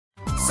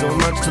so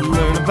much to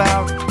learn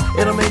about.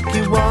 It'll make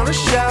you want to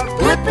shout,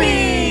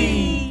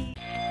 Blippi!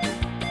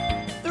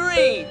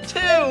 3, 2,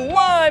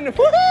 1,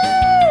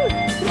 woohoo!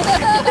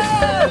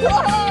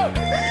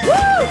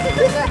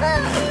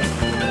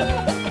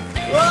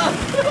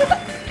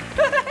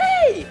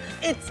 Hey,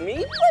 it's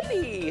me,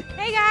 Blippi.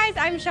 Hey guys,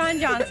 I'm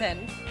Shawn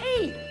Johnson.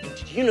 Hey,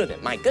 did you know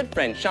that my good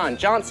friend Shawn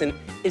Johnson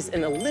is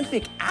an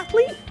Olympic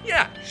athlete?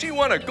 Yeah, she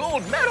won a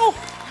gold medal.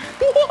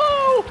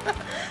 Whoa!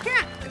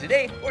 Yeah, and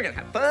today we're gonna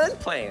have fun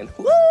playing.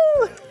 Woo!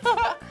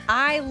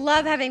 I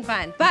love having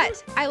fun,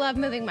 but I love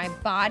moving my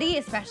body,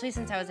 especially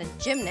since I was a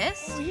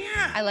gymnast. Oh,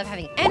 yeah. I love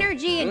having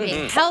energy and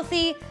being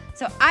healthy,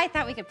 so I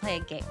thought we could play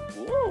a game.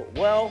 Whoa,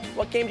 well,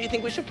 what game do you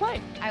think we should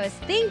play? I was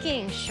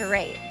thinking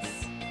charades.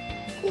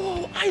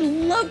 Whoa, I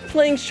love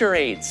playing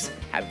charades.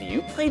 Have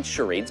you played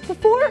charades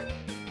before?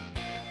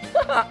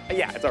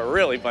 Yeah, it's a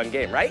really fun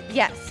game, right?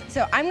 Yes,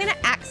 so I'm gonna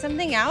act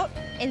something out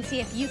and see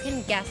if you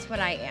can guess what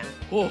I am.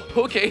 Oh,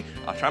 okay,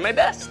 I'll try my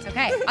best.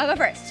 Okay, I'll go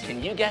first.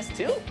 Can you guess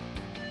too?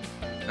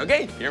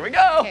 Okay, here we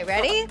go. Okay,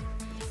 ready?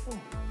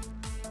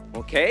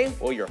 Okay,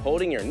 well, you're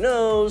holding your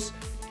nose.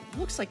 It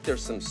looks like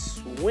there's some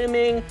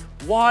swimming,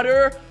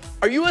 water.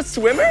 Are you a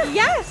swimmer?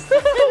 Yes.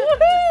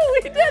 Woohoo,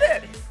 we did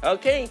it.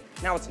 Okay,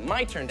 now it's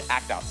my turn to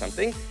act out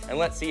something, and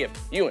let's see if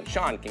you and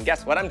Shawn can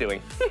guess what I'm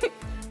doing.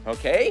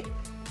 Okay.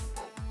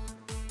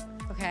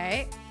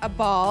 Okay, a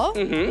ball.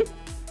 Mm-hmm.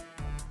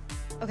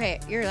 Okay,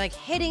 you're like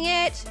hitting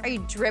it. Are you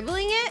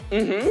dribbling it?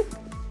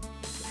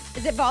 Mm-hmm.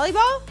 Is it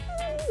volleyball?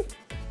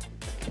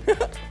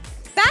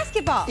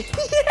 Basketball.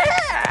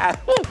 Yeah!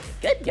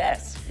 Good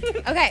guess.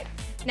 Okay,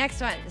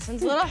 next one. This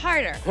one's a little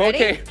harder.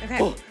 Ready? Okay.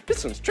 Oh,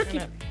 this one's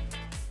tricky.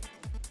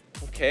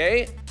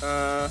 Okay.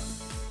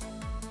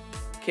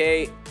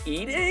 Okay,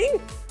 eating?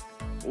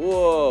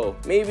 Whoa,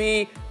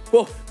 maybe,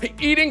 whoa,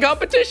 eating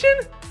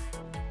competition?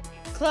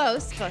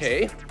 Close, close.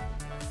 Okay.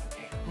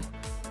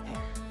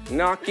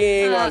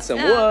 Knocking on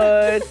some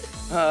wood.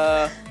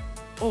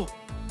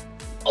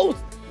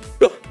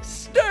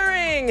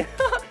 Stirring.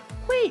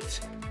 Wait,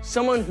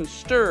 someone who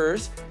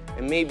stirs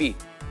and maybe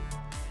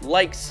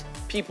likes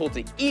people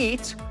to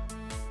eat.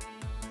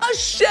 A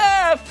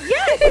chef.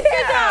 Yes.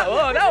 Yeah.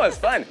 Whoa, that was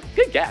fun.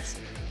 Good guess.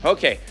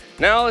 Okay,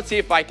 now let's see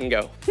if I can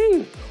go.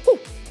 Oh,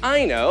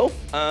 I know.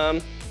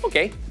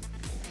 Okay.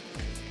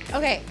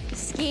 Okay,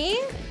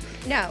 skiing?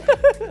 No.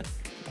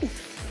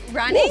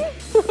 Running?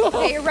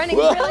 Okay, you're running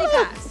really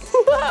fast.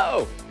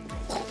 Whoa.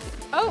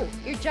 Oh,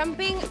 you're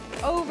jumping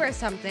over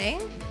something.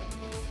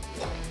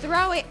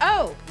 Throwing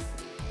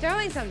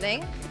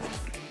something.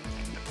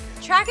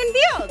 Track and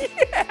field.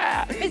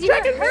 Yeah. Because you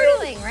were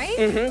hurdling, right?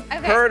 Mm-hmm.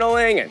 Okay.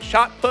 Hurdling and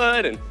shot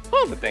put and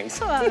all the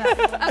things. I love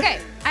that. Okay,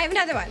 I have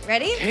another one.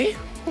 Ready? Okay.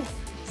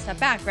 Step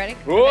back. Ready?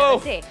 Whoa.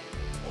 Okay, let's see.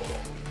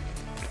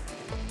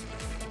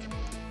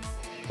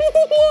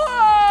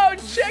 Whoa!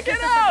 Check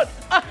it out!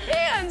 A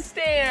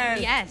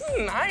handstand! Yes.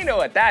 I know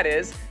what that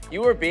is.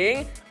 You were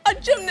being a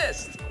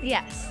gymnast.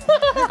 Yes.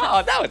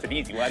 Oh, that was an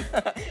easy one.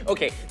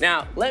 Okay,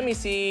 now let me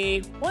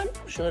see. What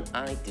should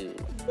I do?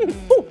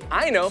 Ooh,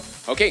 I know.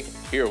 Okay,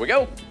 here we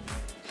go.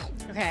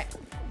 Okay.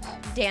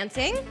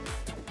 Dancing.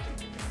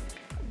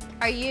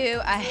 Are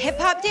you a hip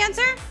hop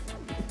dancer?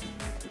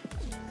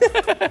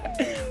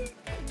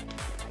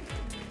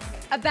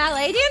 A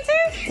ballet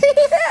dancer?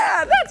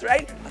 Yeah, that's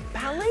right. A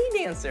ballet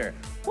dancer.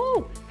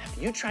 Whoa, have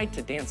you tried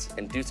to dance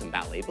and do some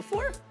ballet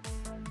before?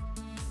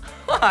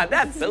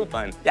 That's so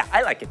fun. Yeah,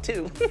 I like it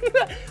too.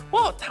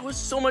 Wow, that was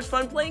so much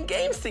fun playing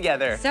games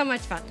together. So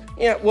much fun.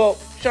 Yeah, well,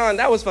 Shawn,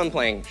 that was fun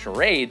playing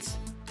charades.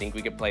 Think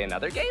we could play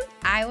another game?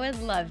 I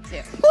would love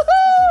to.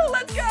 Woohoo!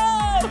 Let's go!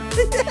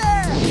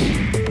 Yeah!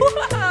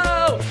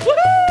 Whoa!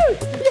 Woohoo!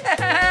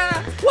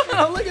 Yeah!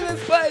 Wow, look at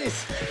this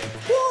place.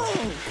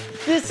 Whoa!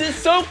 This is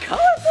so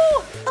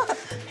colorful.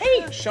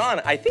 Hey,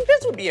 Shawn, I think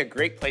this would be a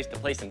great place to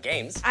play some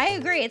games. I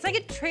agree. It's like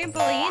a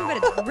trampoline, but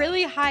it's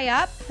really high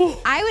up.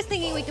 I was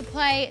thinking we could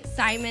play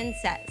Simon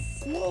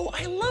Says. Whoa,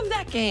 I love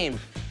that game.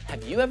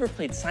 Have you ever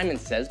played Simon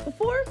Says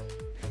before?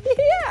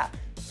 Yeah,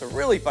 it's a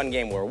really fun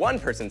game where one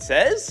person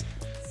says,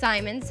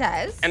 Simon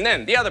Says. and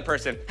then the other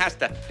person has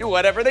to do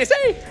whatever they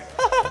say.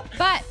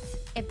 But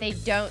if they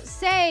don't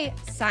say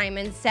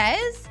Simon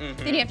Says,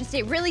 then you have to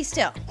stay really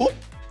still.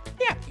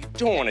 Yeah, you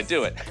don't want to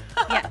do it.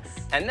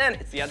 Yes. And then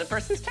it's the other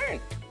person's turn.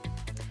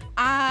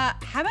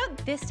 How about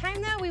this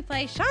time though, we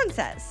play Shawn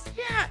Says?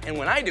 Yeah, and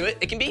when I do it,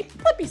 it can be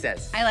Blippi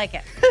Says. I like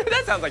it.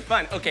 That sounds like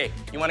fun. Okay,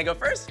 you want to go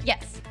first?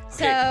 Yes.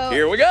 Okay, So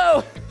here we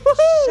go.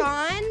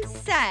 Shawn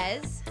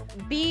says,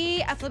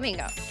 be a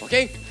flamingo.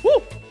 Okay,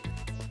 woo.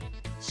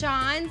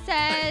 Shawn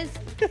says,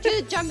 do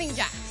the jumping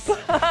jacks.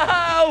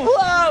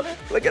 Whoa,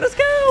 look at us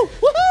go.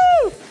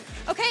 Woohoo!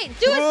 Okay,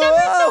 do a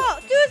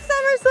somersault. Do a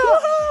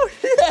somersault. Woohoo!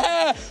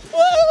 Yeah,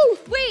 woo.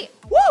 Wait,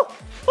 Woo.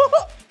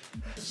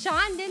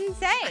 Shawn didn't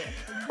say.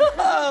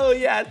 Oh,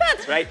 yeah,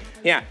 that's right.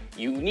 Yeah,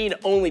 you need to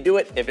only do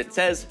it if it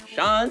says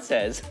Shawn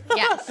Says.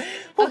 Yes.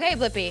 Okay,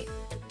 Blippi,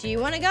 do you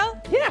want to go?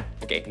 Yeah.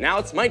 Okay, now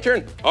it's my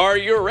turn. Are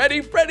you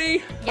ready,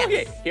 Freddy? Yes.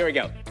 Okay, here we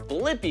go.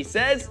 Blippi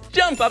says,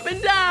 jump up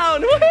and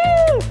down.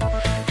 Woohoo!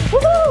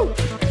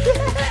 Woohoo!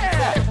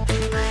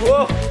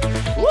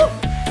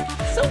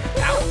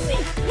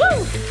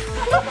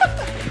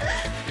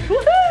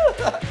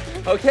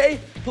 Okay,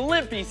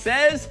 Blippi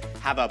says,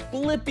 have a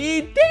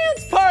Blippi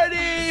dance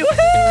party!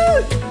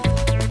 Woohoo!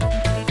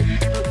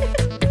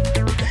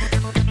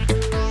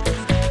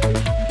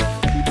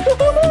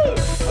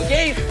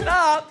 Okay,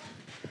 stop.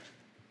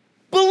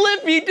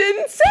 Blippi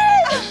didn't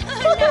sing!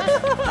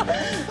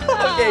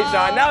 Okay,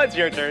 Sean, now it's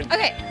your turn.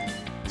 Okay,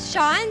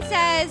 Sean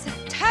says,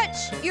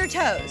 touch your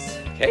toes.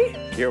 Okay,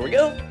 here we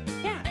go.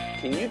 Yeah,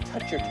 can you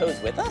touch your toes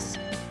with us?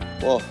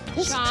 Well,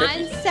 this is Sean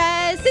tricky.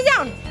 says, sit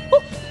down.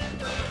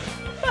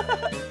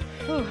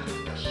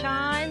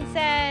 Sean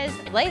says,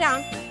 lay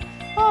down.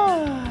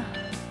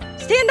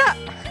 Stand up.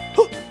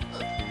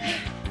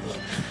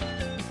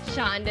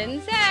 Sean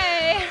didn't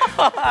say.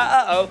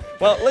 Uh-oh.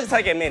 Well, it looks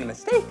like I made a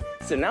mistake,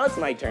 so now it's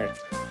my turn.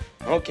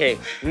 Okay,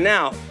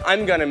 now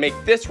I'm gonna make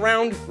this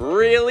round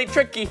really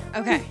tricky.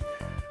 Okay.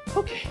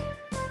 Okay.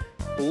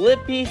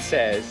 Blippi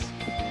says,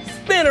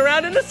 spin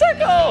around in a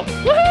circle!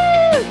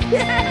 Woohoo!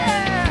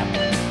 Yeah!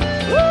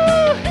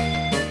 Woo!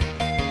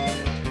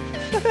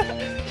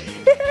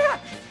 Yeah!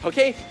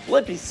 Okay,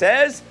 Blippi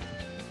says,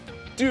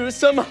 do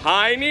some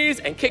high knees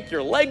and kick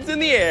your legs in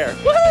the air.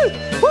 Woohoo!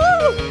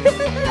 Woo!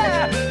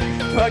 Yeah!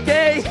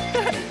 Okay.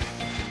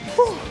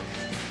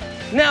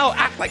 Now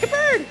act like a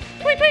bird.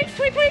 Tweet, tweet,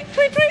 tweet, tweet,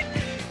 tweet, tweet.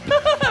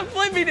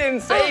 Blippi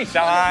didn't say,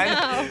 Sean.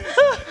 No.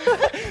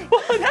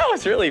 Well, that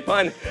was really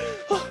fun.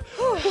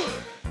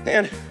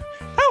 Man,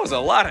 that was a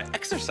lot of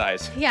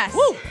exercise. Yes.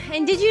 Woo.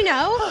 And did you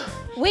know,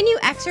 when you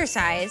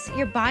exercise,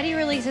 your body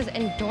releases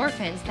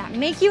endorphins that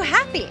make you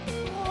happy.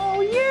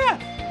 Oh, yeah.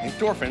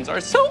 Endorphins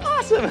are so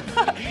awesome.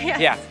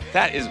 Yeah,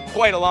 that is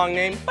quite a long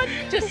name, but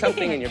just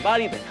something in your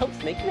body that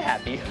helps make you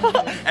happy.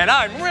 And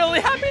I'm really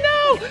happy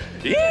now.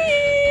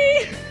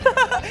 Yee!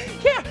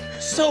 Yeah,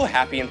 so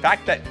happy, in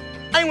fact, that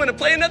I want to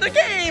play another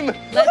game.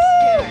 Let's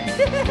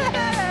do it.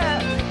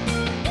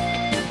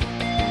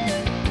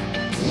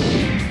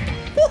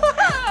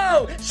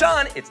 Whoa!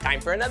 Sean, it's time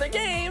for another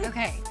game.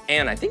 Okay.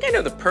 And I think I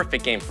know the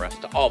perfect game for us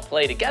to all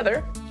play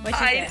together. What's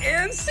Hide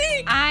and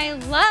seek. I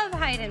love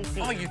hide and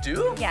seek. Oh, you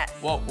do? Yes.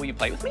 Well, will you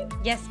play with me?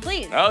 Yes,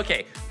 please.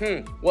 Okay.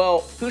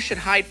 Well, who should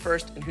hide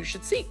first and who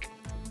should seek?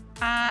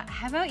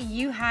 How about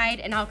you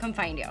hide and I'll come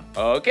find you?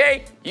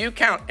 Okay, you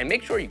count and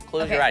make sure you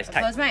close your eyes I'll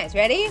tight. close my eyes.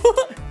 Ready?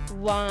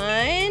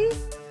 1,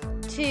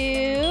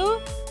 2,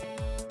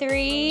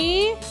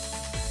 3,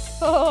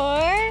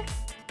 4,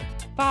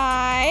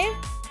 5,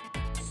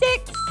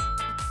 6,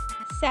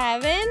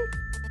 7,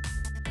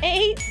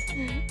 8,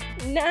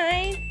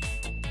 9,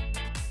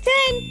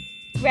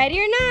 10. Ready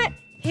or not?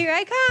 Here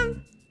I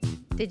come.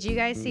 Did you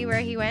guys see where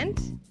he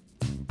went?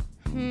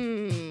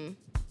 Can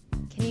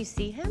you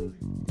see him?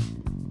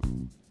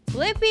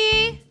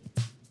 Blippi!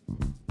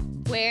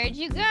 Where'd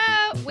you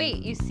go?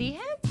 Wait, you see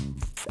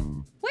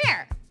him?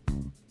 Where?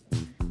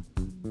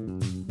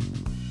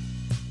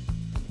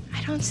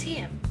 I don't see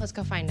him. Let's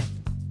go find him.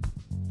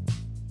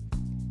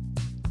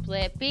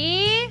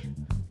 Blippi?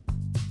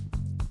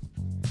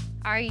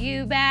 Are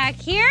you back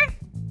here?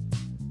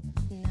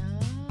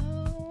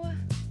 No.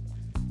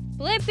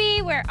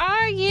 Blippi, where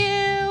are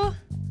you?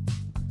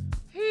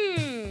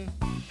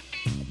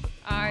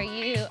 Are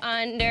you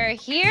under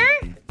here?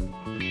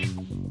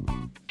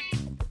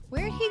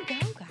 Where'd he go,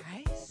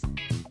 guys?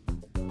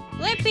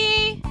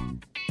 Blippi?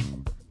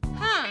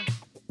 Huh?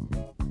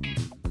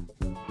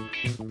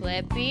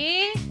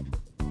 Blippi?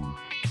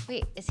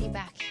 Wait, is he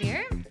back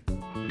here?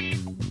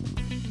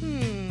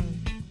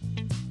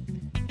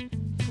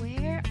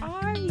 Where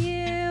are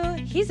you?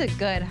 He's a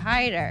good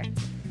hider.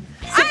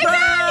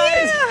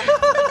 Surprise!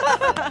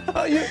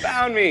 Oh, you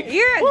found me.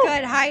 You're a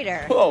good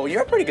hider. Oh,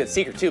 you're a pretty good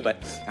seeker too, but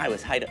I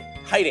was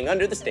hiding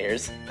under the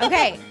stairs.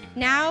 Okay,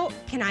 now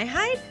can I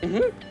hide?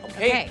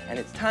 Okay, and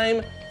it's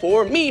time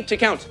for me to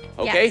count.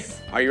 Okay,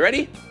 Yes. Are you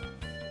ready?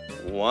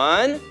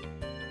 1,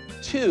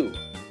 2,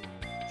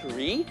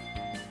 3,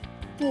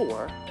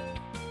 4,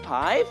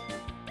 5,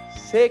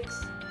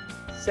 6,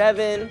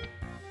 7,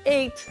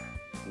 8,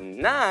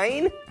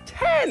 9,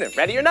 10.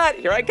 Ready or not,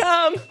 here I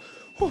come.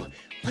 Oh,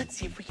 let's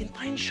see if we can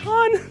find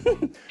Sean.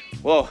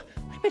 Whoa,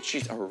 I bet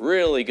she's a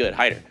really good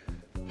hider.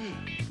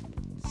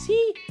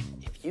 See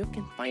if you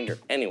can find her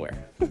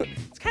anywhere.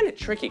 It's kind of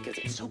tricky because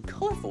it's so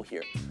colorful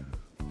here.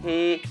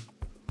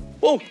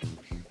 Oh,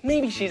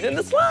 maybe she's in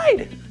the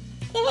slide.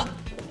 Oh,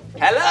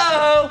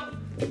 hello,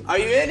 are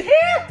you in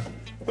here?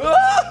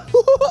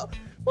 Oh,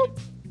 well,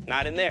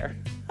 not in there.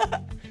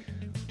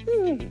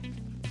 Is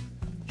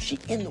she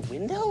in the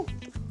window?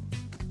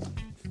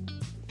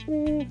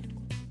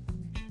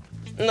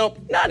 Nope,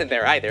 not in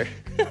there either.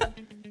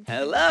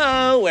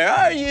 Hello, where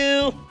are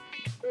you?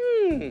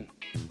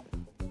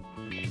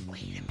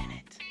 Wait a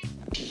minute.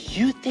 Do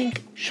you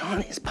think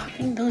Sean is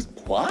behind those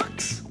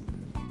blocks?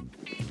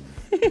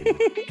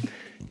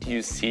 Do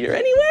you see her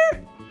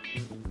anywhere?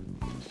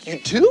 You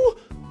do?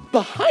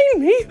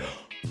 Behind me?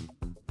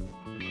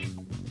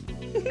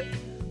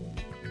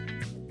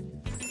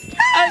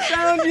 I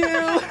found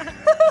you!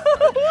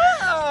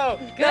 Wow!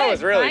 That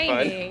was really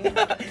fun.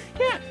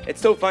 Yeah,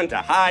 it's so fun to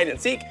hide and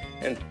seek,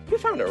 and you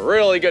found a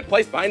really good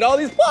place behind all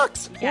these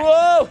blocks. Yes.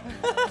 Whoa!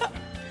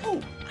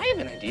 Oh, I have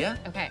an idea.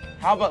 Okay.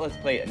 How about let's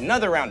play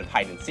another round of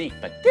hide and seek,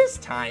 but this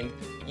time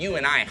you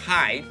and I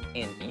hide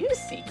and you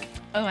seek.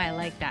 Oh, I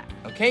like that.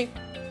 Okay?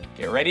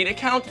 Get ready to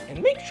count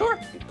and make sure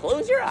you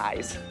close your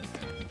eyes.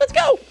 Let's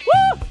go!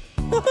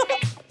 Woo!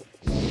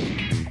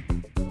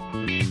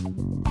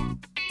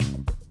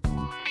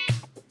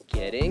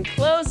 Getting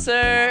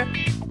closer.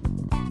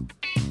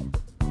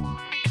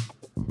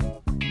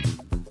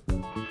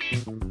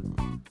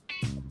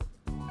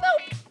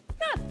 Nope,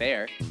 not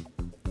there.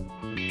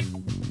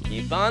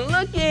 Keep on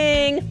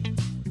looking.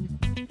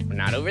 We're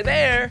not over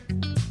there.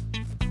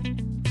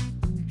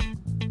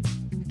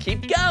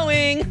 Keep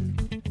going.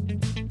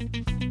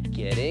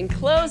 Getting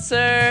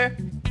closer.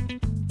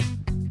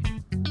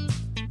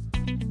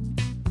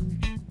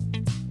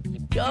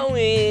 Keep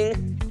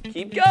going.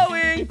 Keep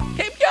going.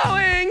 Keep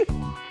going.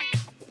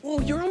 Oh,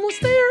 you're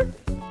almost there.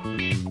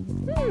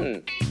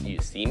 You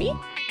see me?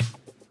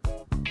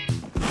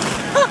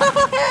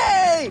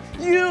 Hey,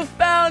 you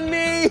found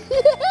me.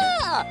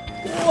 Yeah.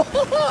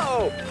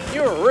 Whoa,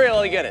 you're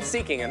really good at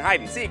seeking and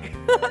hide and seek.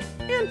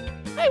 And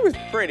I was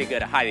pretty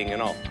good at hiding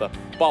in all the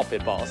ball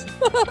pit balls.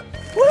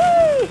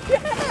 Woo,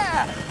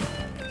 yeah.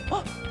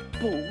 Oh,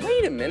 but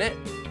wait a minute.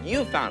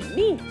 You found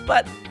me,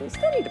 but we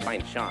still need to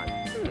find Sean.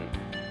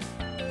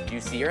 Do you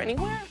see her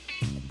anywhere?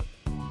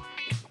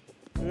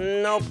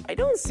 Nope, I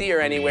don't see her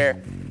anywhere.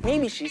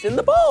 Maybe she's in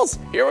the balls.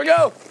 Here we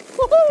go.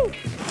 Woohoo!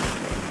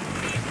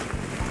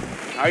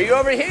 Are you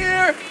over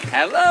here?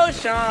 Hello,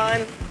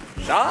 Sean.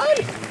 Sean?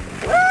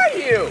 Where are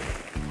you?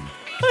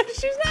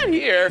 She's not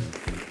here.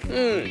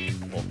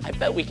 Well, I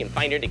bet we can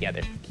find her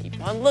together.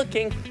 Keep on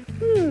looking.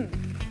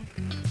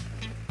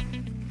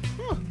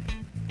 Huh.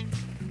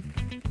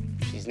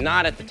 She's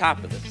not at the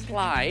top of the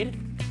slide.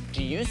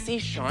 Do you see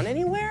Sean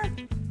anywhere?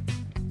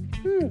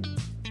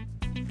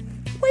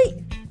 Wait,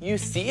 you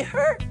see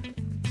her?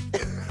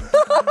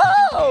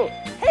 Oh,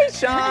 hey,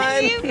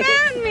 Sean. You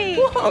found me.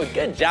 Whoa,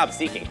 good job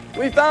seeking.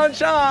 We found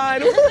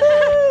Sean.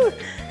 Woo!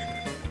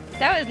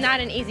 That was not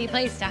an easy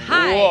place to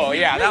hide. Whoa,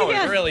 yeah, that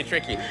was really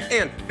tricky.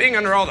 And being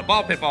under all the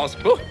ball pit balls,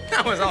 whew,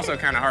 that was also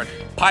kind of hard,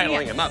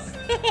 piling them up.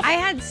 I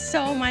had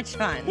so much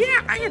fun.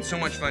 Yeah, I had so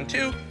much fun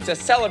too. To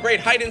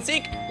celebrate hide and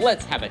seek,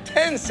 let's have a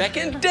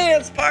 10-second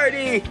dance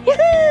party.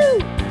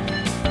 Woohoo!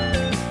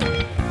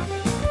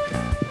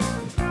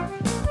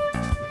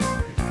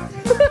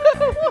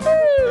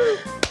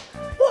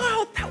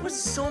 Wow, that was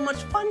so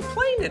much fun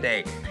playing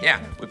today.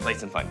 Yeah, we played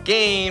some fun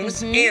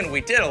games, and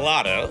we did a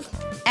lot of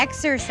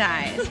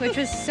exercise, which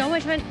was so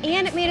much fun,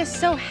 and it made us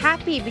so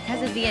happy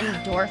because of the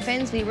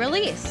endorphins we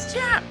released.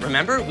 Yeah,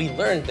 remember, we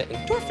learned that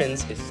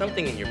endorphins is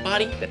something in your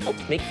body that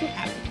helps make you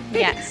happy.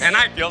 Yes. And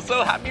I feel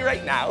so happy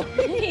right now.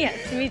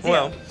 Yes, me too.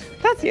 Well,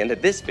 that's the end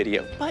of this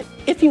video, but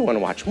if you want to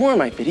watch more of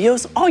my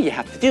videos, all you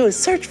have to do is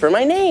search for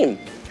my name.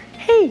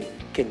 Hey,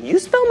 can you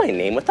spell my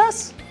name with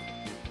us?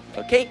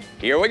 Okay,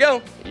 here we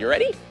go. You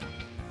ready?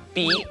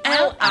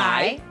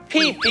 B-L-I-P-P-I,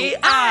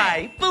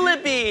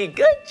 Blippi.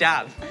 Good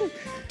job.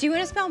 Do you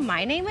want to spell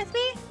my name with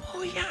me?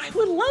 Oh yeah, I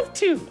would love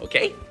to.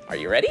 Okay, are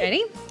you ready?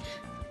 Ready?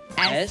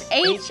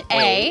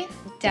 S-H-A-W-N.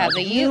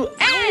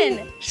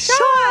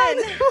 Sean!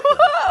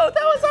 Whoa, that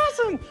was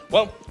awesome.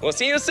 Well, we'll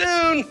see you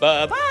soon.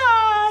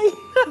 Bye-bye.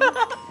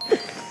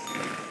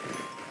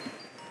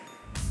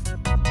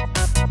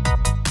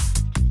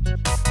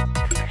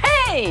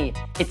 Hey,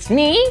 it's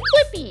me,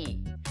 Blippi.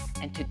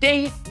 And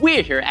today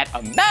we're here at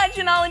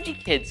Imagine-ology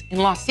Kids in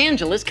Los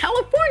Angeles,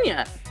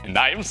 California. And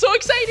I am so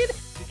excited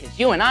because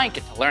you and I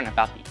get to learn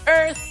about the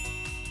Earth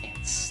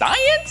and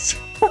science.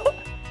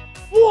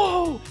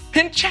 Whoa,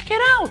 and check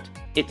it out.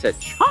 It's a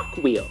chalk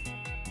wheel.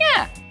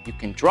 Yeah, you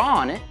can draw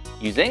on it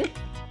using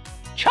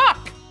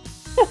chalk.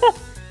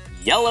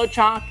 Yellow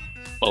chalk,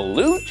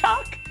 blue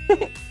chalk.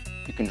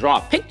 You can draw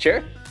a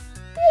picture,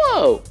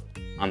 whoa,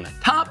 on the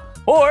top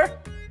or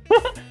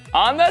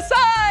on the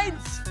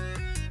sides.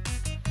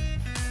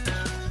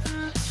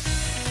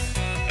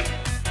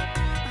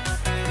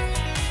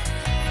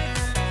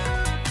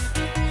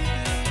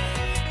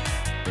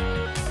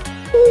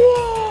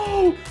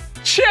 Whoa,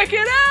 check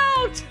it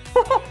out.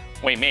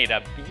 We made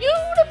a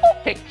beautiful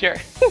picture.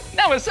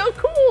 That was so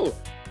cool.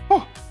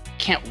 Oh,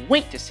 can't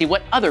wait to see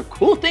what other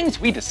cool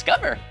things we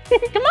discover.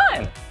 Come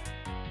on.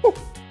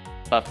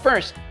 But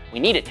first, we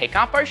need to take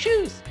off our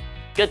shoes.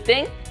 Good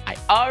thing I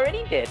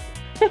already did.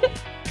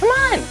 Come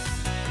on.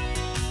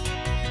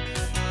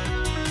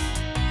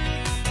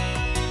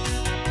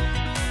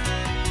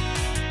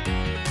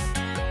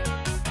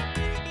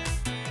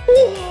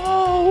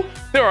 Whoa,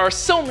 there are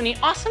so many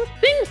awesome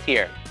things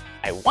here.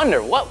 I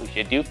wonder what we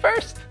should do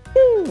first.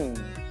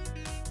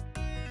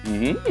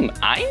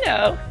 I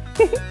know.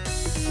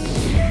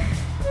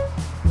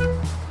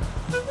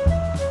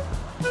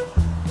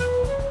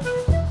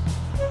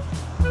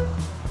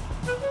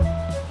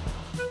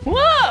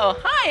 Whoa,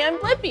 hi, I'm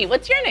Blippi.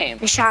 What's your name?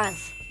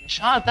 Meekahs.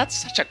 Meekahs, that's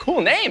such a cool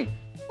name.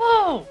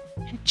 Whoa,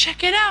 and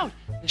check it out.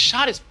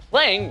 Meekahs is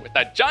playing with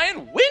a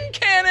giant wind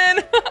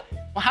cannon.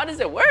 Well, how does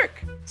it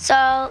work?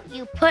 So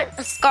you put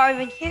a scarf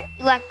in here,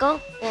 you let go,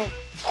 and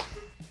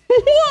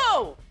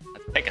Whoa!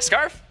 Let's take a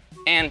scarf,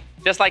 And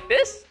just like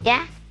this?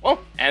 Yeah. Oh,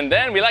 and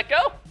then we let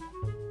go.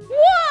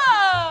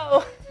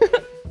 Whoa!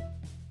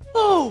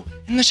 Oh,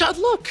 and the shot,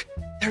 look.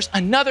 There's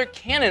another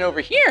cannon over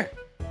here.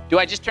 Do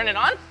I just turn it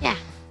on? Yeah.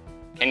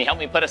 Can you help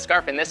me put a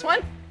scarf in this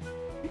one?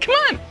 Come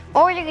on.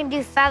 Or you can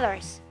do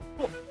feathers.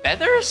 Oh,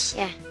 feathers?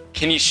 Yeah.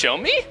 Can you show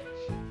me?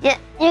 Yeah,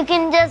 you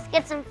can just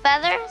get some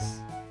feathers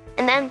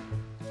and then.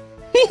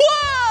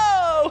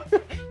 Whoa!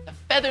 The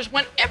feathers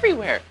went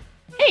everywhere.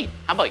 Hey,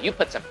 how about you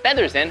put some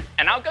feathers in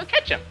and I'll go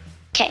catch them?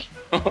 Okay.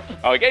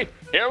 Okay,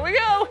 here we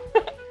go.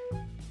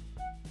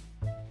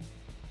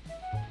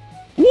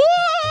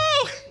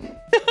 Whoa!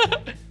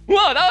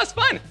 Whoa, that was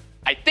fun.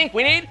 I think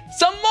we need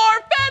some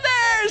more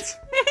feathers.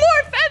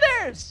 More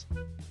feathers.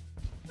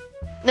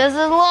 This is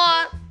a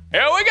lot.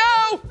 Here we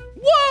go.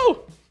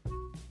 Whoa!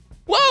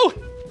 Whoa!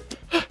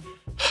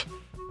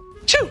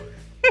 Choo!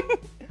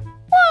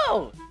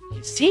 Whoa!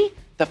 You see,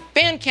 the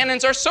fan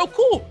cannons are so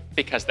cool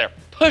because they're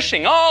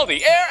pushing all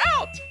the air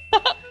out.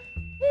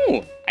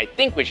 Ooh, I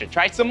think we should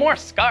try some more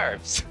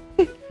scarves.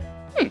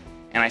 And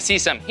I see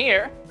some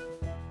here.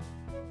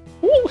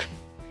 Ooh.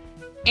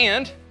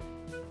 And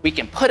we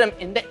can put them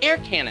in the air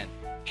cannon.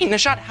 Hey,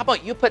 Nishad, how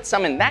about you put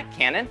some in that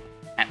cannon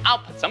and I'll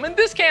put some in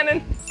this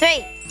cannon.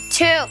 3,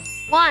 2,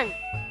 1.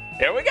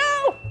 Here we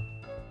go.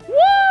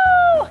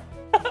 Woo!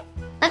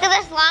 Look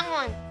at this long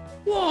one.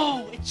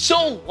 Whoa, it's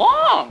so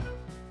long.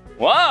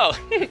 Whoa.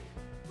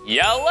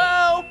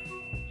 Yellow,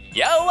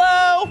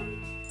 yellow,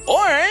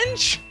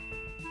 orange.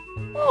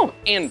 Oh,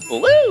 and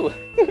blue.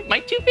 My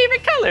 2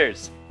 favorite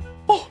colors.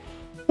 Oh,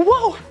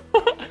 whoa.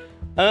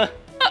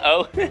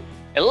 Uh-oh.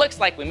 It looks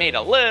like we made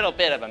a little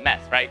bit of a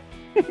mess, right?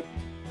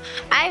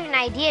 I have an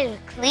idea to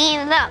clean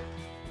it up.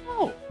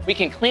 Oh, we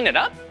can clean it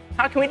up?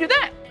 How can we do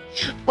that?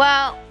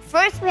 Well,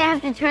 first we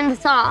have to turn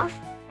this off,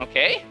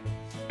 Okay.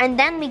 and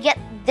then we get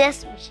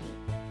this machine.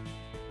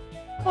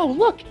 Oh,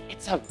 look,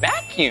 it's a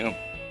vacuum.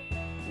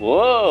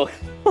 Whoa.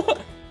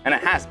 And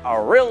it has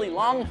a really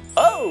long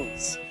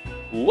hose.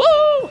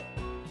 Whoa.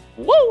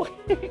 Whoa.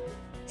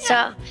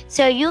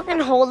 So you can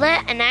hold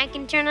it, and I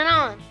can turn it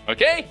on.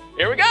 Okay,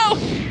 here we go.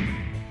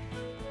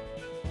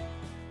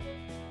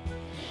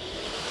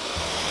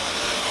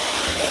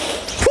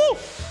 Woo.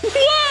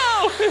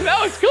 Whoa, that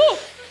was cool.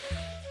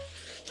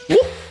 Woo.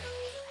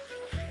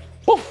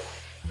 Woo.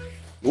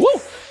 Woo.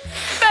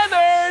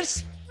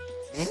 Feathers.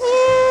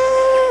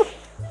 Woo.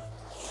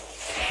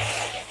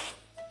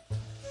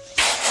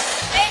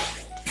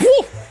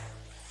 Woo.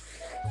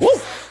 Woo.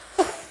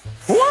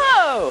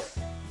 Whoa.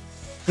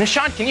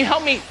 Nishad, can you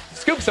help me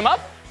scoop some up?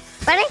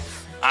 Ready?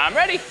 I'm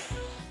ready.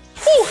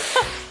 Woo.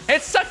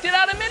 It sucked it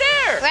out of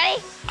midair.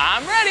 Ready?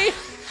 I'm ready.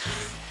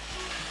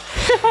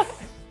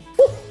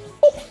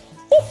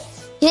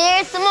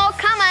 Here's some more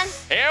coming.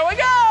 Here we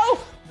go.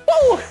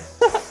 Woo.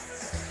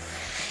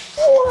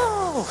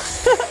 Whoa.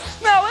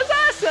 That was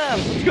awesome.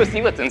 Let's go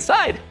see what's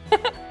inside.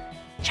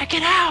 Check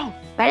it out.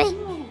 Ready?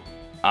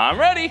 I'm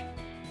ready.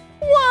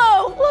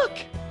 Whoa, look.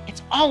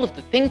 It's all of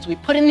the things we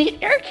put in the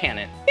air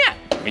cannon. Yeah,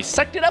 we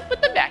sucked it up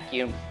with the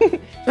vacuum.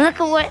 Look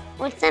at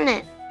what's in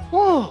it.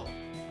 Whoa,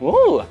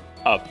 whoa,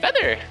 a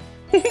feather.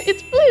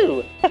 It's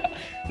blue.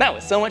 That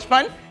was so much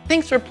fun.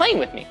 Thanks for playing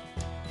with me.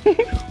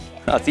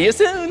 I'll see you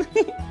soon.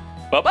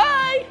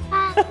 Bye-bye.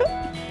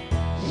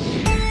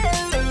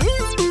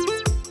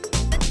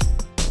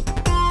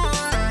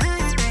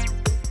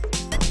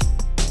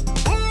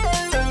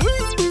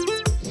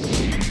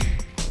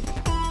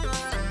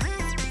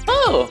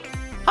 Oh,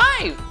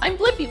 hi, I'm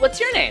Blippi. What's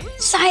your name?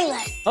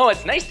 Silas. Oh,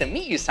 it's nice to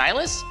meet you,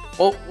 Silas.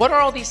 Well, what are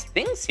all these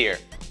things here?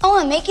 Oh,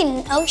 I'm making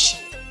an ocean.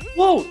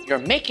 Whoa, you're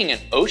making an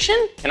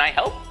ocean? Can I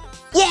help?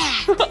 Yeah.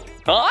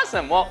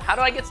 Awesome. Well, how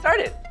do I get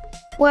started?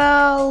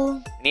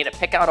 Well, I need to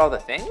pick out all the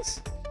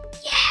things?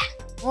 yeah.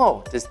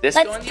 Whoa, does this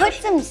go in Let's the put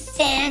ocean? some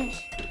sand.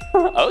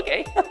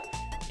 Okay.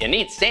 You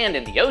need sand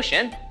in the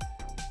ocean.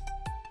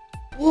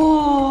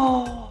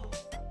 Whoa.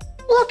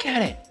 Look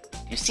at it.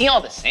 Do you see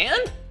all the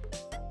sand?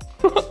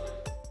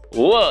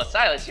 Whoa,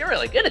 Silas, you're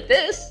really good at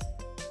this.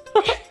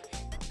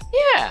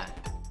 Yeah.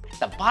 At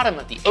the bottom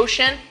of the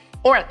ocean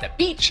or at the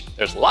beach,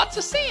 there's lots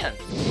of sand.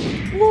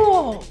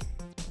 Whoa.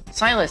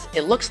 Silas,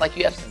 it looks like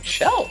you have some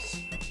shells.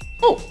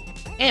 Oh,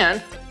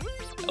 and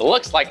it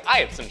looks like I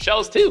have some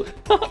shells too.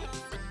 Oh.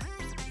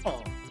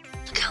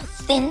 Look how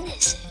thin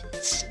this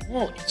is.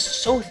 Whoa, it's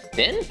so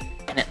thin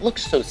and it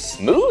looks so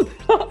smooth.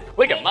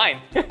 Look at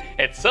mine.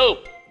 It's so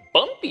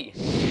bumpy.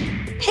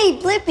 Hey,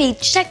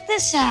 Blippi, check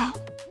this out.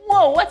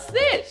 Whoa, what's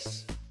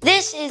this?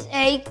 This is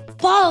a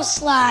ball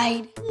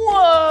slide.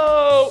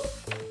 Whoa!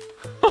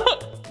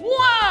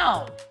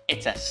 Wow!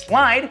 It's a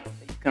slide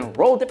that you can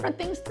roll different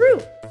things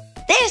through.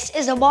 This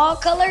is a ball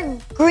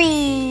colored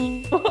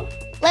green.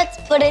 Let's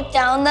put it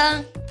down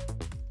the...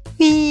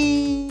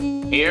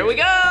 Here we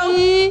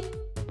go!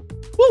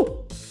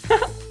 Woo!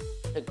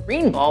 The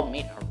green ball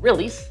made a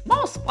really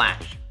small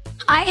splash.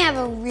 I have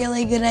a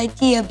really good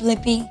idea,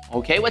 Blippi.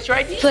 Okay, what's your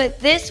idea? Put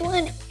this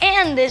one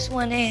and this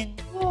one in.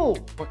 Whoa,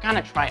 we're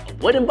gonna try a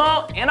wooden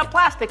ball and a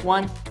plastic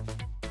one.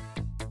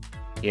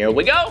 Here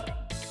we go.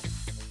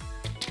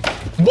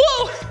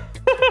 Whoa!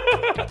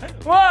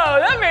 Whoa,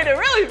 that made a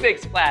really big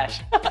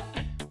splash.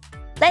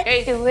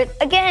 Let's do it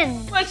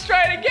again. Let's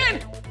try it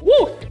again.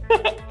 Woo!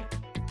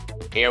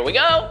 Here we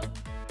go.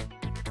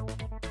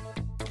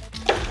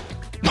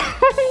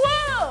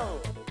 Whoa!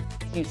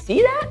 Did you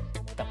see that?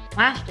 The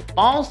plastic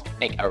balls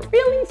make a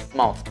really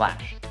small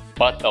splash,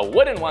 but the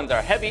wooden ones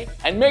are heavy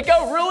and make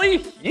a really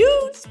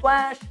huge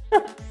splash.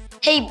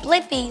 Hey,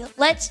 Blippi,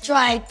 let's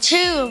try 2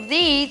 of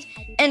these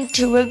and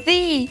 2 of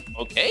these.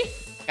 Okay,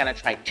 I'm gonna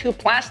try 2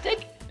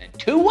 plastic and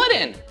 2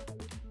 wooden.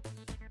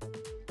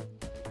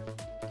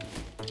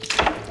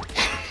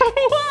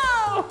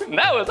 Whoa,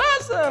 that was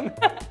awesome.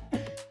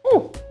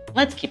 Ooh,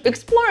 let's keep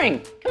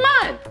exploring. Come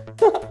on.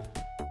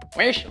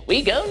 Where should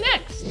we go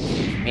next?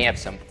 We have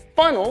some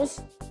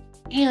funnels,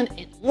 and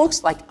it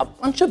looks like a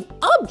bunch of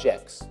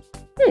objects.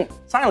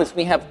 Silas,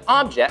 we have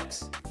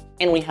objects,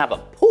 and we have a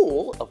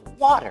pool of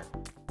water.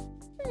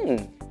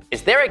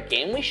 Is there a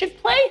game we should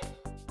play?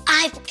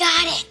 I've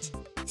got it.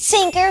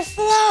 Sink or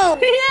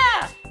float.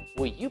 Yeah!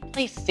 Will you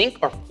play sink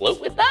or float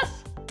with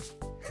us?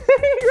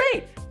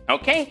 Great.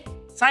 Okay,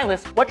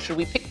 Silas, what should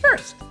we pick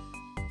first?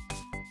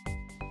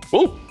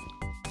 Ooh.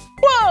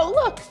 Whoa,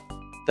 look!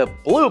 The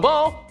blue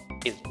ball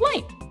is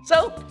light,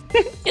 so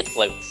it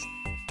floats.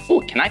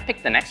 Ooh, can I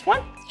pick the next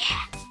one?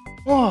 Yeah.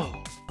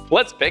 Whoa,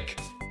 let's pick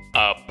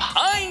a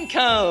pine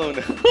cone.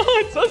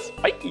 It's so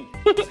spiky.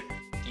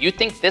 Do you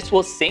think this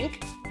will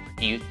sink? Or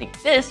do you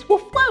think this will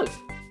float?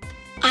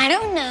 I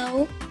don't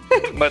know.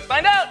 Let's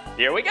find out.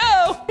 Here we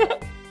go.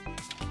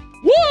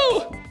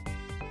 Woo!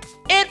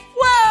 It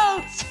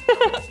floats!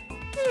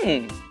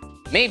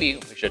 Maybe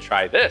we should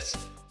try this.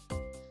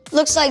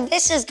 Looks like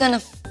this is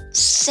gonna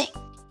sink.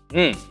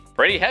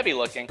 Pretty heavy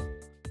looking.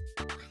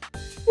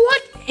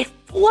 What? It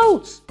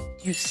floats. Do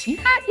you see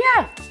that?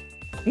 Yeah.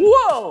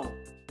 Whoa!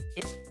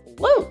 It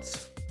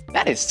floats.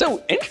 That is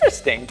so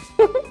interesting.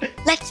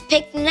 Let's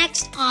pick the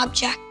next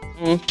object.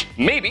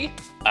 Maybe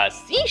a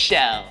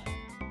seashell.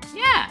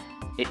 Yeah,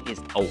 it is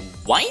a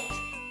white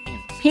and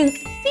pink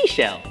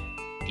seashell.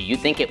 Do you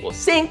think it will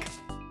sink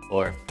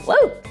or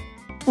float?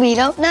 We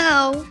don't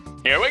know.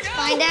 Here we go.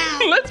 Find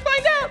out. Let's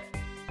find out.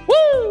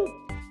 Woo!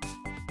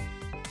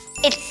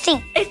 It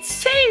sinks. It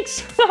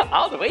sinks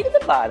all the way to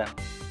the bottom.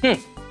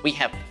 We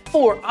have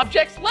 4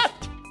 objects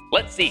left.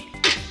 Let's see.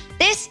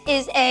 This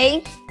is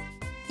a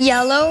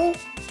yellow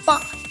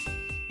box.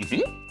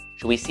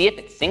 Should we see if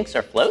it sinks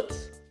or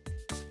floats?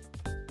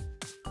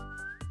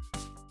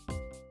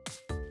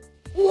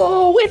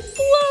 Whoa, it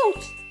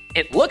floats.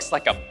 It looks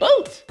like a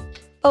boat.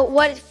 But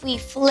what if we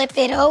flip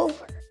it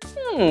over?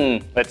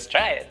 Let's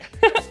try it.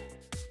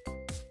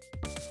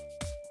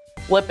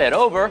 Flip it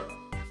over.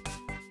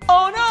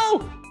 Oh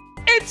no,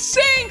 it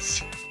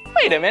sinks.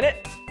 Wait a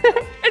minute.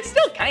 It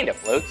still kind of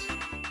floats.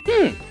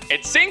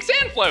 It sinks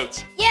and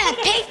floats. Yeah,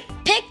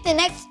 pick the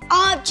next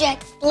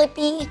object,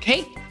 Blippi.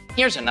 Okay,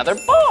 here's another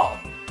ball.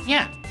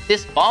 Yeah,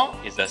 this ball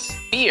is a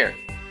sphere.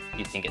 Do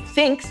you think it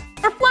sinks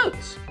or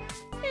floats?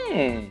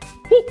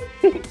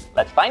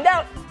 Let's find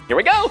out. Here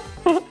we go.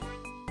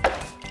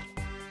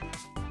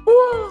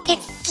 Whoa. It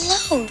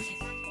floats.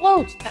 It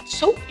floats. That's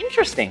so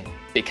interesting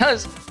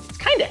because it's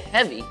kind of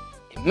heavy.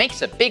 It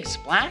makes a big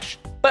splash,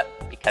 but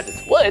because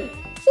it's wood,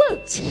 it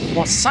floats.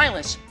 Well,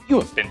 Silas, you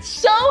have been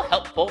so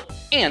helpful,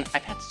 and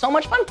I've had so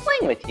much fun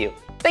playing with you.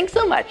 Thanks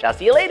so much. I'll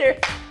see you later.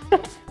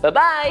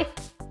 Bye-bye.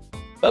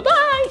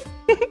 Bye-bye.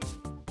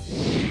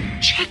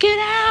 Check it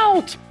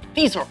out.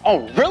 These are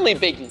all really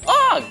big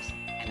logs,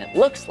 and it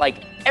looks like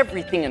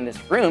everything in this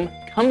room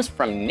comes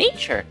from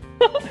nature.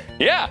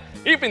 Yeah,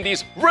 even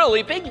these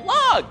really big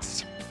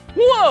logs.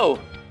 Whoa,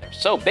 they're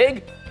so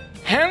big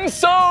and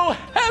so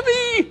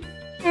heavy.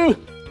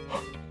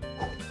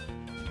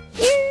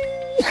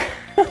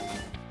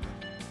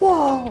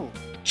 Whoa,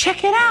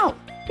 check it out.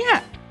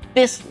 Yeah,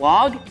 this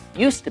log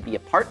used to be a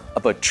part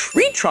of a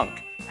tree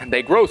trunk, and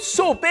they grow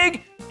so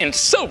big and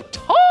so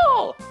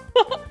tall.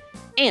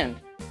 And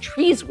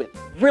trees with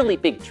really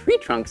big tree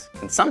trunks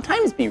can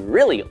sometimes be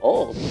really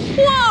old.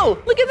 Whoa,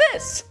 look at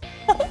this.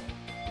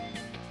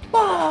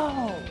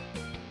 Whoa,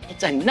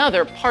 it's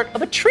another part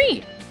of a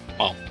tree.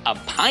 Well, a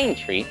pine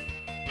tree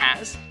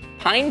has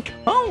pine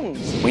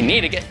cones. We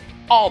need to get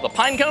all the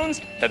pine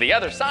cones to the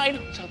other side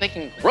so they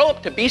can grow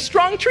up to be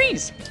strong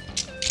trees.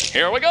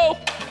 Here we go.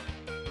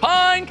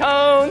 Pine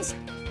cones.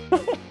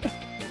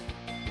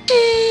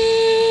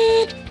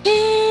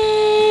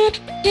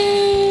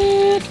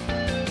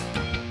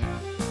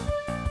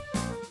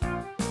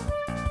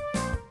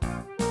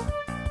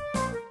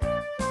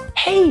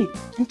 Hey,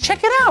 and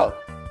check it out.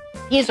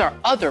 These are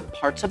other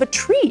parts of a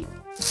tree.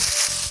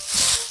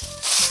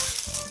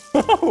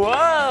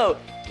 Whoa,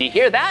 do you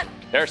hear that?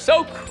 They're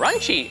so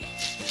crunchy.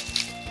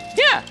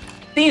 Yeah,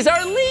 these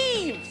are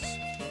leaves.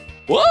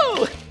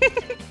 Whoa,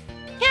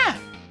 yeah,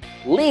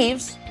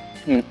 leaves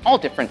come in all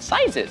different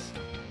sizes.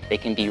 They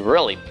can be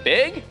really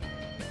big,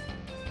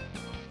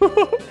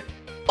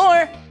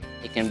 or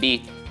they can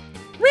be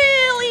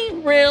really,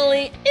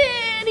 really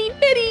itty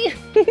bitty.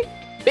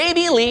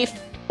 Baby leaf.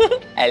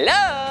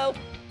 Hello.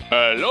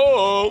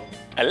 Hello.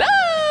 Hello.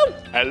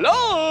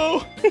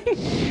 Hello!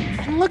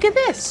 And look at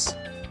this.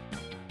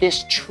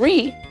 This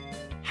tree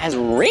has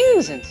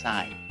rings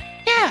inside.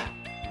 Yeah,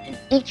 and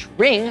each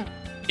ring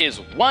is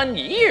 1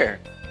 year.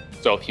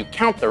 So if you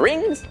count the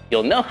rings,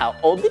 you'll know how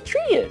old the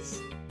tree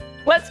is.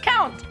 Let's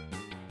count.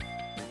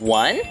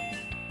 1,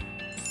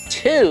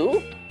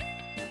 2,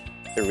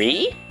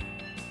 3,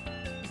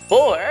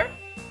 4,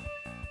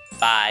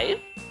 5,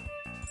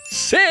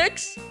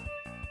 6,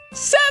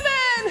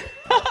 7!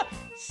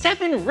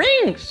 7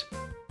 rings!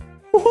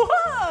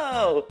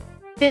 Whoa!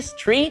 This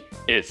tree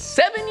is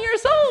 7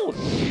 years old!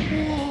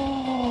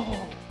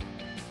 Whoa!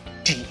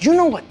 Do you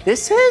know what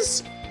this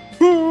is?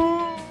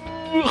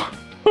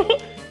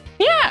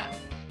 Yeah,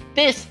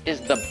 this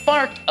is the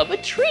bark of a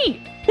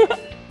tree.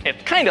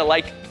 It's kind of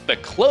like the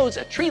clothes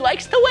a tree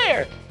likes to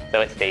wear,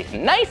 so it stays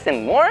nice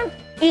and warm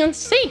and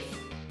safe.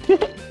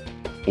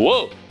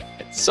 Whoa,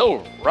 it's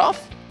so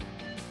rough,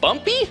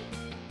 bumpy.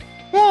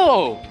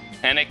 Whoa,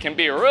 and it can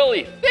be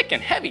really thick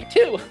and heavy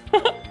too.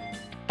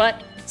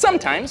 But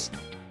sometimes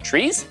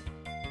trees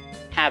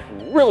have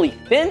really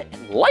thin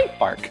and light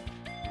bark.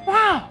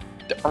 Wow,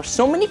 there are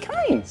so many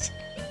kinds.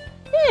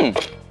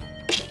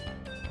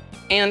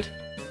 And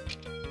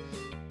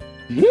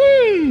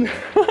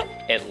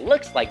it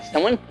looks like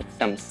someone put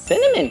some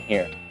cinnamon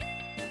here.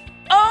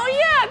 Oh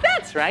yeah,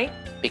 that's right,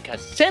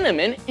 because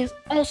cinnamon is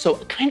also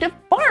a kind of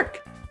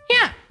bark.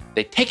 Yeah,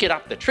 they take it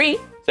off the tree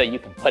so you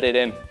can put it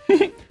in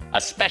a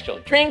special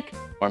drink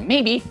or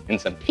maybe in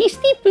some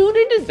tasty food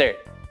or dessert.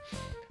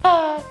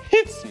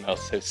 It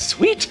smells so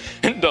sweet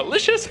and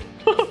delicious.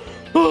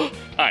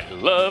 I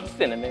love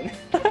cinnamon.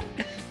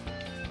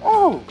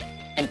 Oh,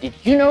 and did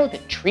you know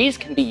that trees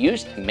can be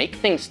used to make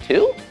things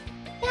too?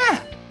 Yeah.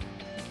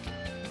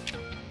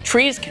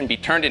 Trees can be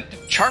turned into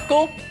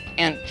charcoal,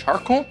 and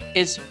charcoal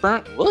is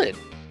burnt wood,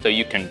 so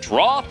you can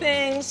draw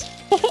things.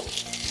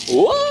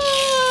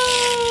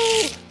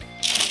 Whoa!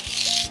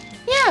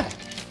 Yeah.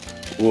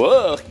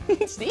 Whoa,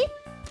 see?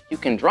 You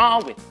can draw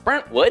with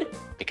burnt wood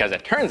because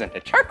it turns into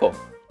charcoal.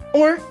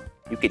 Or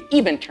you could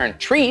even turn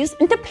trees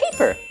into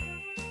paper.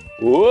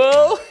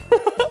 Whoa!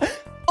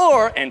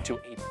 Or into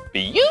a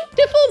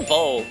beautiful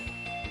bowl.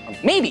 Or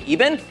maybe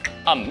even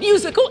a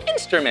musical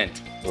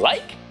instrument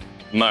like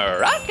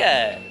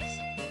maracas.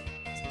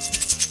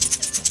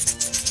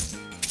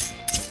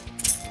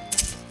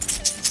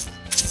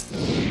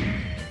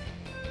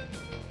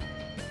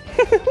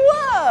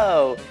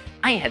 Whoa!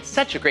 I had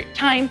such a great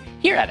time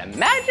here at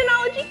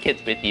Imagine-ology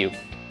Kids with you.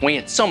 We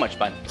had so much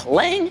fun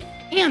playing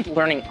and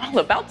learning all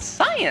about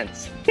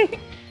science.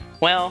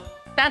 Well,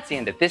 that's the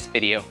end of this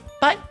video,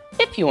 but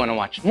if you want to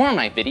watch more of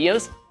my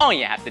videos, all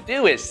you have to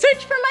do is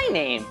search for my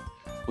name.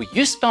 Will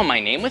you spell my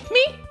name with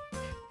me?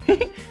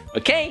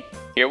 Okay,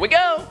 here we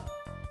go.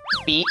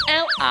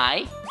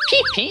 B-L-I-P-P-I,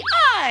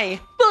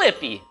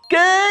 Blippi.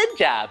 Good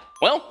job.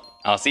 Well,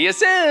 I'll see you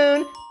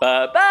soon.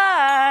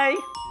 Bye-bye.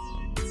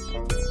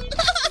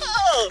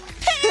 Oh,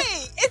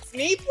 hey, it's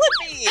me,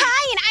 Blippi.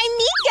 Hi, and I'm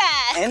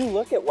Meekah. And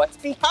look at what's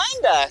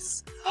behind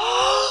us. A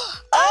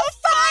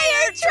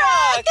fire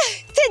truck!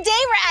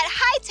 Today we're at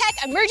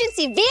High-Tech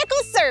Emergency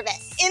Vehicle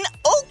Service. In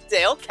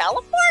Oakdale,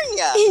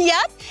 California.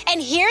 Yep,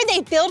 and here they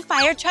build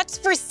fire trucks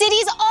for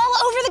cities all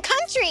over the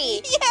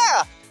country.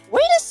 Yeah,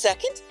 wait a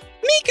second.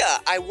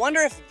 Meekah, I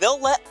wonder if they'll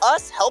let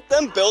us help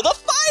them build a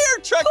fire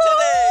truck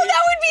today.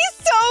 That would be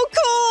so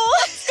cool.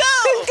 Let's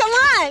go. Come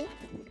on.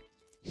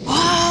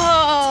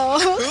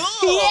 Whoa.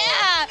 Cool.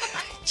 Yeah,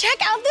 check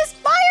out this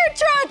fire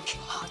truck.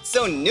 Oh, it's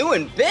so new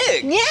and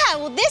big. Yeah,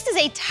 well, this is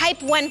a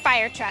Type 1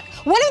 fire truck.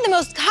 One of the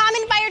most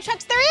common fire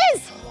trucks there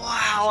is.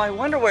 Wow, I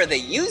wonder where they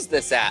use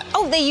this at.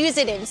 Oh, they use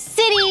it in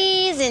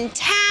cities, in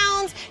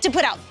towns, to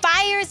put out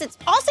fires. It's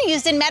also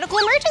used in medical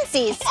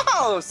emergencies.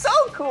 Oh, so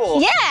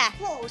cool. Yeah.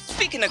 Whoa,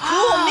 speaking of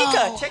cool,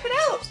 Meekah, check it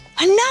out.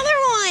 Another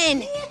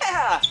one.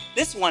 Yeah,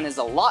 this one is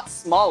a lot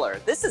smaller.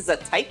 This is a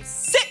Type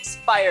 6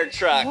 fire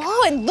truck.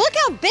 Whoa, and look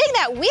how big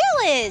that wheel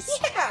is.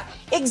 Yeah,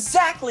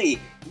 exactly.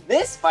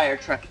 This fire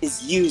truck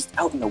is used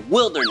out in the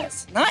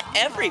wilderness. Not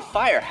every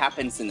fire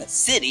happens in the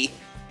city.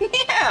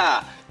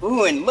 Yeah.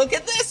 Ooh, and look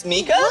at this,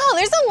 Meekah. Whoa,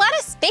 there's a lot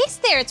of space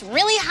there. It's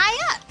really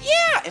high up.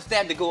 Yeah, if they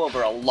had to go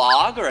over a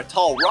log or a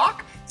tall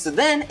rock, so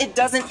then it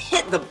doesn't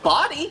hit the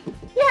body,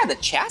 yeah, the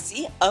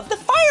chassis of the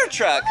fire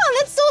truck. Oh,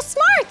 that's so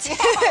smart.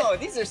 Oh,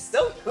 these are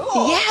so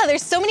cool. Yeah,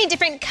 there's so many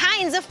different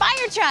kinds of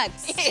fire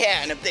trucks.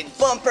 Yeah, and a big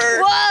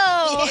bumper.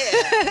 Whoa.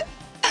 Yeah.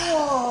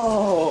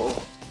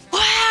 Whoa.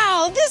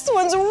 Wow, this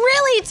one's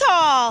really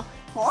tall.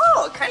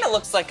 Whoa, it kind of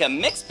looks like a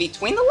mix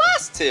between the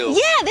last two.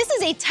 Yeah, this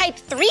is a Type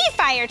 3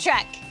 fire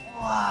truck.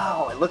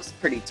 Wow, it looks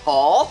pretty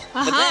tall,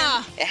 but then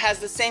Uh-huh. it has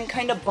the same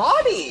kind of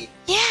body.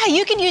 Yeah,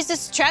 you can use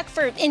this truck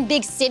in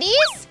big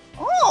cities.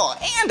 Oh,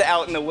 and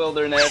out in the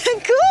wilderness.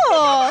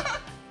 Cool.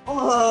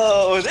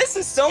 Whoa, this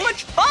is so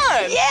much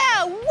fun.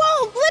 Yeah,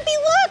 whoa, Blippi,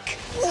 look.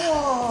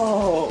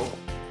 Whoa.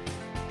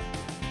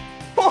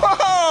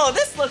 Whoa,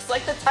 this looks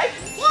like the Type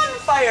 1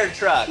 fire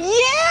truck.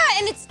 Yeah,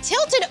 and it's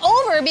tilted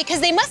over because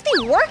they must be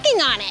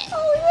working on it.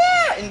 Oh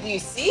yeah, and do you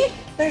see?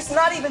 There's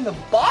not even the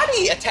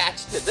body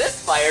attached to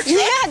this fire truck.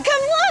 Yeah,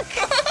 come look.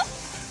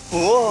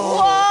 Whoa.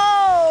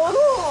 Whoa.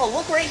 Cool,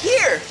 look right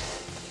here.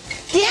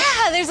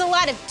 Yeah, there's a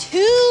lot of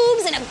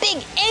tubes and a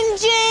big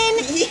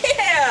engine.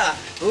 Yeah.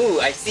 Ooh,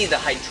 I see the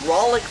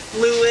hydraulic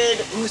fluid.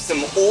 Ooh,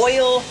 some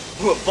oil.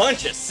 Ooh, a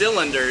bunch of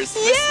cylinders.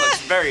 Yeah. This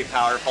looks very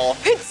powerful.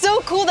 It's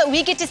so cool that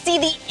we get to see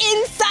the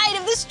inside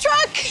of this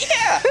truck.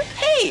 Yeah.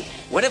 Hey,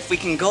 what if we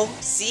can go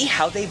see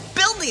how they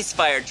build these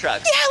fire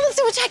trucks? Yeah, let's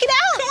go check it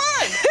out. Come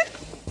on.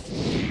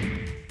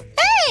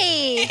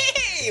 Hey.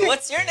 Hey,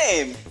 what's your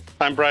name?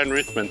 I'm Brian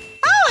Ruthman.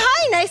 Oh,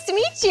 hi, nice to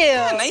meet you.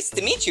 Yeah, nice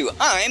to meet you.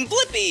 I'm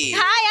Blippi.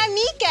 Hi, I'm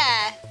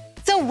Meekah.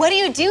 So what do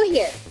you do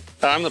here?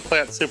 I'm the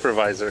plant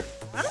supervisor.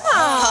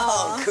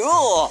 Oh,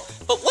 cool.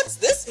 But what's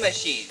this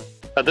machine?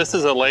 This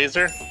is a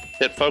laser.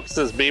 It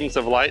focuses beams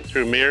of light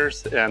through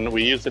mirrors, and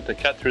we use it to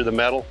cut through the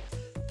metal.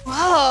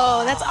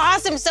 Whoa, that's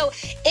awesome. So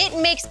it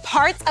makes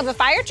parts of a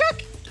fire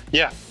truck?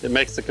 Yeah, it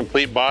makes the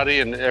complete body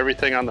and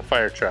everything on the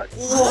fire truck.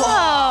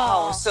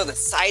 Whoa. So the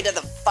side of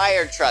the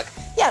fire truck.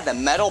 Yeah, the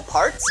metal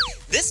parts.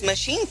 This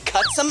machine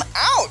cuts them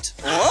out.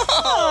 Whoa.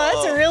 Oh,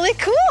 that's really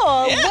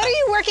cool. Yeah. What are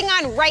you working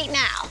on right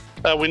now?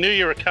 We knew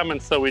you were coming,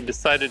 so we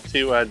decided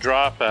to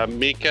draw up a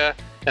Meekah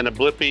and a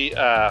Blippi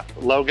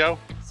logo.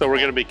 So we're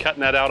gonna be cutting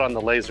that out on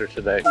the laser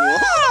today.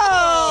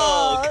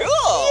 Whoa,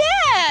 cool.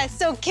 Yeah,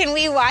 so can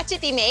we watch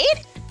it be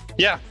made?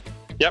 Yeah,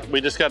 yep,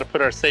 we just gotta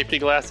put our safety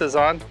glasses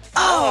on.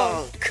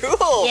 Oh,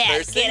 cool. Yeah,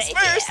 First good things idea.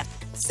 first.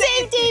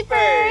 Safety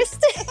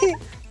first.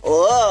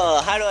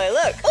 Whoa, how do I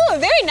look? Oh,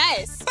 very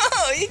nice.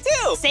 Oh, you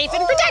too. Safe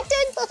and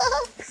protected.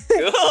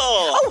 Cool.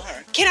 Oh,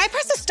 can I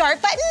press the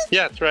start button?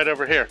 Yeah, it's right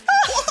over here.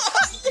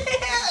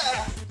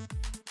 Yeah.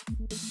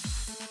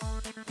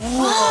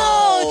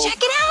 Whoa, check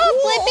it out,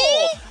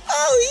 Blippi.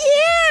 Oh,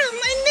 yeah,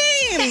 my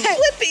name,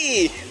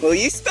 Blippi. Will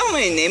you spell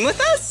my name with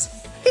us?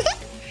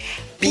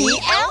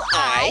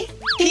 B-L-I-P-P-I.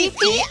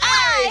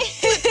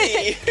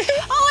 Blippi.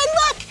 Oh, and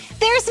look,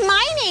 there's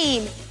my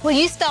name. Will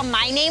you spell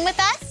my name with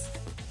us?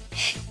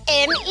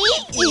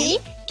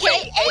 M-E-E-K-A-H,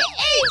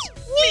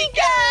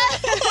 Meekah.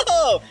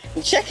 Oh,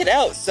 check it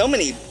out. So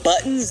many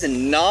buttons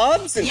and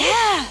knobs. And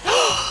Yeah.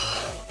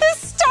 The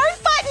start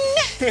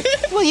button.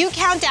 Will you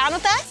count down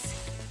with us?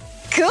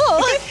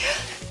 Cool.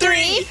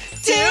 3,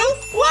 2,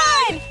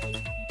 1.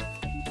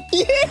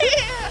 Yeah.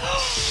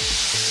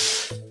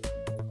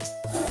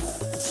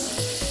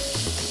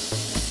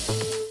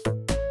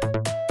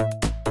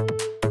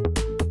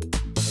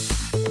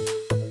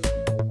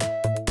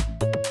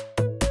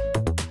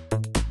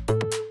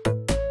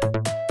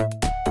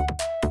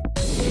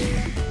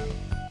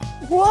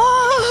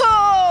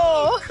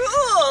 Whoa.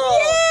 Cool.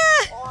 Yeah.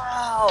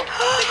 Wow.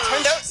 It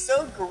turned out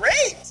so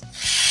great.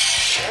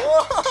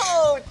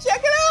 Whoa,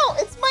 check it out.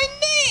 It's my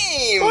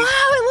name. Wow,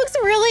 it looks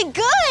really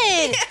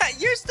good. Yeah,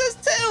 yours does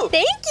too.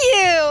 Thank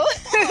you.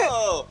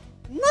 Oh,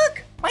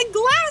 look, my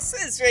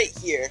glasses right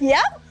here.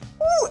 Yep.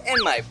 Ooh,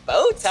 and my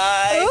bow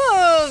tie.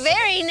 Ooh,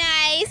 very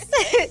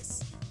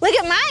nice. Look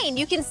at mine.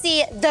 You can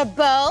see the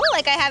bow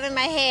like I have in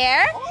my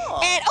hair.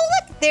 Oh. And oh,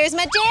 look, there's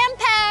my jam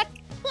pack.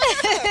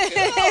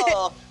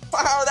 Cool.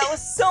 Wow, that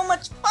was so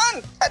much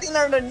fun cutting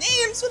out our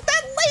names with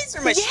that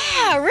laser machine.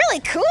 Yeah, really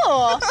cool.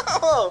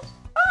 Oh,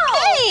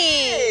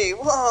 Hey. hey,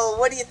 whoa,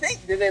 what do you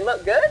think? Do they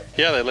look good?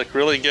 Yeah, they look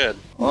really good.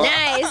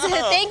 Nice.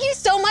 Thank you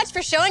so much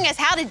for showing us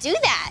how to do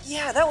that.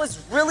 Yeah, that was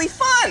really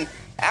fun.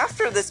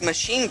 After this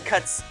machine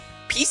cuts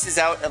pieces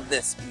out of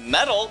this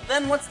metal,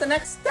 then what's the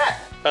next step?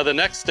 The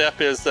next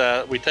step is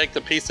we take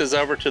the pieces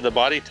over to the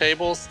body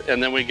tables,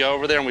 and then we go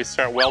over there and we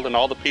start welding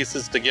all the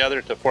pieces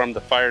together to form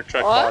the fire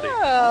truck body.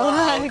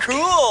 Oh,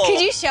 cool.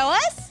 Could you show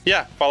us?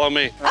 Yeah, follow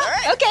me. All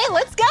right. Okay,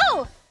 let's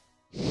go.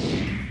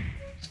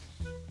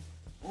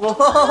 Whoa,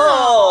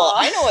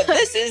 I know what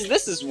this is.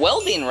 This is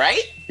welding,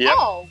 right? Yep.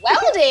 Oh,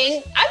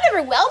 welding? I've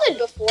never welded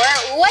before.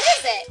 What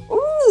is it?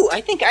 Ooh, I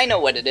think I know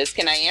what it is.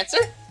 Can I answer?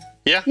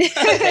 Yeah.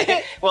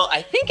 Okay. Well,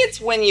 I think it's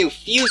when you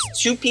fuse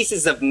two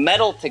pieces of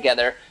metal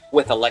together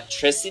with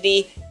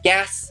electricity,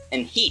 gas,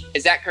 and heat.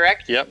 Is that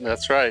correct? Yep,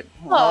 that's right.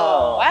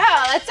 Oh,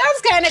 wow, that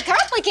sounds kind of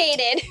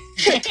complicated.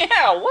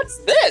 Yeah, what's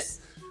this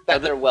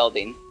that they're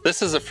welding?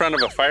 This is the front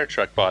of a fire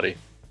truck body.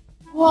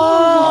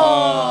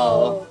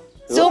 Whoa.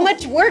 So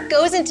much work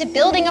goes into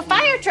building a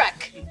fire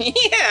truck.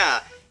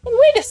 Yeah. And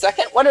wait a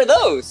second, what are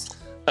those?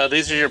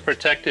 These are your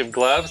protective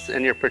gloves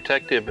and your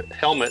protective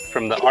helmet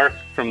from the arc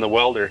from the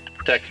welder to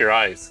protect your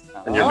eyes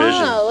and your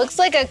vision. Oh, looks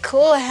like a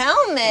cool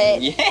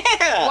helmet.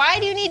 Yeah. Why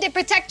do you need to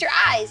protect your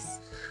eyes?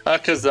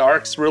 Because the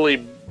arc's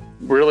really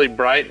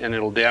bright and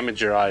it'll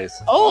damage your eyes.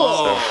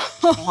 Oh,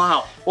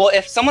 wow. Well,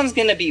 if someone's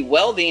gonna be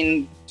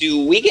welding,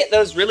 do we get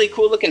those really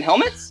cool looking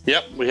helmets?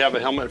 Yep, we have a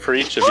helmet for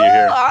each of you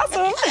here.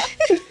 Awesome.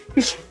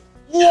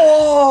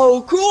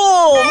 Whoa,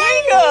 cool,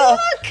 Meekah.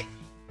 Look,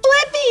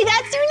 Blippi,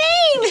 that's your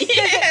name.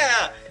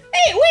 Yeah.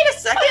 Hey, wait a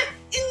second.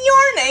 And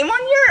your name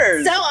on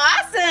yours. So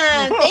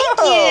awesome. Thank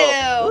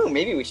Whoa. you. Ooh,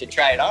 maybe we should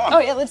try it on. Oh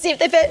yeah, let's see if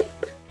they fit.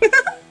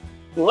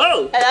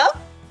 Whoa. Hello?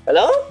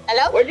 Hello?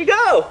 Hello? Where'd you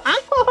go?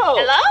 Huh? Whoa.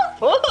 Hello?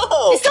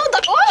 Whoa. It's still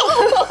the.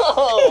 Whoa.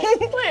 Whoa.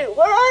 Wait,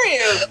 where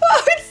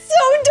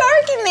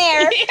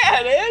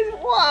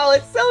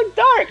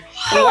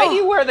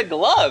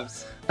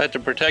gloves? To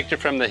protect you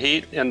from the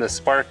heat and the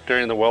spark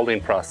during the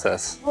welding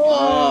process.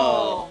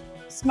 Whoa.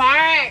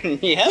 Smart. Yep.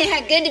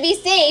 Yeah, good to be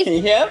safe.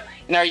 Yep.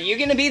 And are you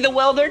gonna be the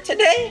welder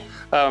today?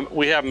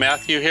 We have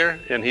Matthew here,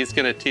 and he's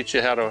going to teach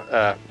you how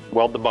to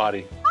weld the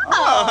body.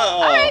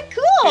 Oh, all right,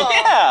 cool.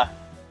 Yeah.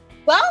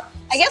 Well,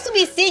 I guess we'll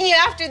be seeing you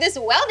after this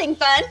welding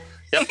fun.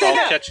 Yep,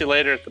 I'll catch you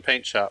later at the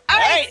paint shop. All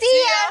right,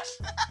 see ya.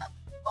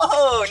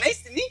 Oh,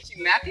 nice to meet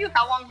you, Matthew.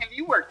 How long have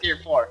you worked here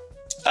for?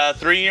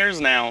 3 years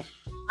now.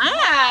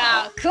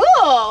 Wow,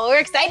 cool. We're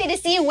excited to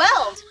see you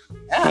weld.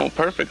 Oh,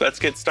 perfect. Let's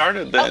get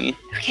started then.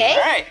 Okay. All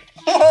right.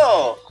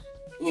 Whoa.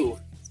 Ooh,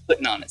 he's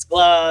putting on his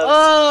gloves.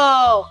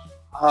 Oh.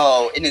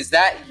 Oh, and is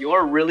that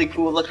your really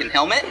cool looking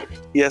helmet?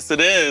 Yes, it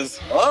is.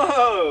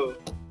 Whoa.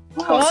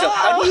 Wow, so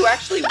how do you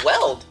actually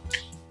weld?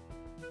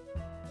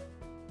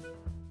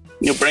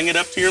 You'll bring it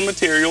up to your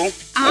material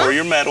or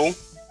your metal.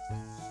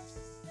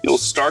 You'll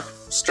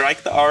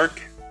strike the arc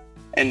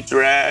and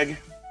drag.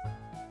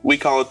 We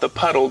call it the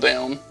puddle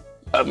down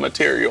of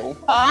material.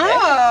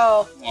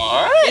 Oh.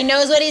 All right. He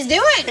knows what he's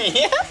doing.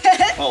 Yeah.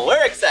 Well,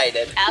 we're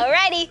excited.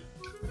 Alrighty.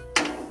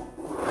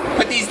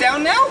 Put these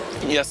down now?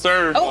 Yes,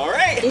 sir. Oh, all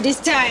right. It is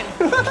time.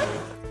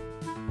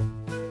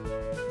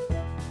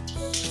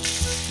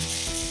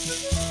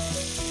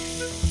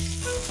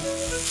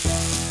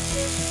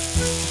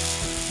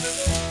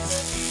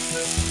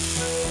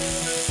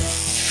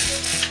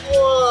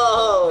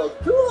 Whoa,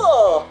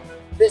 cool.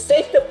 Is it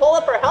safe to pull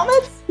up our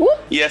helmets?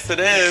 Yes, it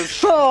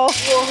is. Oh.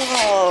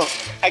 Whoa.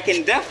 I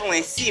can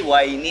definitely see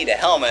why you need a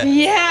helmet.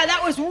 Yeah,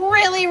 that was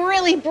really,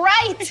 really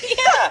bright.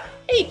 Yeah.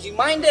 Hey, do you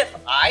mind if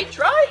I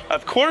try?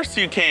 Of course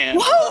you can.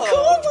 Whoa,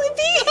 cool,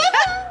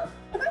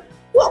 Blippi.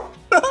 Whoa.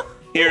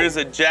 Here is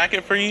a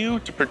jacket for you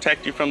to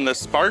protect you from the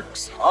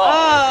sparks.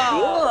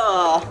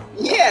 Oh,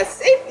 cool. Yeah,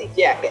 safety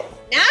jacket.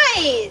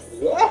 Nice.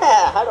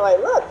 Yeah, how do I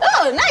look?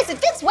 Oh, nice. It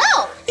fits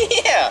well.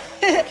 Yeah.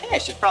 Okay, I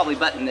should probably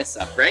button this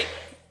up, right?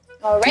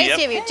 All right, Yep.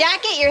 so you have your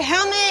jacket, your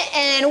helmet,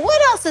 and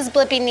what else does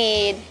Blippi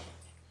need?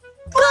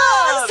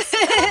 Gloves.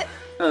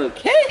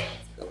 Okay,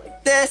 let's go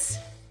like this.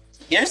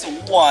 Here's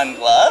one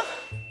glove.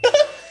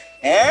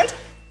 And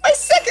my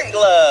second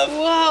glove.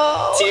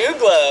 Whoa. 2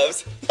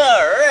 gloves.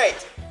 All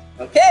right.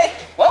 Okay,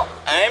 well,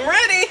 I'm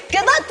ready.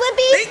 Good luck,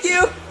 Blippi. Thank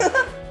you.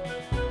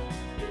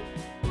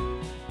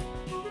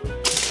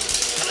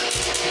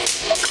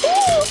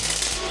 Cool.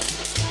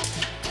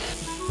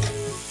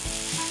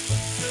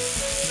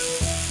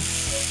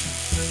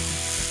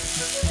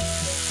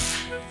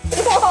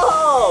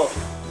 Whoa!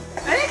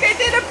 I think I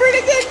did a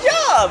pretty good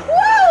job.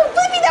 Whoa,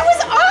 Blippi, that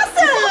was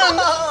awesome.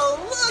 Oh,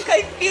 look,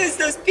 I fused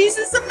those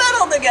pieces of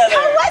metal together.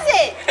 How was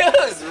it? It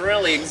was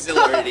really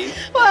exhilarating.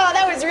 Wow,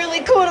 that was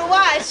really cool to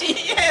watch.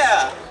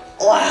 Yeah.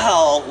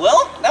 Wow.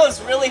 Well, that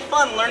was really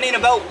fun learning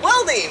about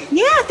welding.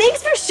 Yeah,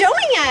 thanks for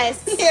showing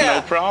us. Yeah.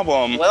 No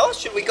problem. Well,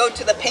 should we go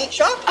to the paint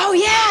shop? Oh,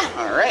 yeah.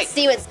 All right.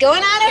 See what's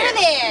going on over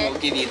there. We'll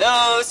give you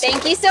those.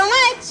 Thank you so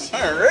much.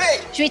 All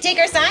right. Should we take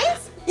our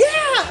signs? Yeah.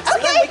 So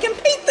Okay. then we can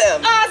paint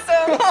them.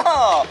 Awesome.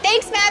 Oh.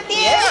 Thanks, Matthew.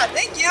 Yeah,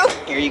 thank you.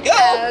 Here you go.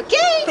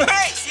 Okay. All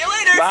right, see you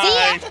later.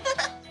 Bye.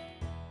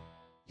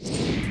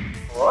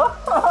 Whoa.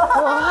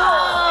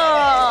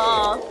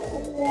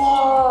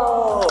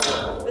 Whoa.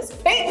 This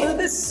paint booth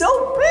is so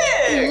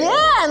big.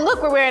 Yeah, and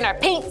look, we're wearing our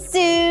paint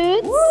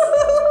suits.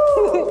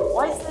 Woo.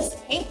 Why is this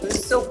paint booth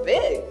so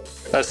big?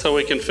 That's so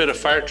we can fit a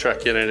fire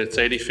truck in it. It's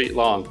 80 feet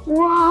long.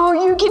 Whoa,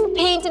 you can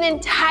paint an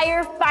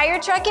entire fire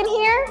truck in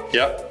here?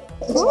 Yep.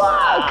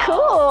 Wow,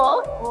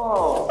 cool.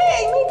 Whoa.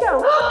 Hey, Meekah,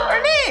 look,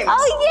 our names.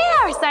 Oh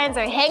yeah, our signs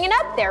are hanging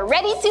up. They're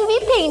ready to be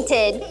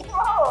painted.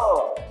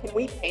 Whoa. Can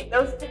we paint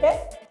those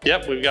today?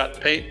 Yep, we've got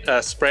paint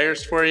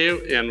sprayers for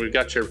you, and we've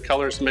got your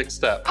colors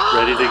mixed up,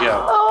 ready to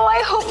go. Oh,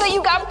 I hope that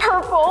you got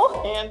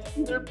purple. And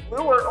either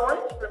blue or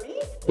orange for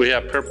me? We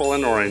have purple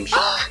and orange.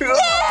 Cool.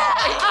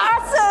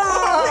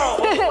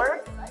 Awesome. We're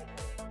excited.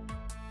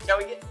 Shall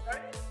we get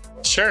started?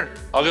 Sure,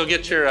 I'll go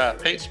get your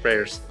paint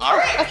sprayers. All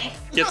right. Okay.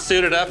 Get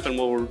suited up and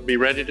we'll be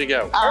ready to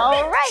go.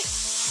 All right.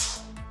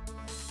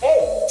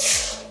 Hey.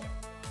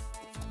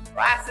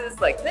 Glasses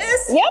like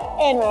this. Yep,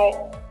 and right.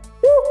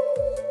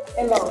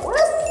 And the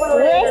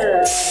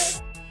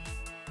wrist.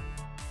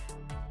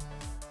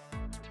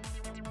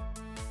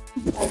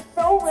 I'm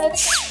so ready. Me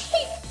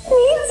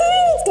too.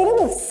 It's gonna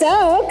look so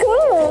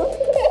cool.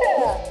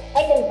 Yeah.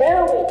 I can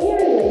barely hear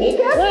you,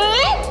 Meekah.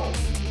 What?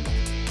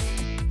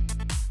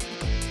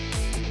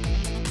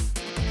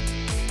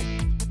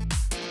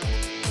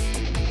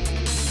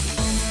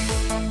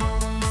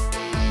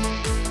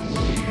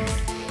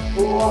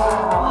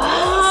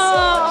 Wow.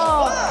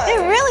 It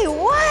really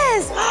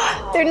was.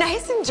 They're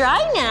nice and dry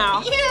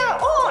now. Yeah.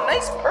 Oh,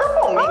 nice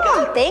purple, Meekah.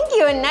 Oh, thank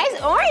you. A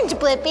nice orange,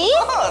 Blippi.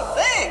 Oh,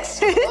 thanks.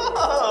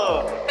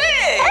 Whoa.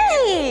 Hey.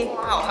 Hey.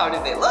 Wow, how do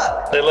they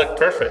look? They look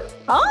perfect.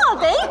 Oh,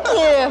 thank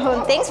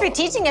you. Thanks for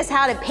teaching us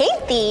how to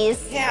paint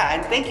these. Yeah,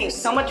 and thank you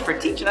so much for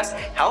teaching us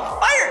how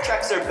fire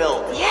trucks are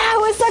built. Yeah, it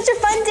was such a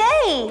fun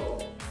day.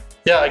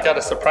 Yeah, I got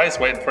a surprise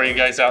waiting for you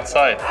guys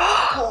outside.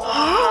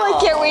 Oh, I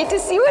can't wait to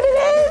see what it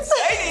is.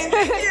 Exciting,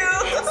 thank you.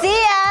 See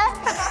ya.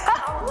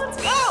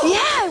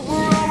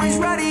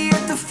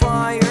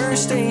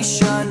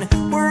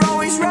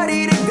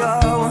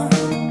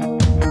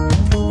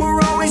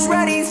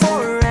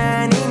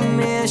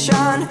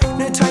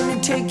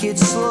 take it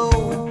slow.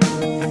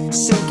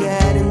 So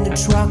get in the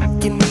truck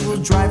and we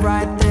will drive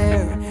right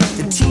there.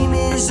 The team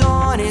is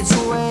on its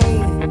way,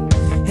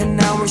 and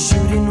now we're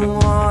shooting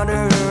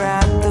water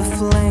at the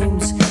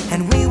flames,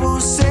 and we will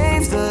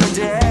save the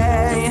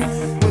day.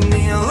 When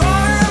the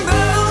alarm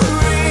bell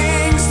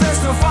rings,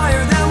 there's no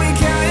fire that we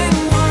can't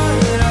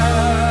put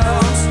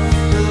out.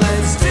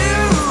 Let's do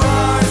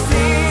our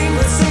thing,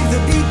 let's save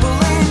the people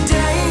in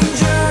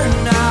danger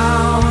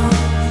now.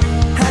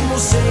 And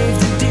we'll save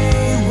the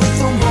day with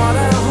the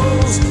water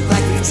hose,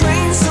 like we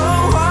trained so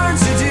hard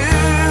to do.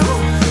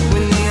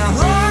 When the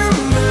alarm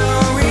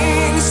bell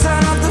rings,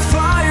 start up the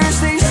fire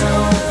station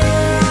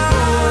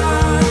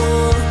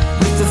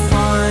with the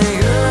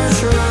fire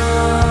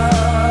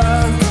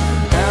truck.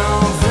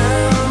 Help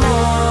them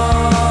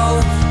all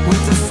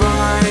with the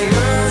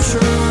fire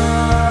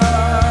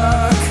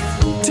truck.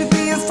 To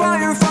be a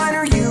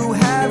firefighter, you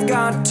have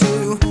got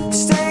to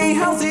stay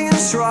healthy and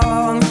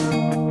strong,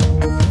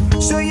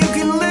 so you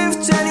can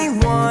lift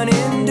anyone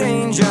in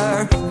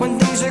danger when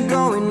things are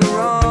going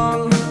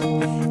wrong.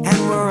 And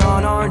we're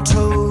on our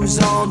toes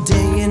all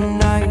day and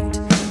night,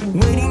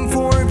 waiting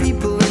for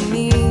people in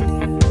need.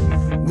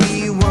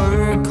 We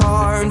work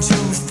hard to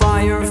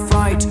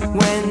firefight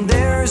when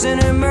there's an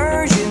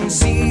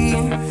emergency.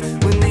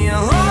 When the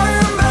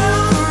alarm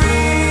bell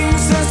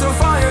rings, there's no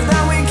fire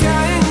that we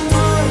can't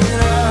put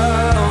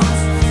out.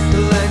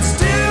 Let's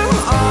do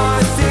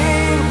our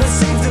thing, let's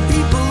save the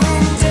people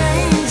in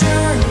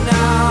danger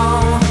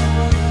now.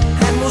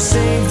 And we'll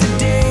save the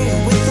day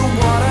with the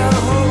water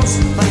hose,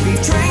 like we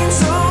trained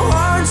so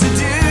hard to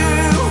do.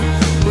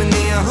 When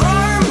the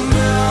alarm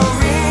bell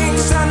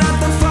rings, turn out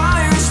the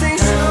fire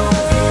station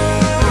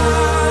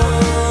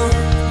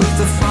with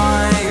the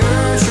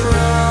fire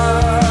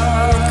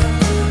truck.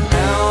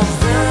 Help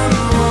them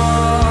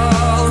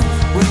all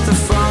with the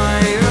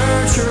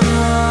fire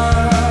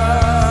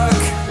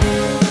truck.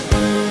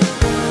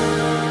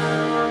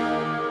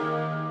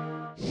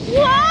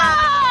 Whoa!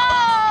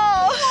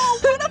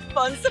 What a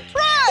fun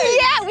surprise!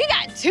 Yeah, we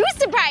got 2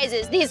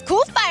 surprises. These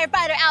cool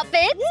firefighter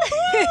outfits.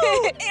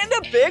 And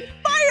a big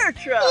fire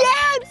truck.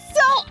 Yeah, it's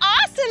so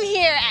awesome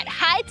here at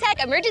High Tech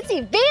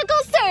Emergency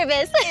Vehicle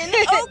Service. In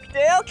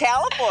Oakdale,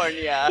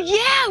 California.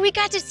 Yeah, we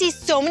got to see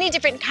so many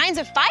different kinds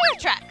of fire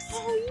trucks.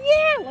 Oh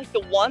yeah, like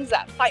the ones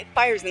that fight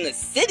fires in the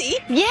city.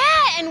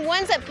 Yeah, and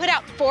ones that put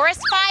out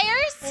forest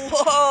fires.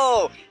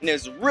 Whoa, and it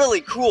was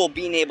really cool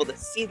being able to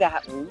see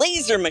that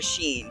laser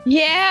machine.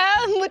 Yeah,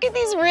 look at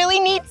these really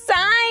neat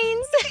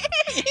signs.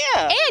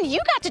 Yeah. And you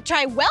got to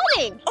try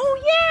welding. Oh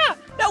yeah,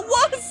 that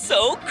was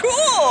so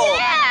cool.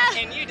 Yeah.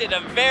 And you did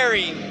a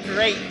very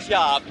great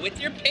job with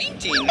your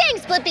painting.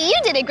 Thanks, Blippi. You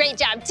did a great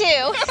job, too.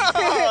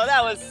 Oh,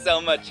 that was so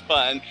much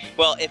fun.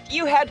 Well, if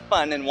you had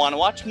fun and want to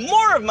watch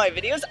more of my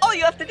videos, all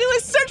you have to do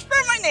is search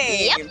for my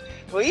name. Yep.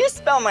 Will you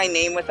spell my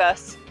name with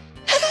us?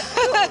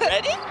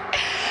 Ready?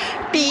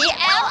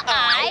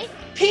 B-L-I-P-P-I.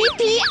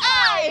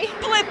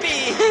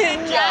 Blippi.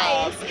 Good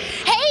job. Nice.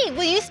 Hey,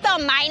 will you spell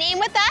my name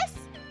with us?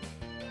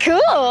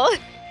 Cool.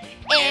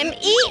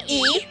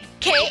 M-E-E-K-A-H.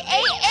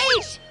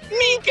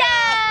 Meekah.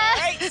 All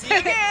right, see you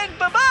again.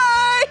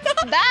 Bye-bye.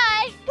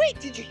 Bye. Wait,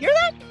 did you hear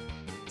that?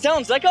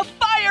 Sounds like a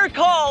fire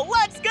call.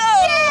 Let's go.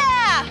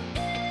 Yeah.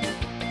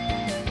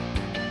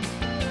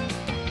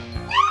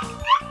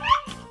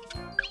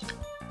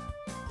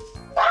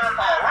 We're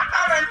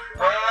coming.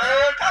 We're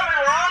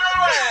on our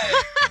way.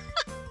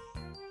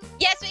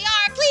 Yes, we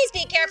are. Please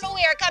be careful.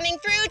 We are coming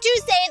through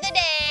to save the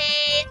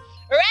day.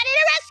 Ready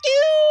to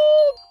rescue!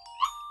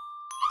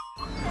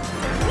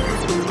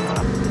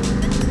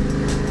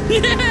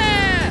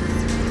 Yeah!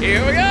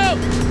 Here we go!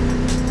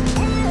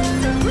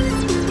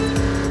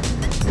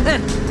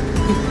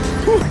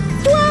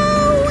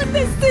 Whoa,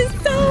 this is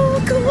so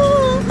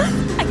cool.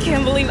 I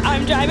can't believe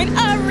I'm driving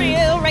a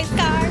real race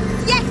car.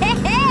 Yeah!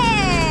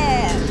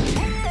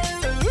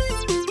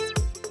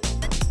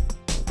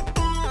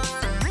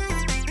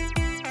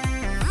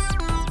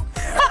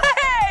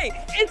 Hey!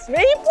 It's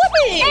me,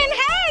 Blippi! And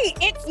hey,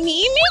 it's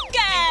me,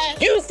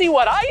 Meekah. You see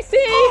what I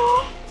see?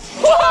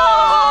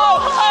 Whoa!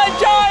 A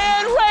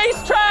giant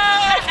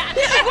racetrack!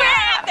 We're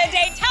at the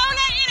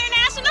Daytona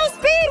International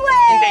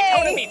Speedway. And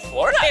Daytona meets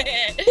Florida? And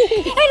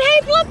hey,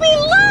 Blippi,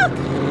 look!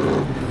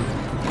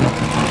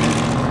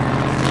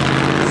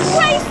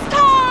 Race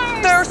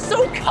cars! They're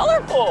so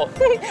colorful!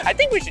 I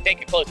think we should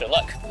take a closer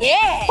look.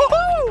 Yeah!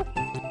 Woohoo!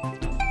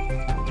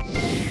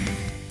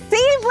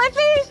 See,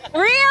 Blippi?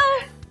 Real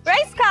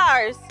race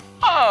cars.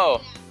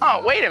 Oh,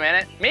 wait a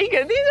minute.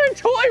 Meekah, these are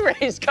toy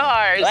race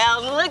cars.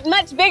 Well, they look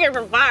much bigger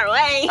from far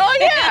away. Oh,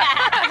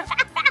 yeah.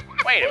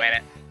 Wait a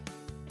minute.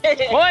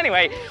 Well,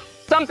 anyway,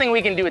 something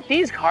we can do with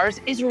these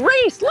cars is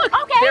race. Look,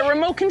 they're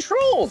remote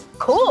controlled.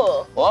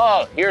 Cool.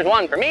 Whoa, here's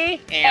one for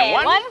me and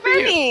one for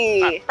you.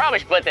 me. Probably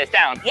split this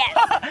down. Yes.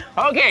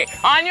 Okay,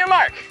 on your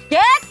mark.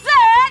 Get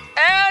set.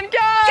 And go!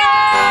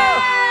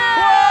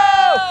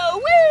 Whoa!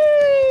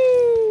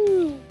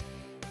 Woo!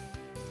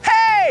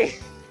 Hey!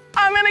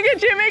 I'm gonna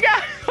get you,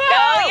 Meekah!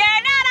 No,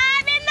 you're not.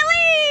 I'm in the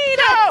lead.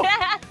 Go!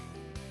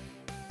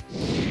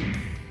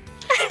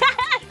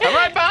 I'm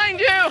right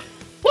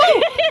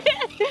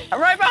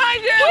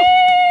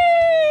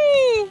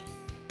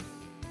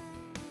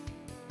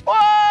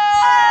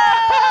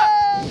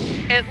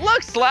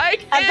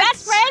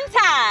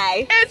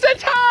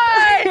It's a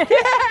tie!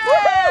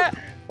 Yeah!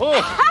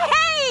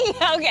 Hey!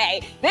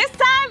 Okay, this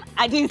time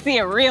I do see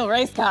a real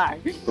race car.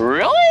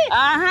 Really?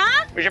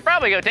 Uh-huh. We should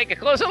probably go take a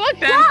closer look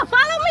then. Yeah,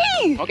 follow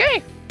me.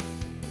 Okay.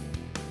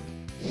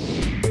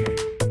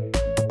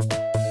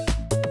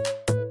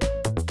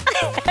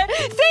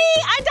 See,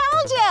 I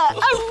told you,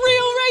 a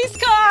real race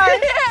car.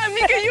 Yeah,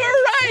 Meekah, you were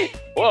right.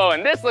 Whoa,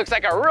 and this looks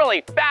like a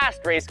really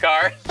fast race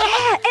car.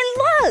 Yeah, and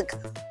look.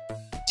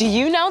 Do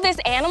you know this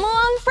animal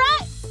on the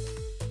front?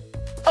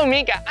 Oh,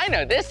 Meekah, I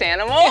know this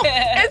animal.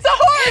 It's a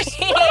horse.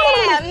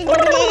 Yeah,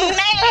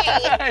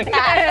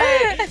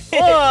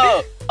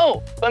 Whoa.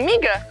 Oh, but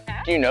Meekah,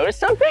 do you notice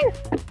something?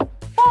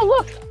 Oh,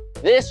 look.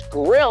 This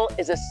grill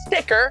is a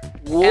sticker,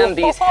 and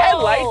these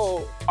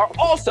headlights are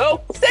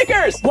also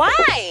stickers.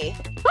 Why?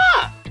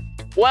 Huh.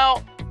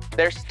 Well,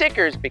 they're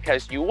stickers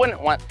because you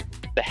wouldn't want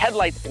the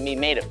headlights to be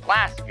made of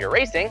glass if you're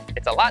racing.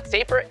 It's a lot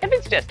safer if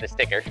it's just a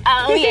sticker.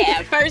 Oh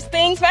yeah, first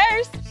things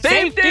first.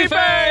 Safety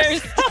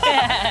first!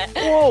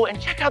 Whoa, and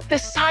check out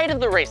this side of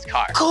the race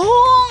car. Cool.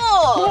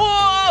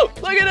 Whoa,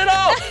 look at it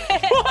all.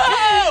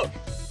 Whoa!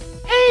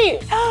 Hey,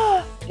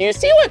 do you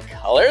see what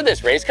color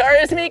this race car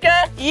is,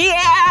 Meekah?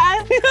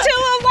 Yeah, two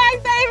of my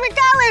favorite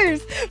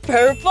colors,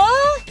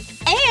 purple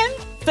and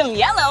some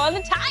yellow on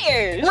the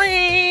tires.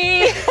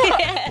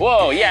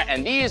 Whoa, yeah,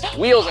 and these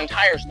wheels and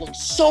tires look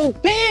so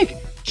big.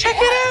 Check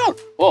it out.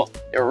 Whoa,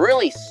 they're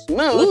really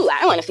smooth. Ooh,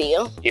 I want to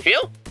feel. You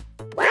feel?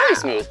 Really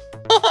smooth.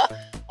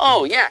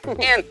 Oh, yeah,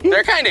 and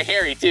they're kind of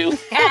hairy, too. Well,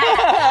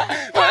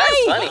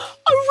 that's funny.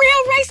 A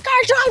real race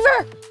car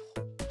driver.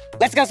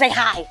 Let's go say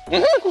hi.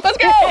 Let's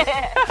go.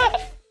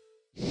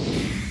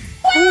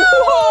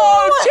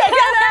 Whoa, check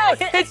it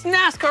out. It's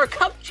NASCAR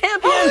Cup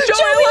champion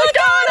Joey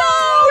Logano.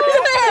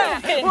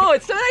 Whoa,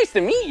 it's so nice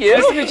to meet you.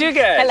 Nice to meet you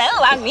guys.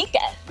 Hello, I'm Meekah.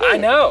 I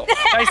know.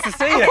 Nice to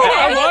see you.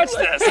 I watched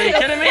this. Are you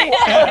kidding me?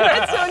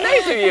 That's so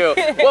nice of you.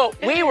 Well,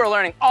 we were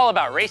learning all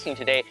about racing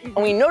today, and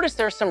we noticed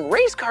there's some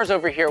race cars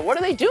over here. What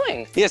are they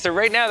doing? Yeah, so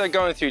right now they're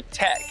going through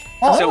tech.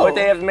 Oh. So what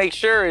they have to make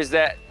sure is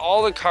that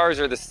all the cars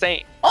are the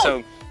same. Oh.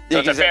 So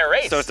it's a fair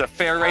race. So it's a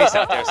fair race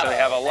out there. So they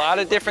have a lot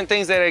of different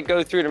things that they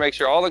go through to make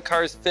sure all the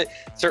cars fit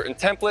certain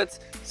templates,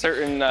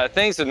 certain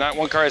things. So not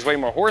one car has way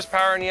more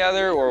horsepower than the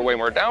other or way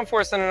more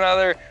downforce than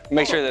another.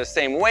 Make sure they're the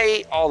same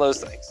weight, all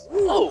those things.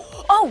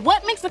 Oh,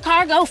 what makes the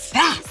car go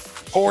fast?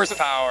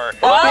 Horsepower,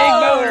 big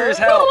motors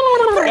help.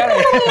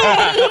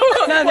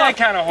 Not that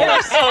kind of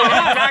horse. Oh,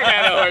 not that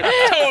kind of horse.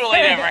 Totally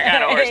different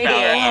kind of horsepower.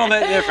 A little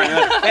bit different.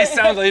 They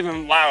sound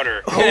even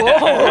louder. So,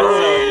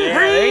 yeah,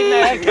 they ain't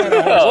that kind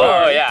of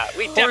horsepower. Oh, yeah.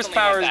 We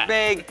Horsepower is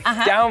big,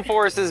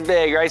 downforce is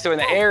big, right? So when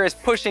the air is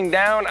pushing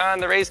down on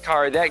the race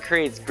car, that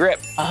creates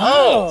grip.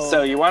 Oh.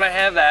 So you want to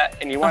have that,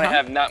 and you want to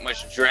have not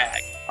much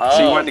drag. So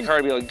you want the car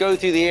to be able to go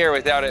through the air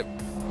without it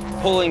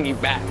pulling you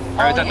back,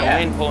 or without the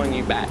wind pulling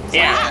you back. So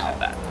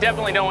Yeah,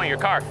 definitely don't want your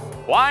car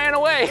flying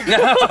away. No, I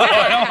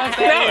don't want that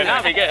That would either.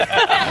 not be good.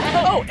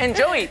 Oh, and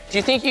Joey, do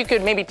you think you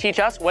could maybe teach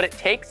us what it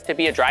takes to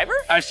be a driver?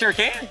 I sure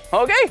can.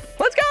 Okay,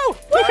 let's go.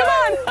 Come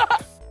on.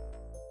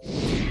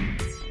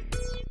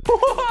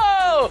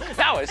 Whoa,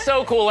 that was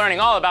so cool learning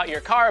all about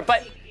your car,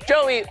 but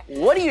Joey,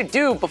 what do you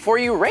do before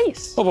you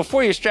race? Well,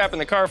 before you strap in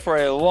the car for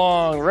a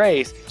long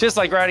race, just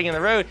like riding in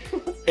the road,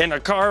 in a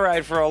car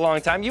ride for a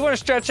long time, you want to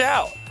stretch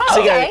out. So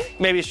you gotta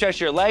maybe stretch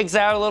your legs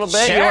out a little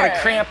bit. Sure. You want to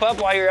cramp up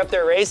while you're up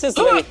there racing.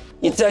 So maybe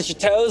you touch your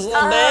toes a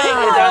little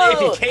bit,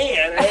 if you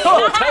can. It's a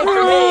little tight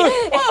for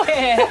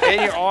me.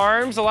 And your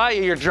arms a lot.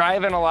 You're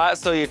driving a lot,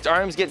 so your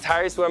arms get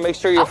tired. So you want to make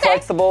sure you're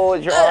flexible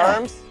with your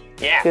arms.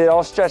 Yeah. Get it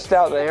all stretched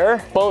out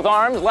there. Both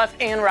arms,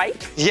 left and right.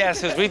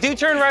 Yes, because we do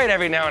turn right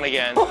every now and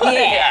again.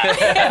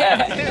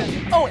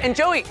 Yeah. Oh, and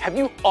Joey, have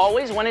you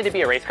always wanted to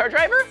be a race car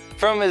driver?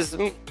 From as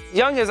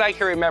young as I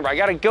can remember. I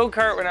got a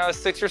go-kart when I was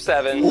 6 or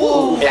 7.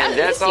 Whoa, and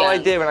that's all I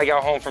did when I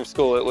got home from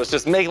school. It was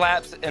just make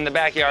laps in the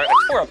backyard. I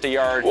tore up the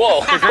yard.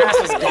 Whoa. The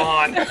grass was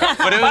gone.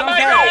 But it was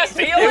Bye-bye, okay.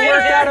 see you It later.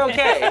 worked out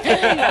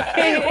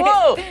okay.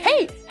 Whoa,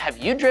 hey, have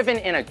you driven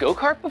in a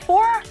go-kart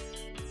before?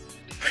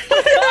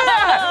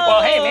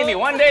 Well, hey, maybe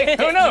one day,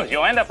 who knows,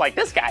 you'll end up like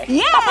this guy.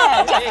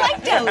 Yeah, just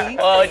like Joey.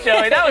 Well,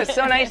 Joey, that was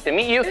so nice to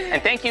meet you,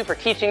 and thank you for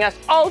teaching us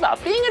all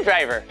about being a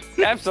driver.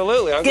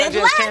 Absolutely. I'm glad you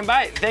guys came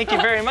by. Thank you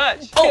very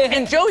much. Oh,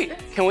 and Joey,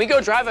 can we go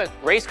drive a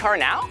race car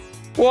now?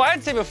 Well,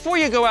 I'd say before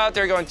you go out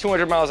there going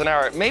 200 miles an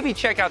hour, maybe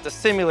check out the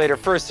simulator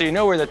first so you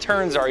know where the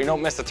turns are. You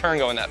don't miss a turn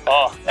going that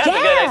fast. Oh, that's a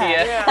good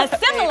idea. A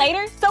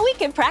simulator so we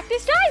can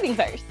practice driving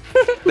first.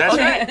 That's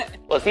right.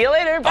 We'll see you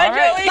later. Bye, All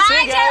right. Joey. Bye,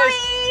 See you guys.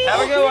 Joey.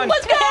 Have a good one.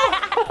 Let's go.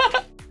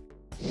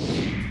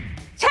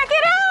 Check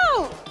it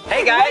out.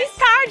 Hey, guys. Race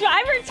car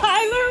driver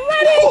Tyler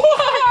ready. Whoa!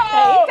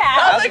 Hey, pal.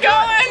 How's it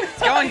going?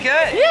 It's going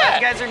good. Yeah. Glad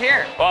you guys are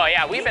here. Oh,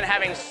 yeah, we've been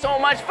having so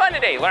much fun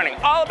today learning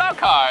all about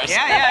cars.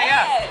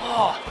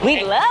 Yeah.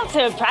 We'd love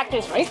to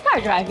practice race car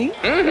driving.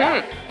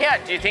 Yeah,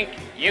 do you think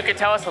you could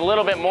tell us a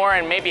little bit more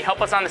and maybe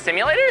help us on the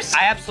simulators?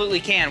 I absolutely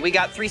can. We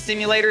got 3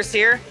 simulators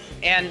here,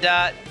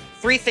 and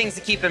 3 things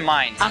to keep in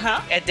mind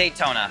at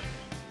Daytona.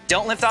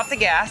 Don't lift off the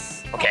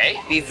gas. Okay.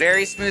 Be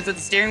very smooth with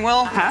the steering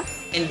wheel.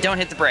 and don't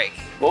hit the brake.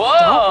 Whoa!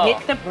 Don't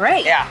hit the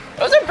brake. Yeah.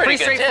 Those are pretty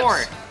good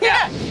straightforward. tips.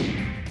 Yeah.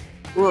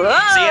 Whoa.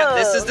 So yeah,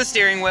 this is the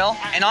steering wheel,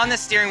 and on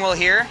this steering wheel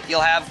here,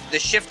 you'll have the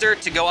shifter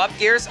to go up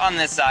gears on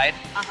this side,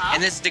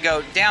 and this to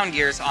go down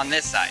gears on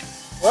this side.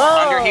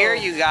 Whoa. Under here,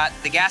 you got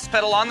the gas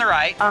pedal on the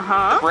right,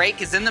 the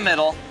brake is in the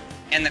middle,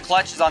 and the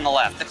clutch is on the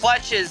left. The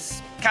clutch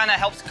is kind of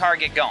helps the car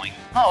get going.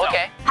 Oh,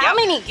 okay. How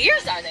many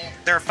gears are there?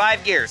 There are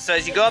 5 gears, so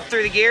as you go up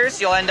through the gears,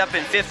 you'll end up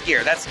in 5th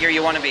gear. That's the gear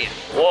you want to be in.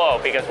 Whoa,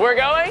 because we're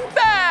going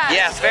fast.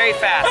 Yes, very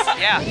fast,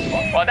 yeah.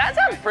 Well, that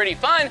sounds pretty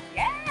fun.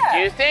 Yeah. Do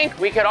you think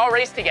we could all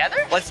race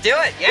together? Let's do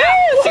it, yeah.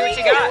 Let's see what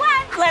you got.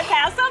 Let's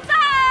have some fun.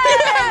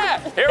 Yeah!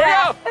 Here we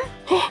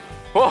go.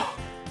 Whoa,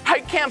 I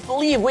can't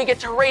believe we get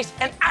to race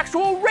an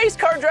actual race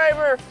car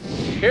driver.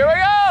 Here we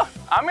go.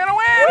 I'm gonna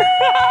win.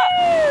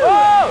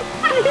 Whoa!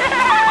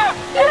 Yeah!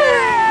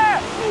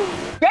 Yeah!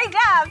 Great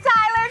job,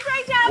 Tyler.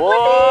 Great job,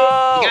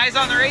 Whoa! You guys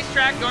on the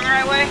racetrack going the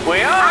right way?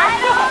 We are. I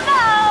don't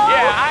know.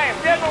 Yeah, I am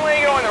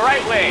definitely going the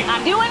right way.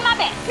 I'm doing my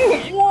best.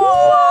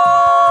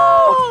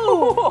 Whoa!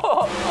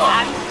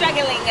 I'm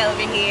struggling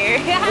over here.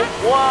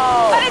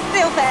 Whoa! But it's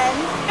still fun.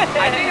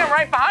 I think I'm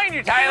right behind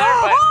you, Tyler,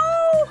 but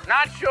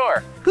not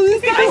sure.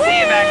 Who's gonna I see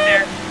you back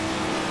there.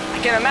 I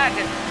can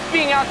imagine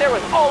being out there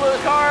with all those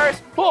cars.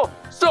 Oh,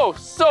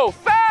 so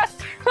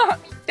fast.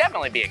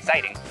 Definitely be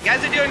exciting. You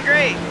guys are doing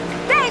great.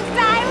 Thanks,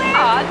 Tyler.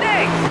 Aw,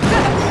 thanks.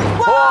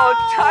 Whoa,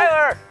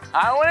 Tyler,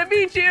 I want to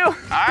beat you. All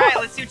right,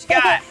 let's see what you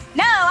got.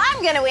 No,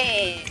 I'm gonna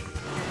win.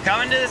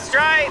 Coming to the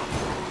stripe.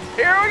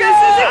 Here we go.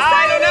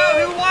 I don't know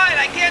who won.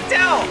 I can't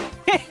tell.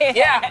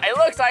 Yeah, it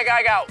looks like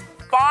I got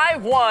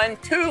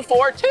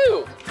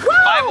 5-1-2-4-2.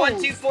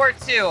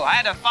 5-1-2-4-2. I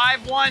had a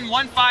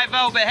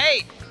 5-1-1-5-0, but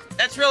hey,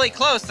 that's really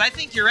close. I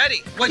think you're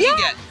ready. What'd you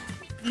get?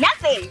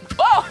 Nothing.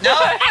 Oh, No?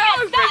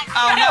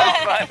 Oh, no.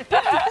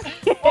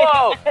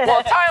 Whoa,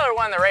 well, Tyler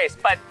won the race,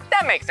 but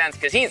that makes sense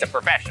because he's a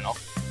professional.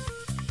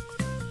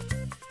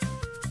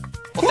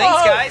 Well,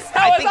 thanks, guys.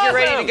 I think you're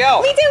ready to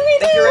go. Me too, me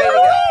too. I think you're ready to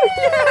go.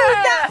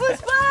 That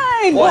was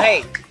fun. Well,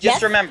 hey,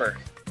 just remember,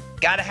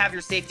 gotta have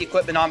your safety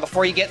equipment on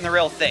before you get in the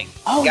real thing.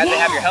 Oh, you gotta yeah.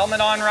 have your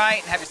helmet on right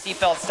and have your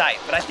seatbelts tight.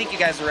 But I think you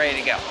guys are ready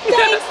to go.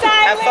 Thanks,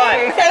 Tyler. Have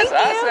fun. Thank you.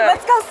 Awesome.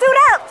 Let's go suit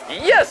up.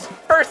 Yes,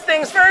 first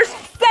things first.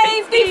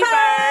 Safety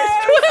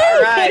first. Woo-hoo.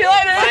 All right. See you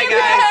later. Bye,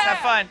 guys. Have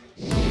fun.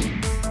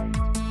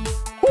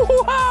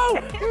 Whoa,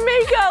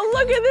 Meekah,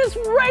 look at this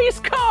race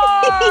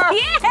car.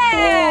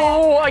 Yeah.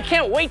 Oh, I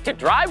can't wait to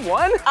drive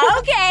one.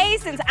 Okay,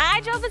 since I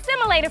drove the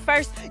simulator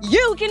first,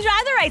 you can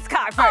drive the race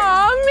car first.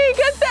 Aw,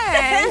 Meekah,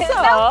 thanks. No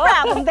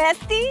problem,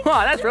 bestie.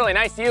 Oh, that's really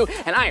nice of you,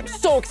 and I am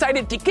so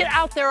excited to get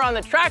out there on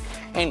the track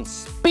and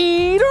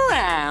speed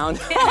around.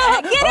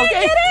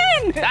 Get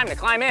in. Time to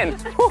climb in.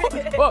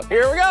 Whoa,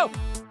 here we go.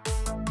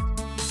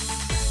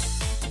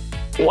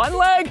 1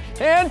 leg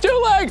and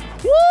 2 leg.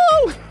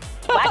 Woo!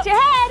 Watch your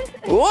head.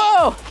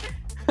 Whoa!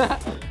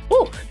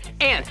 Woo.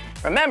 And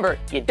remember,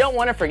 you don't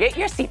want to forget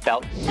your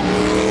seatbelt.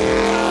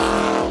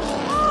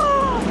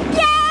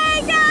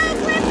 Yay, go,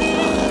 Blippi!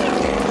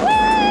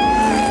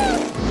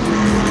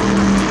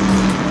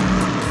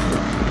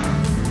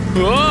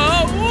 Woo!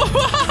 Whoa!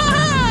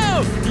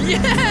 Whoa!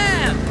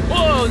 Yeah!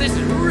 Whoa, this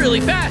is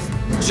really fast.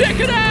 Check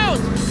it out!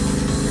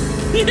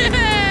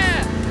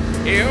 Yeah!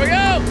 Here we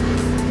go!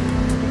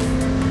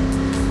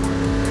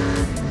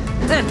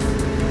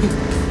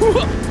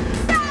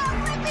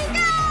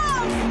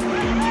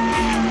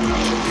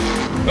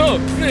 Oh,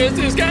 this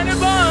is kind of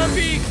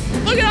bumpy.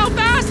 Look at how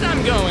fast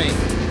I'm going.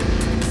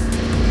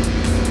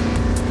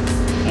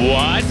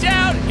 Watch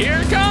out,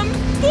 here comes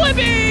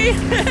Blippi!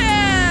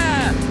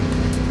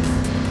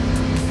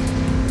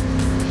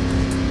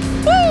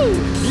 Woo!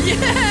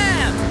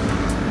 Yeah!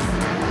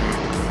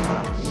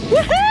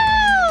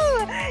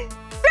 Woohoo!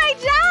 Great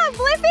job,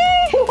 Blippi!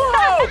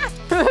 Whoa!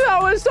 That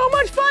was so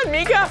much fun,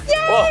 Meekah!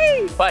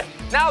 Yay! Whoa. But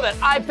now that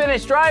I've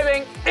finished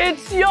driving,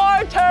 it's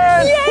your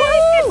turn! Yay! Woo!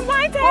 It's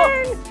my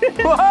turn!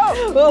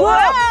 Whoa! Whoa!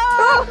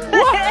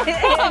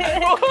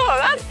 Whoa!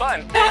 That's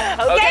fun!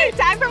 Okay,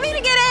 time for me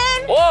to get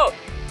in! Whoa!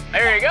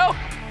 There you go!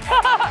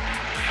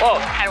 Whoa,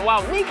 and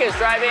while Meekah's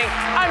driving,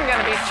 I'm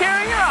gonna be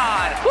cheering her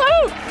on!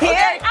 Woo!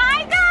 Here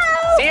I go!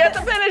 See you at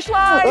the finish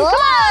line!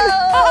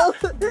 Whoa!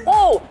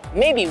 Oh,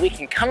 maybe we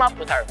can come up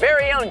with our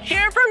very own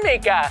cheer for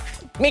Meekah!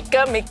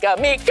 Meekah, Meekah,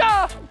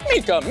 Meekah!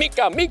 Meekah,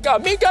 Meekah, Meekah,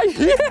 Meekah!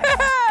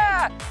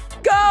 Yeah!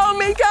 Go,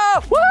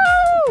 Meekah!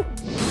 Woo!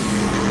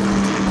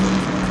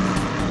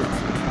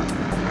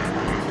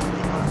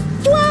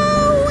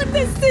 Whoa!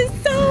 This is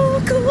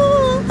so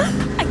cool!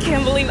 I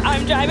can't believe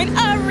I'm driving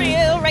a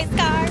real race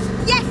car!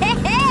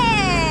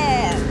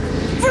 Yeah!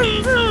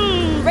 Vroom,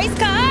 vroom! Race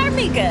car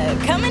Meekah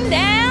coming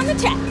down the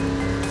track.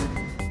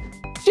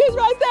 She's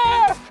right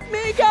there!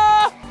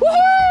 Meekah!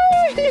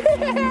 Woohoo!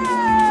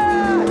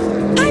 Yeah!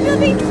 Hi,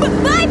 Blippi!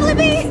 Bye,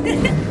 Blippi!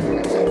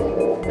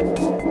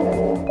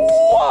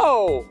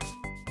 Whoa!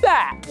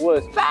 That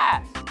was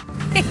fast!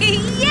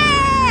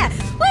 Yeah!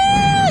 Woo!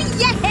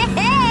 Yeah!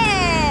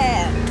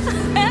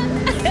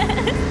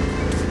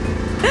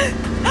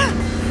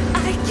 I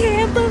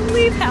can't believe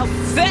believe how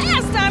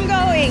fast I'm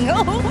going.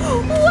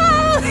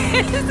 Whoa,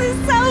 this is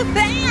so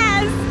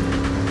fast.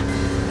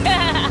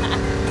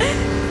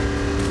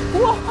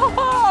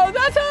 Whoa,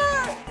 that's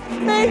her!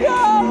 Meekah!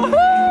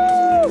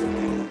 Whoa!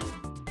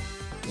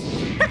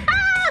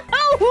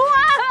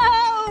 Whoa!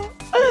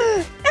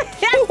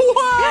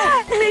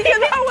 Meekah,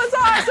 that was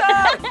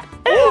awesome!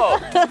 Whoa,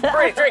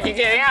 pretty tricky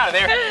getting out of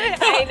there.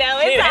 I know,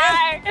 it's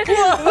hard.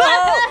 Whoa!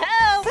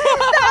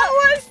 That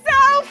was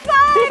so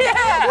fun!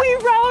 Yeah. We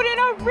rode in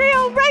a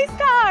real race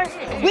car!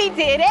 We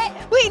did it!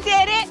 We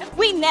did it!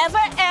 We never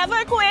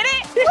ever quit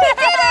it! We did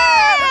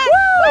it!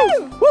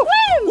 Woo! Woo!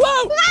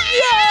 Woo!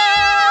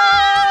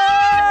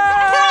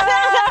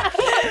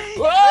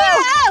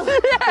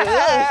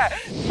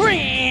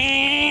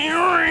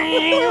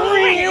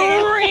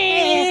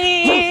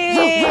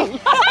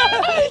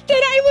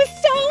 Today was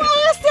so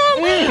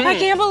awesome! I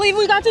can't believe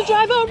we got to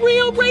drive a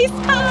real race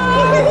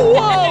car!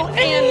 Whoa!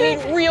 And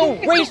meet real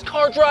race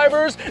car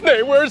drivers.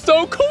 They were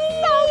so cool.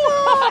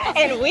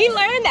 And we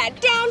learned that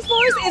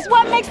downforce is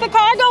what makes the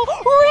car go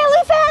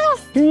really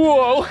fast!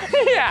 Whoa!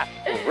 Yeah,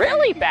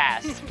 really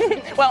fast.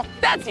 Well,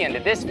 that's the end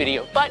of this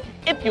video, but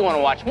if you want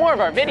to watch more of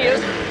our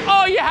videos,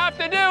 all you have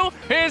to do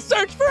is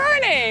search for our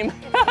name.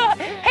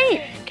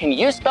 Hey, can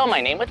you spell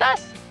my name with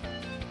us?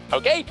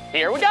 Okay,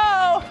 here we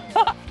go.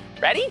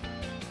 Ready?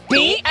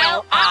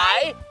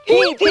 B-L-I-P-P-I,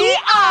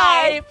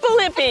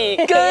 Blippi.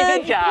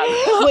 Good job.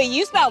 Will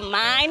you spell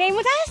my name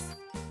with us?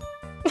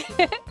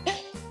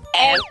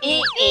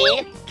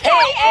 M-E-E-K-A-H,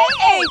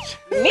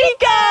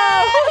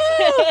 Meekah!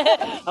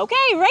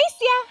 Okay,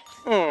 race ya.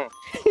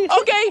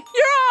 Okay,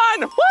 you're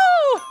on.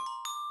 Woo!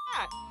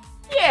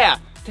 Yeah,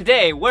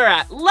 today we're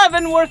at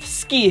Leavenworth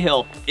Ski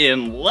Hill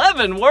in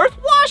Leavenworth,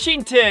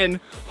 Washington.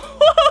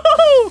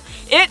 Woo-hoo-hoo!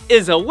 It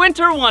is a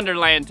winter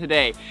wonderland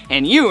today,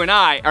 and you and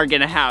I are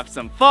gonna have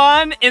some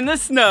fun in the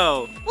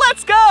snow.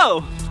 Let's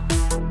go!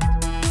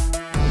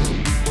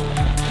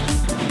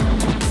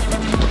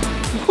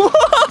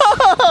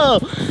 Whoa!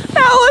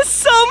 That was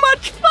so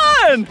much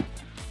fun!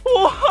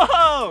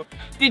 Whoa!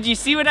 Did you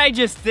see what I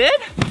just did?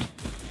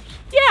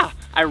 Yeah,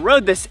 I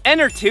rode this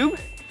inner tube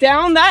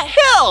down that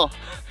hill.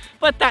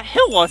 But that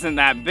hill wasn't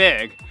that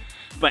big.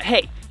 But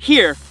hey,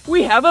 here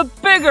we have a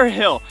bigger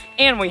hill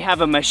and we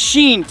have a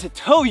machine to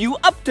tow you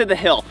up to the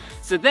hill.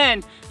 So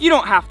then you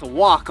don't have to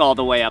walk all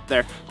the way up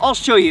there. I'll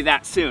show you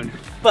that soon.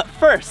 But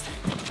first,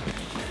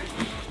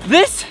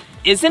 this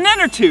is an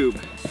inner tube.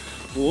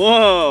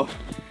 Whoa,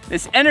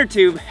 this inner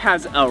tube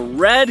has a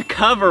red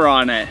cover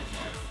on it.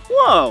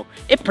 Whoa,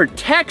 it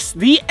protects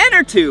the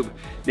inner tube.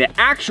 The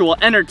actual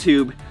inner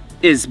tube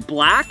is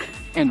black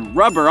and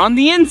rubber on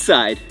the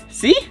inside.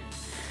 See?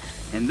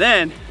 And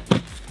then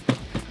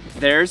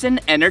there's an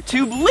inner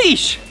tube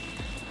leash.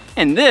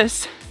 And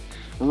this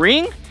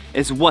ring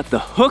is what the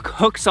hook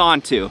hooks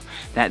onto.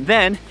 That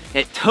then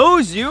it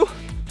tows you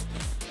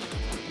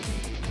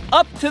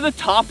up to the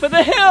top of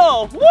the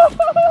hill.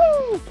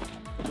 Woo-hoo-hoo!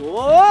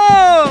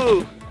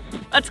 Whoa!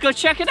 Let's go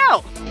check it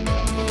out.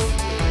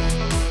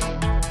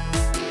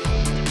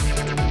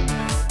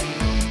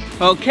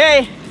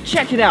 Okay,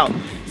 check it out.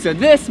 So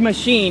this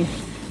machine,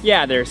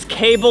 yeah, there's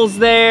cables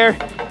there,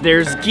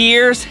 there's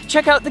gears.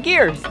 Check out the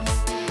gears.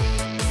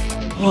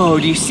 Whoa,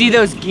 do you see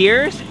those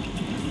gears?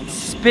 It's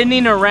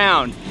spinning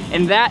around,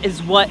 and that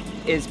is what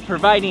is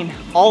providing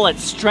all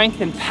its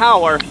strength and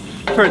power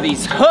for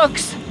these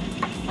hooks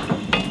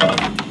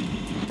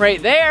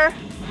right there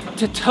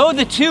to tow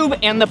the tube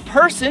and the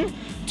person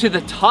to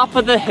the top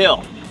of the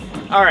hill.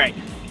 All right,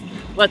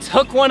 let's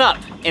hook one up,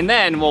 and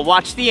then we'll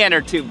watch the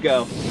inner tube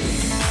go.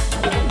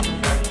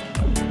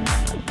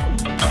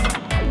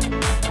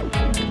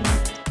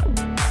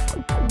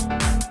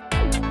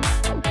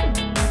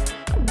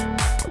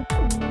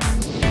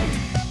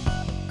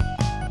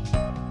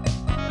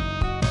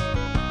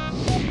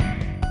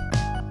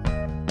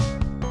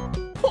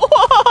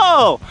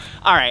 Whoa!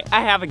 All right,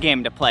 I have a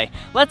game to play.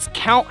 Let's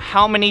count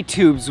how many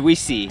tubes we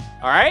see,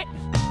 all right?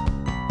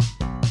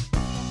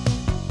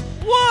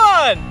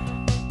 1,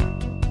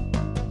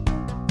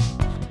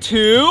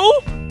 2,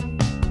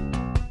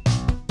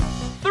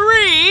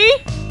 3,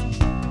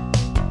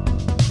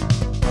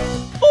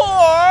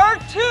 4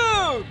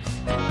 tubes.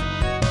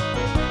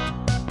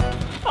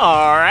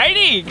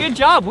 Alrighty, good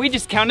job. We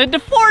just counted to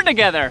 4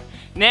 together.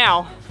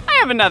 Now, I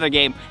have another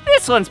game.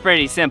 This one's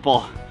pretty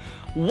simple.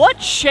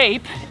 What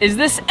shape is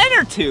this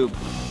inner tube?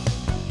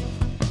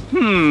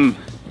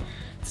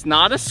 It's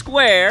not a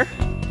square.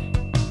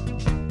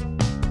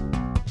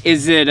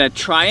 Is it a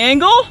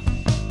triangle?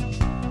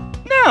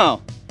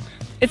 No,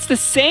 it's the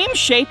same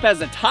shape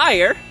as a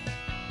tire.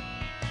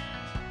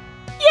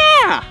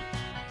 Yeah,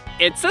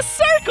 it's a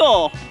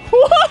circle.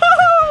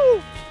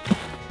 Woohoo!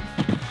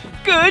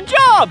 Good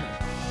job.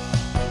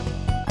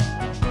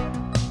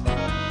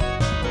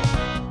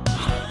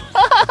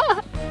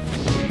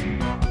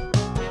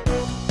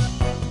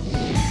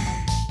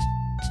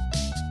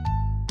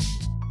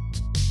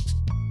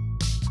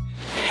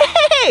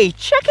 Hey,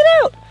 check it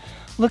out.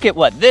 Look at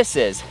what this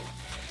is.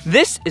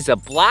 This is a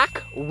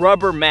black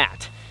rubber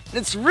mat.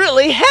 It's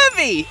really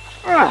heavy.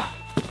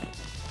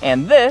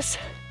 And this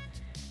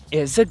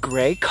is a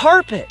gray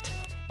carpet.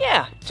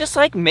 Yeah, just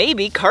like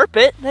maybe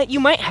carpet that you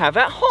might have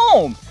at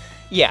home.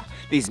 Yeah,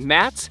 these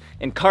mats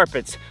and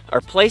carpets are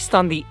placed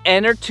on the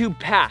inner tube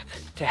path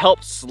to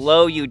help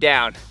slow you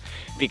down.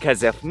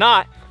 Because if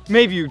not,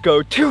 maybe you'd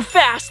go too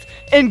fast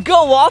and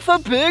go off a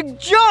big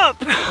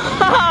jump.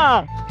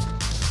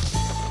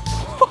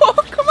 Oh,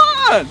 come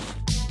on.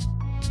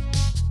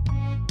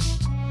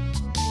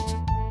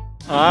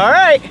 All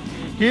right,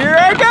 here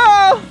I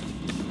go.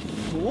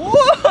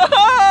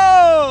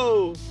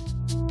 Whoa!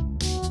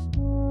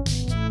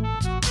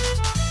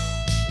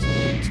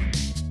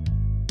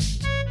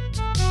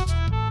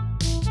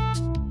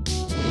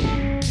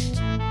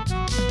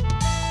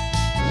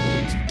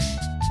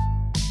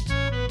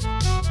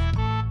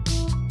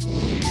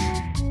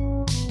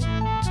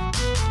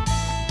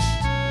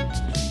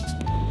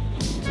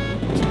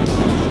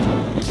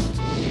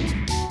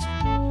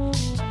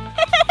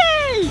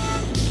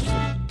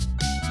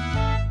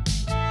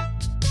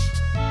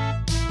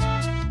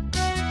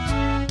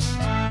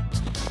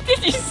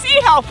 Did you see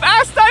how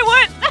fast I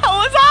went? That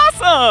was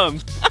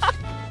awesome!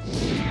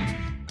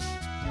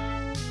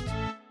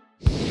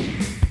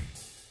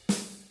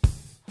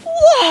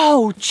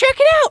 Whoa, check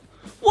it out!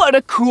 What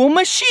a cool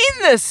machine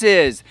this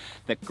is!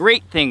 The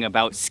great thing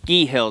about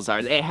ski hills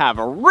are they have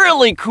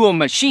really cool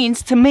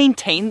machines to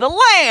maintain the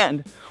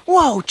land.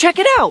 Whoa, check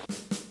it out!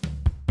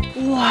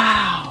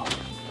 Wow!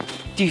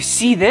 Do you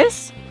see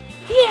this?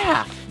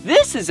 Yeah,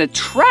 this is a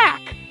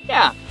track.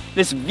 Yeah,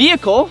 this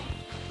vehicle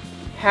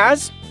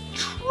has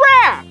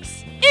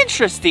tracks.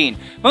 Interesting.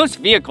 Most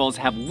vehicles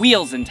have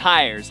wheels and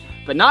tires,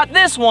 but not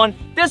this one.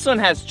 This one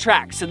has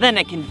tracks, so then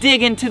it can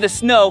dig into the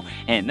snow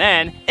and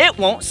then it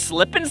won't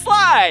slip and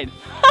slide.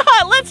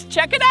 Let's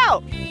check it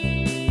out.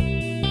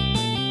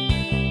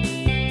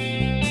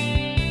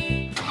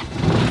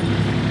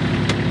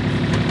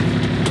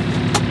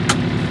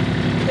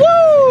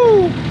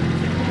 Woo!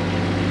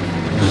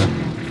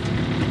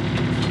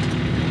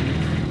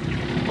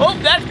 Oh,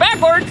 that's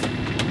backwards.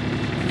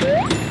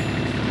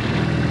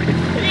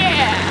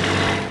 Yeah!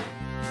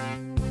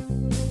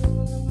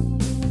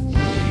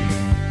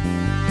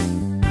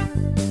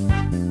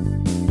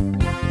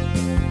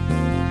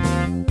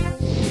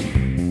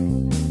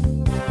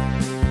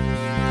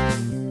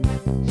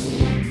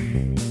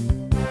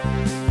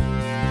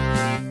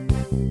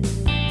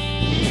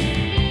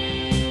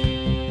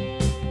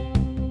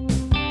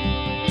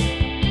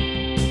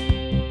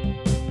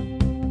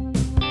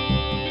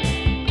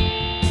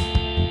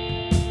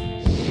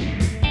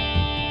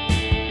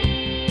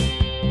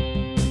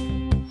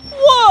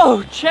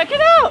 Whoa, check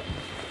it out!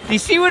 Do you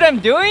see what I'm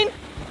doing?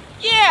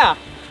 Yeah,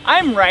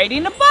 I'm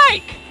riding a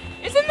bike.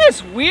 Isn't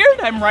this weird?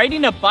 I'm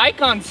riding a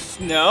bike on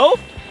snow?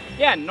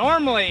 Yeah,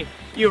 normally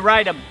you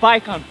ride a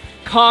bike on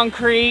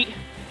concrete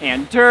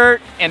and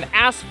dirt and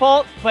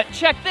asphalt, but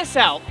check this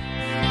out.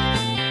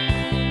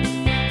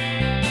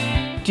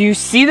 Do you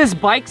see this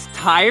bike's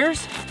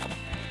tires?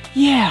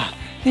 Yeah,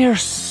 they're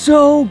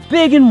so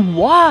big and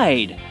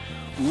wide.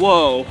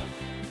 Whoa.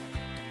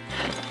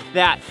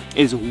 That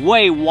is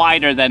way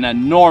wider than a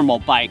normal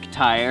bike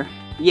tire.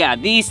 Yeah,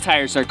 these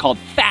tires are called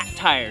fat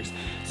tires.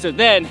 So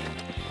then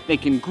they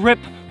can grip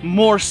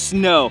more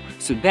snow.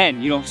 So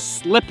then you don't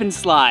slip and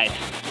slide.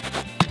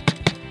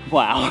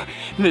 Wow,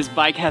 this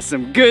bike has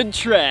some good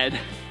tread.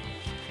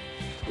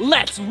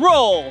 Let's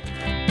roll!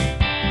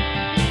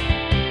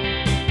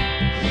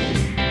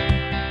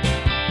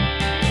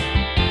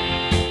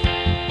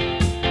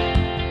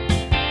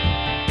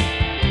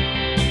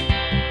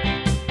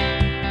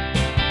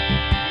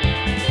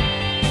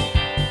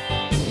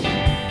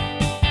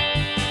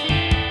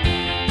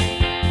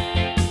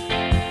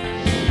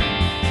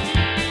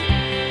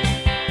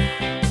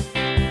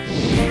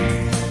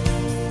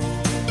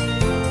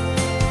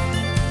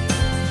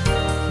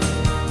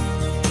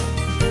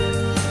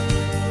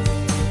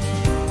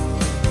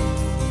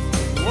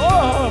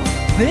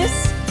 This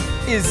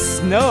is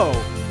snow.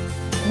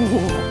 Ooh,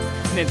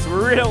 and it's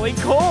really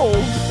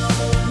cold.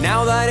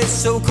 Now that it's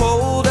so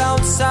cold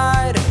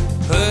outside,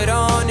 put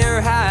on your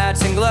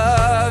hats and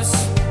gloves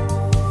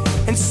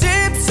and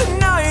sip some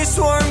nice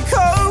warm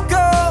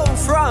cocoa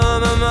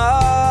from a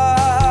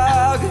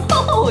mug.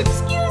 Oh,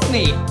 excuse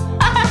me.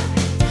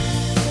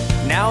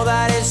 Now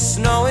that it's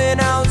snowing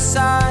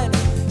outside,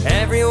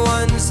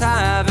 everyone's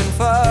having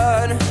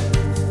fun.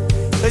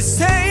 Let's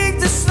take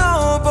the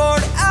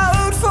snowboard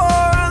out for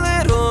a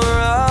little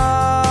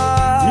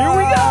run. Here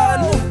we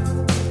go.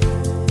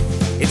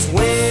 It's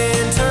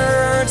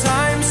winter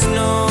time,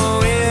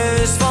 snow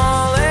is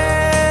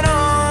falling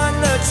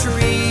on the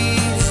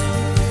trees.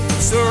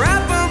 So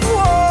wrap up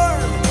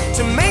warm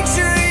to make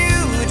sure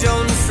you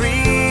don't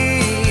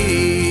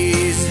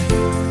freeze.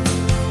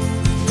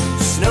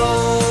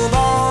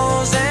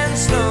 Snowballs and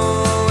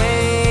snow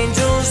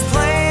angels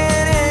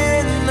playing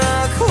in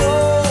the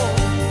cold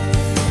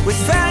with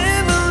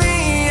family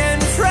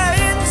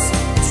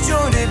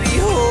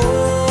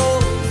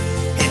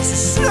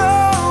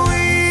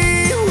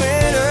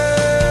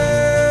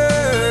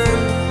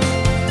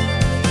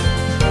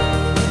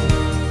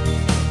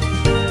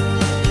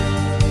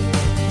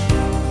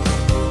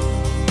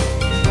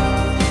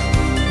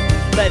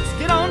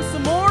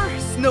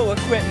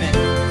equipment.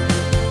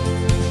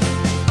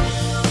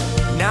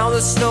 Now the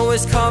snow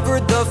has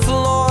covered the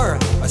floor.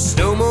 A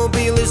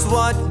snowmobile is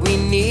what we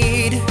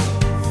need,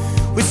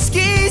 with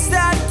skis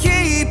that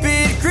keep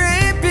it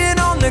gripping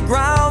on the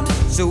ground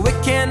so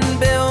it can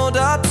build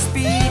up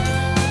speed.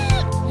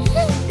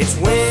 It's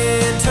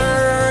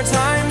winter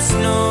time,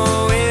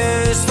 snow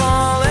is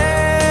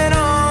falling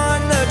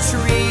on the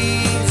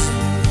trees,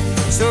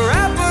 so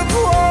wrap up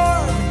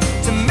warm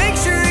to make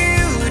sure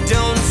you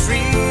don't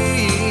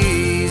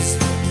freeze.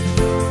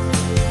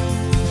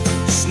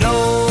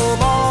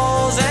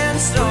 Snowballs and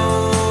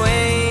snow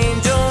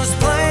angels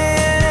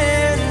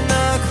playing in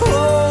the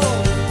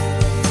cold,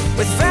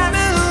 with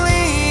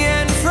family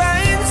and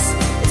friends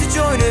to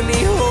join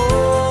me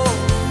home.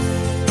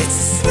 It's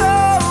a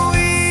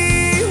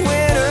snowy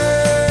winter.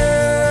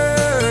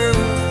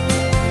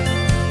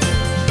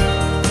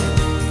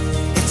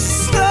 It's a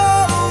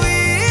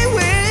snowy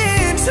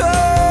winter.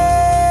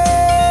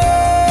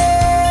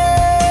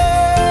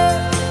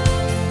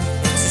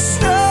 It's a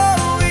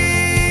snowy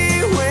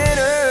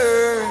winter.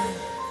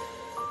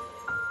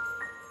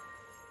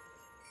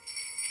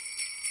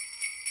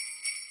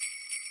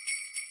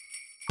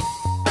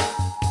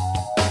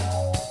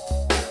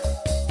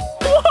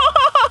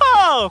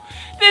 Whoa!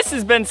 This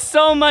has been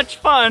so much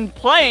fun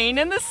playing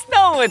in the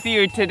snow with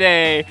you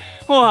today.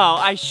 Wow,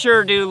 I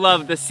sure do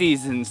love the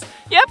seasons.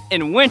 Yep,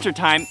 and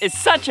wintertime is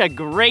such a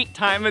great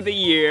time of the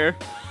year.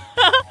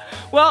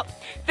 Well,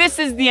 this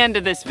is the end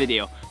of this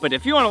video, but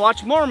if you want to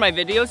watch more of my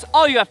videos,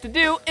 all you have to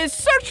do is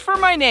search for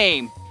my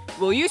name.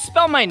 Will you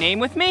spell my name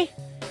with me?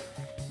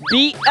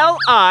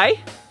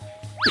 B-L-I-P-P-I.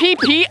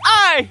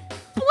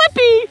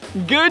 Blippi.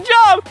 Good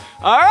job.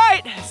 All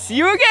right, see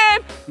you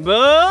again.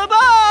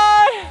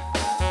 Bye-bye.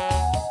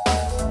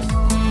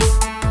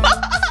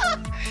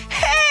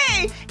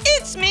 Hey,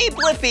 it's me,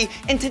 Blippi,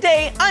 and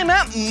today I'm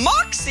at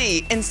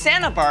MOXI in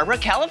Santa Barbara,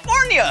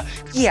 California.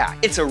 Yeah,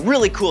 it's a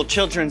really cool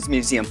children's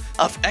museum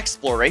of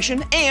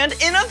exploration and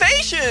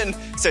innovation.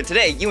 So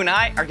today, you and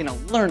I are gonna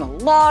learn a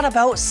lot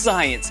about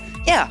science.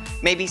 Yeah,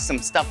 maybe some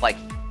stuff like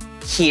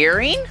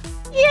hearing,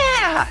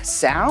 yeah,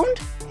 sound,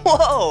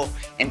 whoa,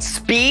 and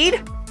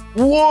speed,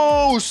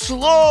 whoa,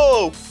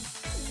 slow,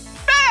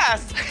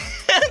 fast.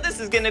 This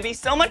is gonna be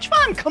so much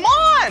fun, come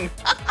on.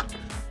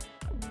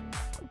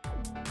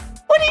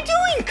 What are you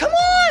doing? Come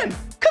on!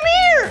 Come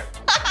here!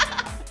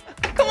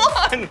 Come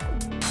on!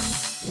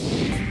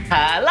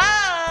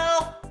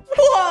 Hello!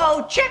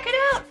 Whoa, check it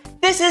out!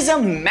 This is a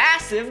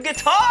massive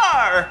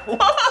guitar!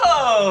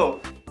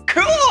 Whoa!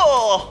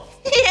 Cool!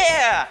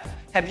 Yeah!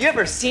 Have you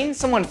ever seen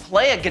someone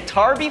play a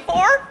guitar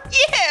before?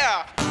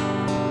 Yeah!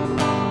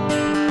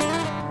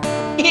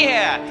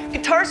 Yeah,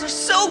 guitars are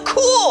so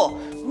cool!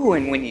 Ooh,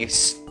 and when you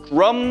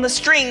strum the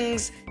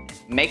strings,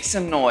 it makes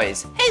some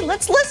noise. Hey,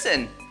 let's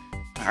listen.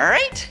 All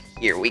right,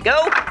 here we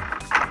go.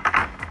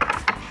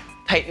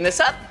 Tighten this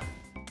up.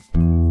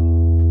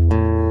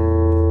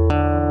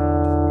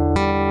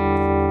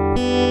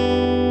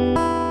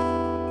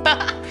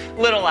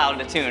 Little out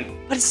of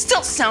tune, but it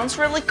still sounds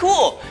really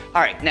cool.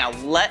 All right, now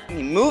let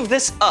me move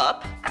this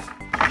up.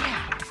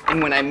 Yeah,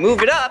 and when I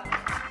move it up,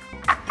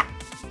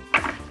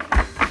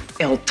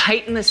 it'll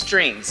tighten the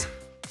strings.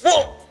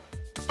 Whoa,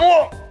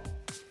 whoa,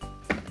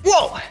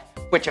 whoa,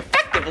 which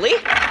effectively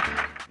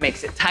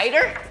makes it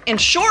tighter and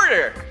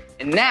shorter.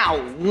 And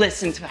now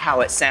listen to how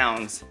it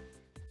sounds.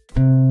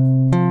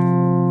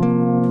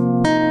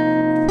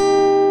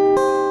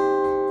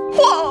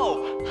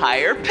 Whoa,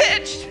 higher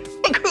pitched.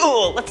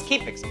 Cool, let's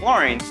keep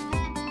exploring.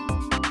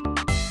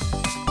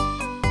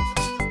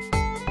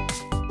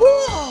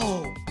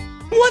 Whoa,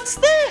 what's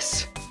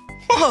this?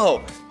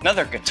 Whoa,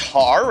 another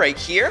guitar right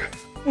here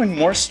with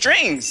more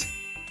strings.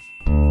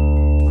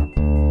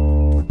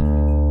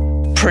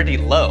 Pretty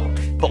low,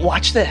 but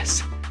watch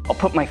this. I'll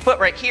put my foot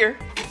right here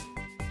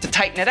to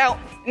tighten it out.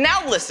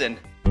 Now listen.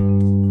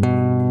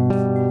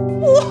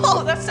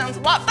 Whoa, that sounds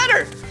a lot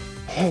better.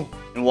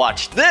 And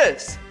watch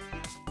this.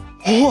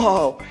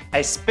 Whoa,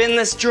 I spin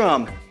this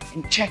drum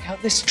and check out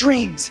the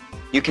strings.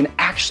 You can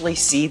actually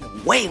see the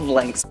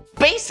wavelengths.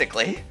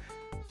 Basically,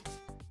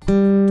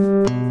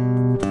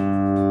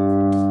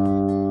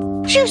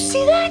 did you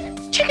see that?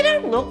 Check it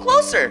out a little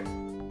closer.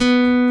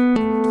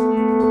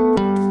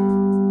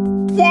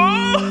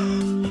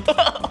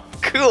 Whoa,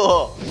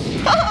 cool.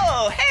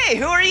 Oh, hey,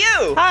 who are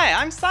you? Hi,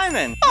 I'm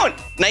Simon. Oh,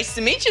 nice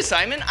to meet you,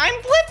 Simon.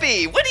 I'm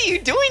Blippi. What are you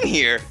doing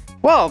here?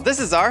 Well, this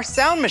is our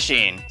sound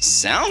machine.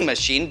 Sound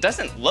machine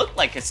doesn't look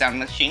like a sound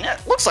machine.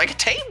 It looks like a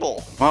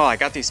table. Well, I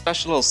got these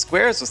special little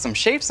squares with some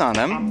shapes on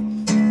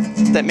them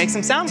that make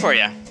some sound for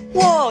you.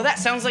 Whoa, that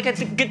sounds like a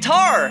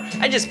guitar.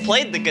 I just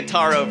played the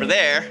guitar over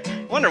there.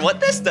 Wonder what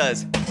this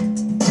does.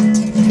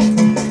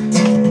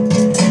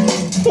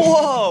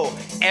 Whoa,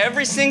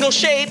 every single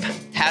shape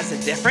has a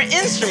different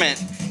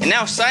instrument. And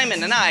now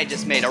Simon and I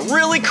just made a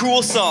really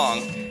cool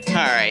song. All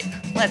right,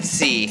 let's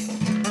see.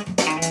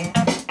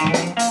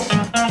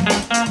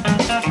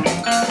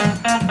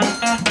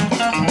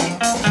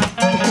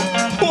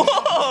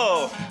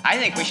 Whoa, I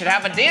think we should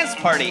have a dance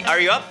party. Are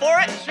you up for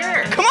it?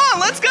 Sure. Come on,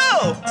 let's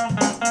go.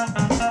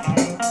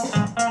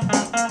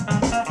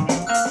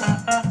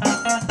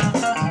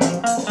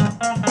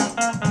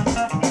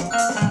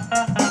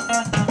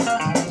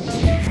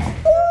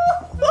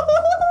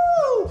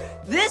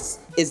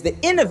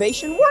 the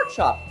Innovation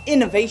Workshop.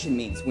 Innovation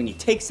means when you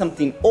take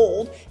something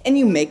old and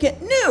you make it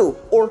new,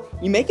 or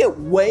you make it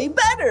way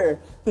better.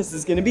 This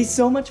is gonna be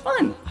so much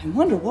fun. I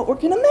wonder what we're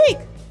gonna make.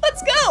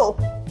 Let's go.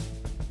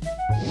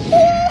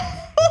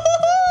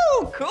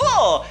 Woo-hoo-hoo!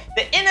 Cool,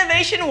 the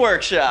Innovation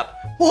Workshop.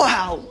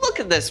 Wow, look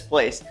at this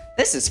place.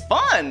 This is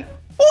fun.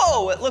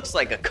 Whoa, it looks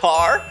like a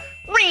car.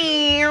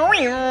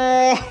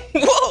 Whoa,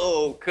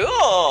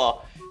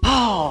 cool.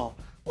 Oh,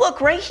 look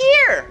right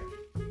here.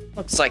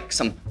 Looks like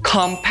some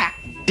compact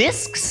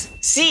discs,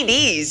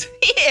 CDs.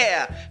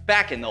 Yeah,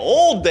 back in the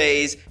old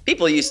days,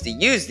 people used to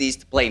use these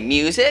to play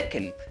music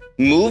and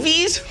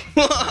movies.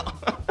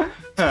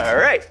 All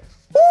right.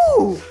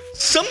 Ooh,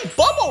 some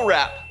bubble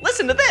wrap.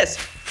 Listen to this.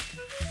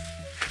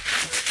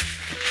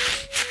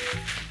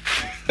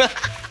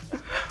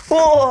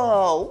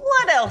 Whoa,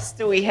 what else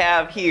do we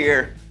have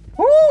here?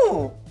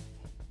 Ooh,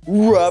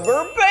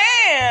 rubber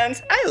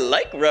bands. I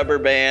like rubber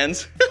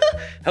bands.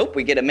 Hope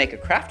we get to make a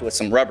craft with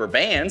some rubber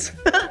bands.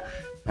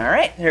 All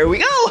right, here we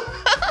go.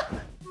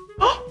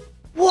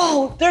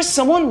 Whoa, there's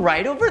someone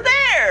right over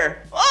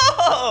there.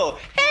 Oh,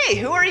 hey,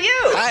 who are you?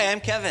 Hi, I'm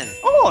Kevin.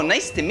 Oh,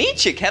 nice to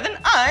meet you, Kevin.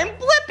 I'm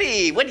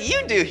Blippi. What do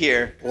you do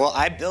here? Well,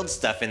 I build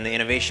stuff in the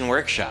Innovation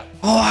Workshop.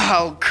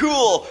 Wow,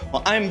 cool.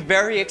 Well, I'm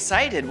very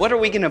excited. What are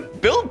we gonna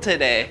build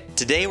today?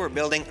 Today we're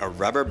building a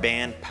rubber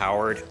band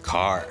powered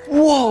car.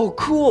 Whoa,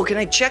 cool. Can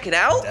I check it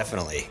out?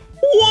 Definitely.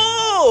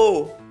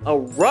 Whoa, a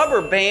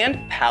rubber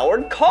band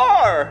powered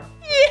car.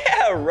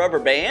 Yeah, rubber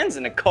bands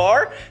in a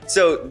car.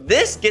 So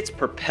this gets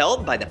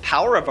propelled by the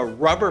power of a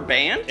rubber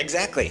band?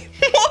 Exactly.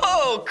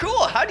 Whoa,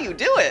 cool. How do you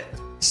do it?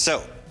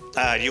 So,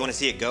 do you want to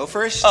see it go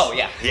first? Oh,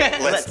 yeah. Yeah,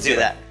 let's do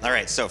that. All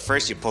right, so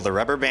first you pull the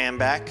rubber band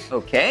back.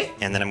 Okay.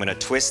 And then I'm gonna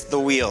twist the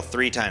wheel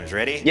 3 times.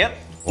 Ready? Yep.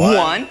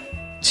 1,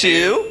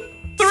 2,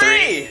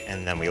 3.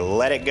 And then we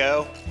let it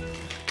go.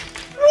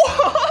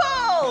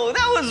 Whoa,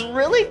 that was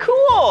really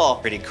cool.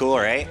 Pretty cool,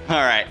 right? All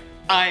right,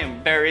 I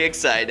am very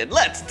excited.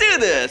 Let's do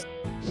this.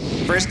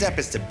 First step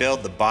is to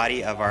build the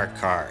body of our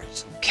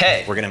cars.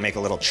 Okay. We're gonna make a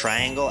little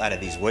triangle out of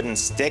these wooden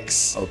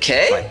sticks.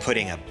 Okay. By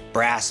putting a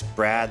brass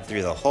brad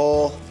through the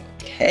hole.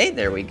 Okay,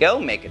 there we go.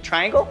 Make a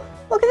triangle.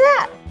 Look at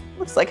that.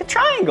 Looks like a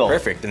triangle.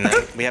 Perfect, and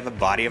then we have a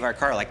body of our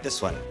car like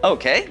this one.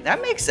 Okay,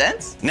 that makes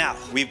sense. Now,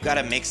 we've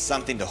gotta make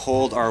something to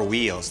hold our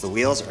wheels. The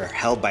wheels are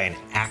held by an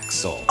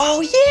axle.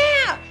 Oh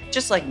yeah!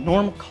 Just like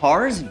normal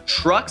cars and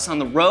trucks on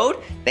the road,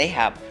 they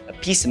have a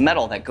piece of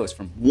metal that goes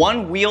from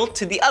one wheel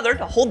to the other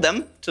to hold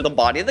them to the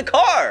body of the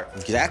car.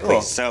 Exactly,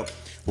 Cool. So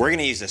we're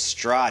gonna use a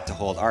straw to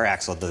hold our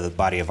axle to the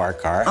body of our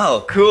car.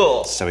 Oh,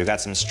 cool. So we've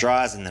got some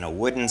straws and then a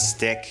wooden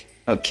stick.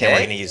 Okay. And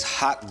we're gonna use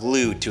hot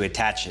glue to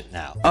attach it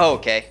now. Oh,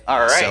 okay,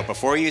 all right. So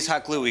before we use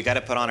hot glue, we gotta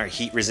put on our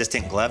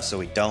heat-resistant gloves so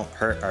we don't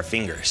hurt our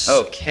fingers.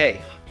 Okay.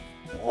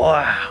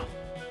 Wow.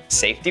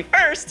 Safety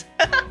first.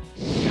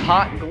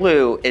 Hot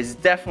glue is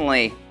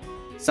definitely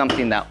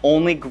something that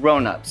only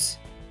grown-ups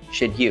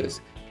should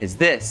use, because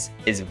this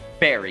is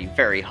very,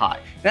 very hot.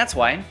 And that's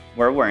why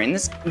we're wearing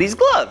these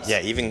gloves.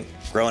 Yeah, even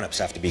grown-ups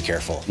have to be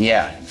careful.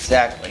 Yeah,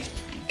 exactly.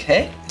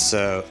 Okay.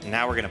 So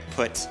now we're gonna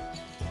put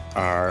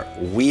our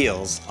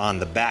wheels on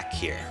the back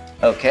here.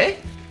 Okay.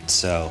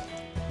 So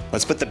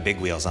let's put the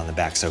big wheels on the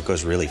back so it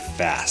goes really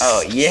fast.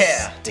 Oh,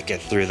 yeah. Stick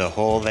it through the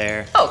hole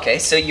there. Okay,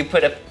 so you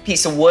put a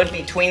piece of wood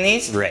between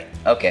these? Right.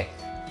 Okay,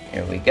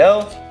 here we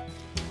go.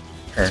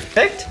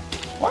 Perfect.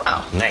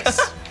 Wow. Nice.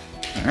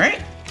 All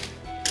right.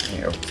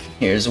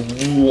 Here's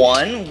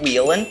one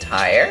wheel and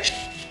tire.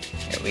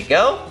 Here we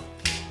go.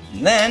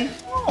 And then,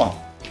 oh,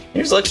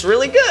 yours looks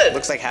really good.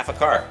 Looks like half a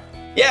car.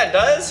 Yeah, it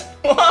does.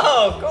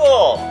 Whoa,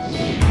 cool.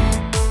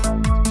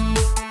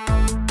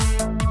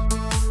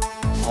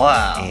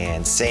 Wow.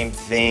 And same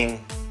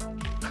thing.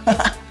 All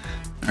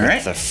right.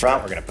 At the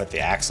front, we're gonna put the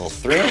axle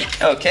through.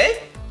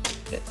 Okay.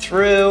 Get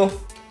through.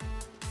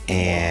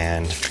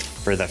 And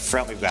for the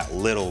front, we've got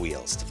little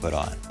wheels to put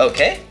on.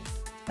 Okay,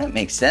 that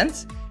makes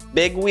sense.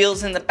 Big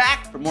wheels in the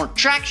back for more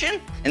traction,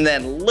 and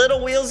then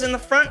little wheels in the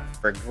front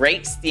for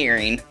great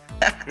steering.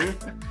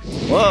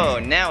 Whoa,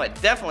 now it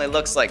definitely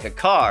looks like a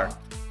car.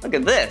 Look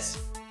at this.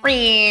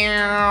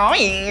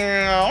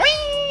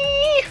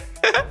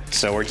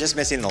 So we're just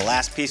missing the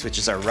last piece, which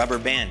is our rubber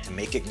band to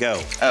make it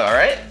go. All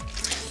right.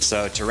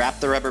 So to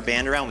wrap the rubber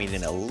band around, we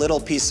need a little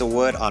piece of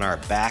wood on our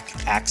back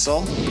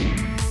axle.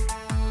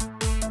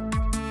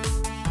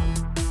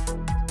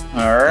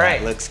 All right.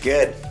 That looks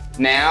good.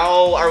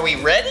 Now, are we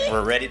ready?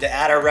 We're ready to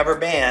add our rubber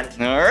band.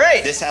 All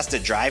right. This has to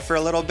dry for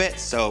a little bit,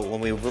 so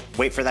when we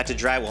wait for that to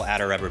dry, we'll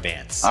add our rubber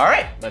bands. All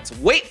right, let's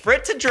wait for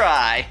it to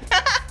dry.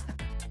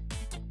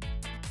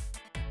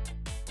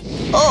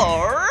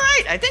 All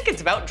right, I think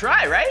it's about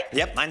dry, right?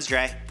 Yep, mine's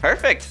dry.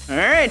 Perfect. All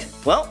right,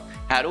 well,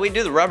 how do we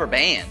do the rubber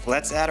band?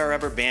 Let's add our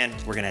rubber band.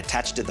 We're gonna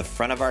attach it to the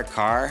front of our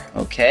car.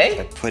 Okay.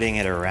 By putting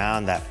it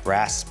around that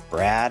brass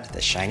brad,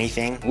 the shiny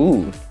thing.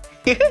 Ooh.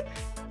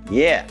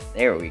 Yeah,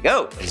 there we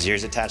go. Is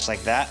yours attached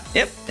like that?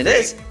 Yep, it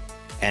is.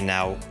 And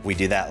now we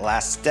do that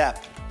last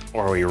step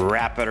where we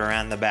wrap it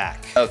around the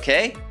back.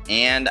 Okay,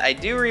 and I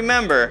do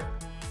remember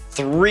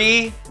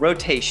 3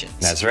 rotations.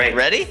 That's right.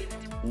 Ready?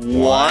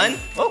 1,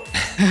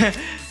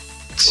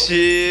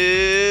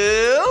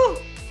 2,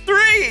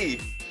 3.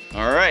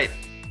 All right,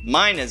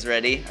 mine is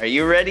ready. Are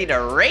you ready to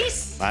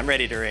race? I'm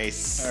ready to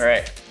race. All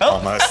right.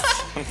 Almost.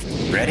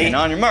 Ready? And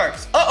on your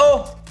marks.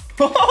 Uh-oh.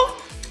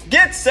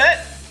 Get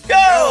set,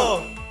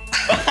 go.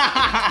 All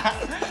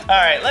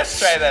right, let's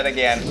try that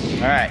again.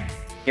 All right,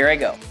 here I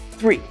go.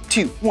 3,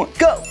 2, 1,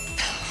 go.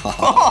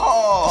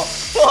 Oh,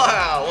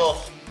 wow.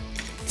 Well,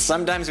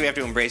 sometimes we have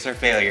to embrace our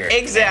failure.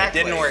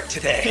 Exactly. It didn't work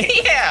today.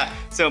 Yeah.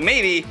 So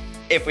maybe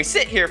if we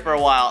sit here for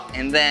a while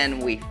and then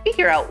we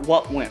figure out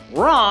what went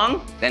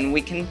wrong, then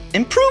we can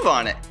improve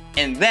on it.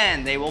 And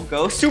then they will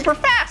go super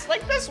fast,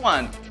 like this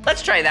one.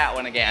 Let's try that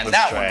one again. Let's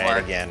that try one it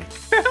worked. again.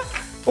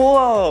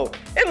 Whoa,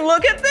 and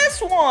look at this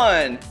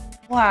one.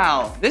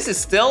 Wow, this is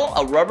still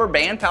a rubber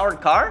band powered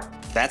car?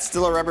 That's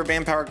still a rubber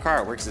band powered car.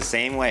 It works the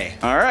same way.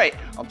 All right,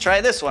 I'll try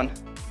this one.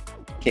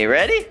 Okay,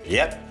 ready?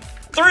 Yep.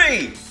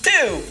 3, 2,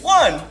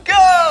 1,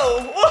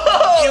 go!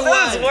 Whoa,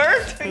 those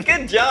worked.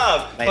 Good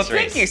job. Nice well,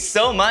 thank race. you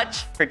so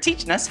much for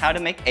teaching us how to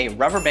make a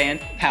rubber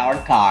band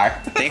powered car.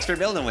 Thanks for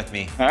building with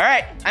me. All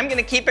right, I'm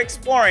gonna keep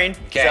exploring.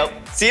 Okay. So,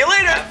 see you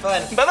later. Have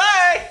fun.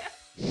 Bye-bye.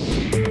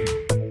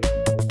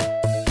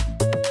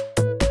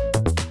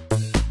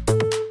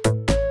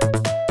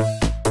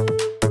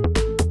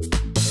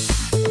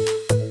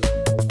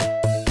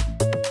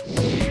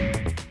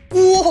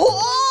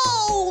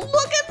 Whoa,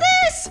 look at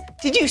this.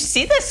 Did you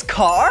see this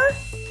car?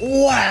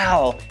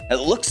 Wow, it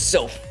looks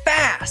so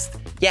fast.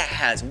 Yeah, it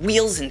has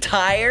wheels and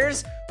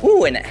tires.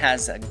 Ooh, and it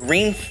has a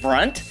green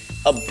front,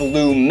 a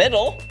blue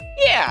middle.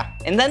 Yeah,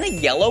 and then a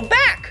yellow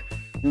back.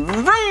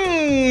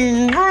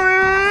 Vroom,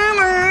 vroom,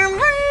 vroom,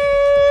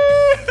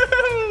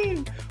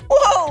 vroom.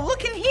 Whoa,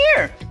 look in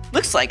here.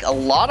 Looks like a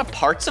lot of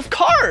parts of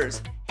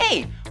cars.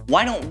 Hey,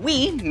 why don't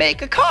we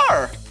make a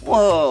car?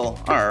 Whoa,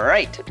 all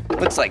right.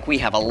 Looks like we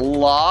have a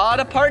lot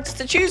of parts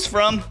to choose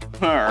from.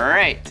 All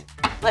right,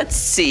 let's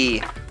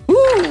see.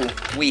 Ooh,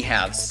 we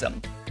have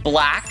some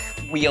black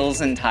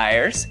wheels and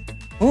tires.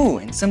 Ooh,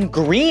 and some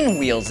green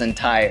wheels and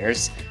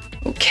tires.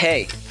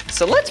 Okay,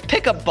 so let's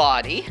pick a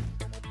body.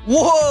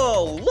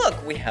 Whoa,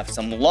 look, we have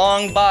some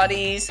long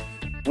bodies.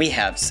 We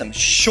have some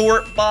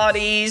short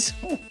bodies.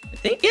 Ooh, I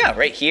think, yeah,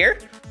 right here.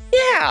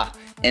 Yeah,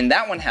 and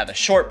that one had a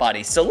short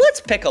body. So let's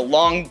pick a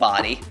long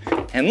body.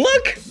 And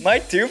look, my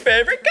 2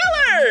 favorite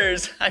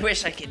colors. I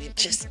wish I could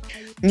just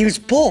use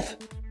both,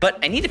 but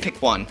I need to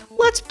pick one.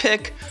 Let's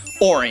pick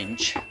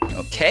orange,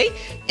 okay?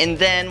 And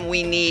then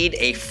we need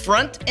a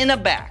front and a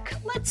back.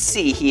 Let's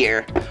see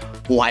here.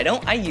 Why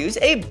don't I use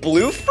a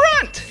blue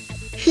front?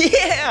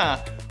 Yeah,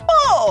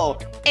 oh,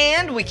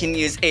 and we can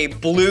use a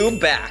blue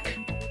back.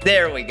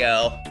 There we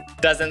go.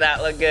 Doesn't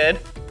that look good?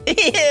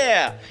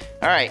 Yeah,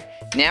 all right.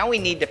 Now we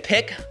need to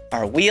pick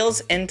our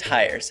wheels and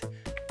tires.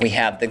 We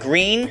have the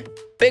green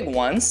big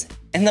ones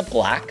and the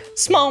black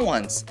small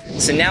ones.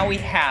 So now we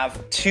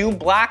have 2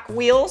 black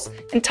wheels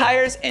and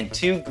tires and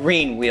 2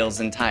 green wheels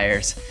and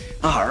tires.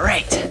 All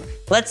right,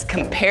 let's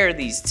compare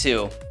these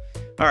two.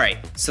 All right,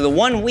 so the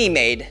one we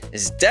made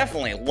is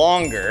definitely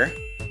longer.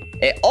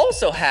 It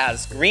also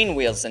has green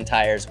wheels and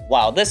tires,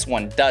 while this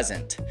one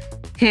doesn't.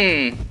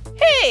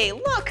 Hey,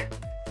 look,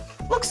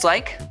 looks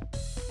like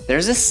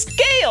there's a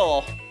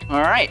scale.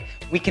 All right,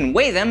 we can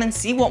weigh them and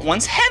see what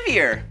one's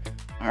heavier.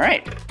 All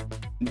right,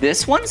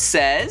 this one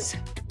says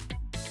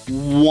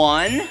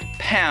 1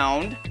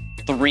 pound,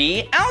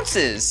 3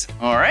 ounces.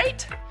 All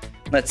right,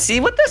 let's see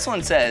what this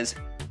one says.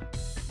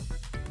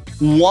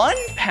 1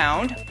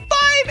 pound,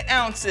 5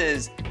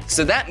 ounces.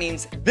 So that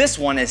means this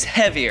one is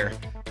heavier.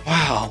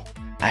 Wow,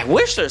 I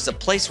wish there's a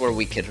place where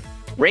we could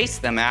race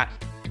them at.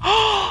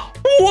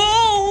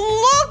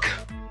 Whoa, look!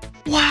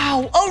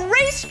 Wow, a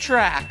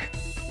racetrack.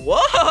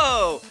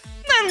 Whoa,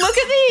 and look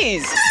at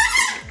these.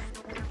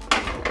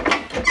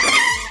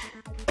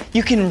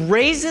 You can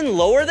raise and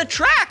lower the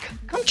track.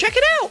 Come check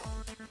it out.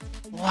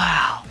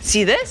 Wow,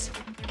 see this?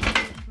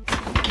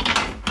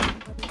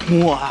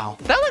 Wow,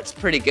 that looks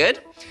pretty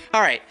good.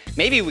 All right,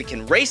 maybe we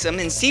can race them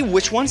and see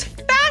which one's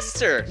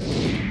faster.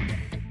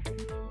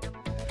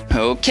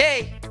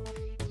 Okay,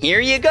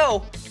 here you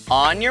go.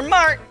 On your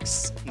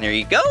marks. There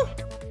you go.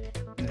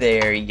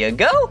 There you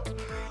go.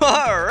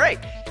 All right,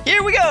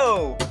 here we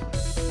go.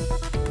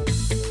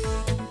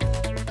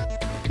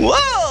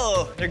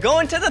 Whoa, they're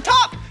going to the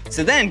top.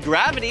 So then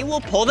gravity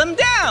will pull them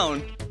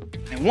down.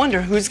 I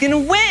wonder who's gonna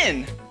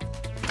win.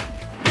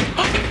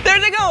 There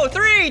they go,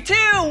 3, 2,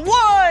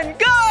 1,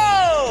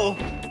 go!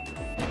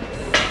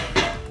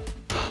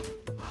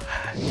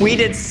 We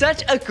did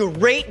such a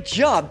great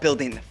job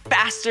building the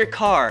faster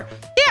car.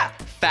 Yeah,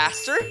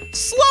 faster,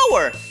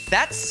 slower,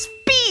 that's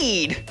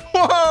speed.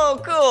 Whoa,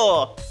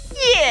 cool,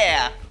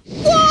 yeah.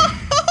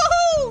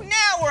 Whoa,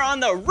 now we're on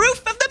the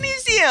roof of the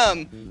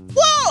museum.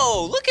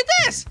 Whoa, look at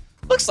this.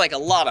 Looks like a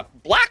lot of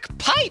black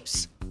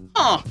pipes.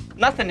 Huh,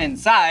 nothing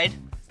inside.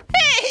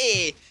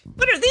 Hey,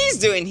 what are these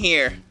doing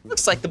here?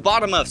 Looks like the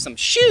bottom of some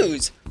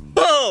shoes.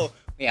 Whoa,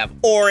 we have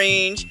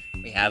orange,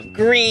 we have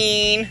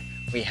green,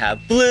 we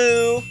have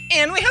blue,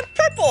 and we have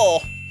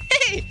purple.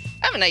 Hey,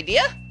 I have an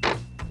idea.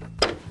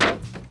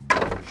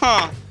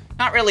 Huh,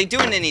 not really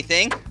doing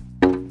anything.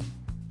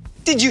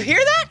 Did you hear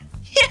that?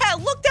 Yeah,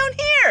 look down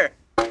here.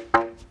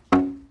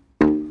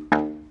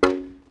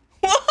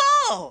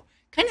 Whoa,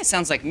 kind of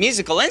sounds like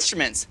musical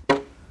instruments.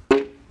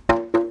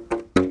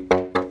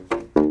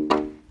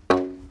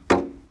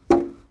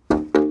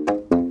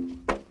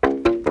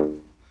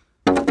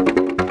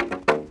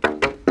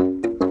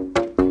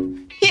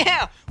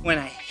 Yeah, when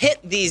I hit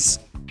these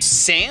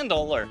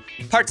sandal or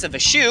parts of a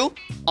shoe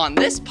on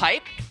this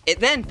pipe, it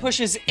then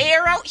pushes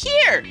air out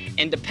here.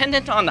 And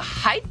dependent on the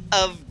height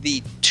of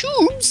the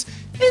tubes,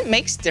 it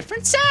makes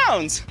different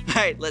sounds. All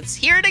right, let's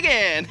hear it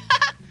again.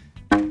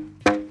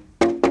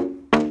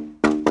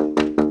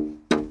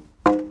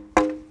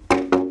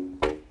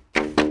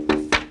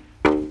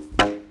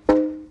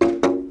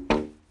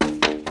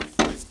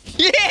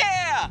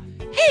 Yeah!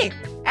 Hey,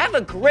 I have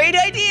a great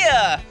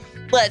idea.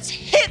 Let's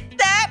hit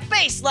that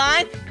bass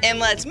line and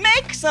let's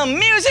make some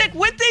music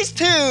with these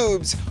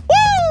tubes.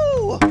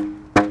 Woo!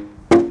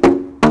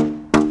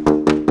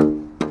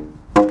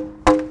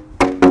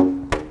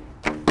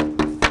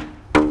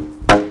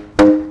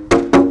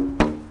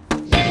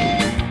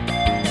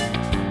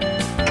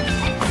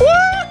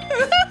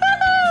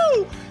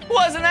 Woo!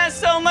 Wasn't that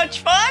so much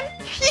fun?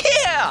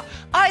 Yeah,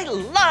 I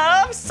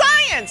love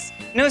science.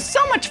 And it was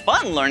so much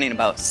fun learning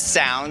about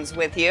sounds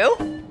with you.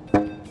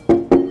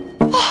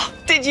 Oh,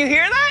 did you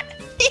hear that?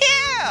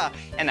 Yeah!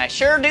 And I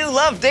sure do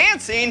love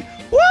dancing.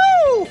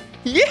 Woo!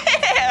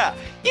 Yeah!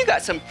 You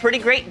got some pretty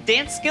great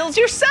dance skills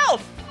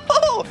yourself.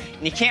 Oh,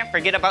 and you can't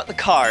forget about the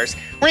cars.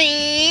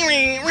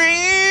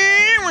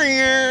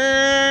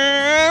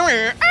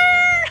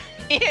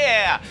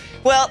 Yeah!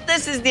 Well,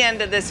 this is the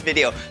end of this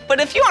video. But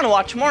if you want to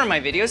watch more of my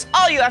videos,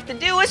 all you have to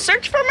do is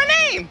search for my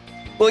name.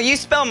 Will you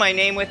spell my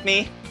name with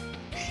me?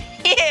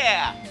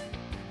 Yeah!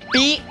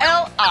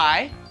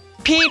 B-L-I-P-P-I.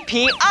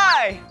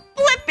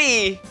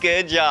 Blippi.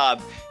 Good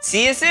job.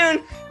 See you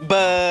soon.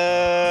 Bye.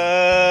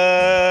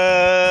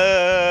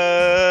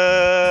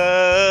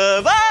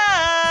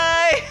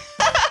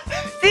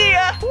 See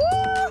ya.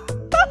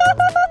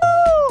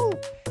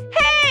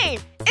 Hey,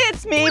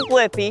 it's me,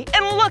 Blippi,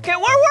 and look at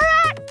where we're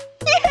at.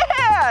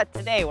 Yeah,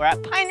 today we're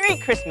at Pinery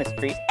Christmas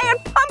Trees and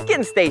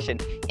Pumpkin Station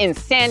in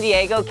San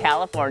Diego,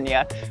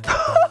 California.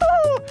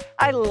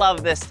 I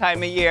love this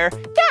time of year.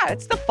 Yeah,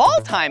 it's the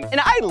fall time, and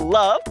I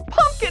love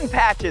pumpkin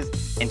patches.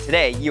 And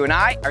today, you and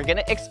I are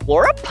gonna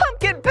explore a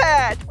pumpkin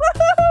patch.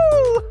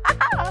 Woohoo!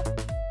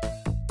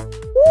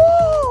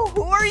 Whoa,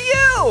 who are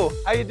you?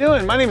 How you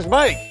doing? My name's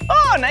Mike.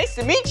 Oh, nice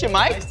to meet you,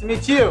 Mike. Nice to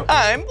meet you.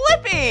 I'm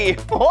Blippi.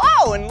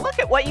 Wow, and look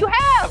at what you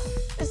have.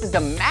 This is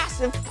a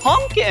massive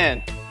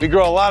pumpkin. We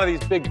grow a lot of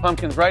these big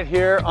pumpkins right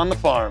here on the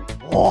farm.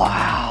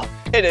 Wow,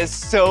 it is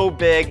so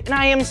big, and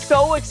I am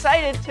so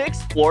excited to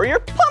explore your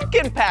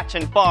pumpkin patch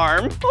and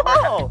farm.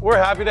 Whoa. We're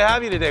happy to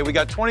have you today. We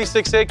got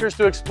 26 acres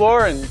to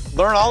explore and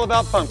learn all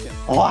about pumpkins.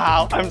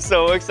 Wow, I'm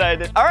so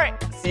excited. All right,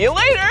 see you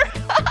later.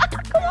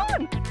 Come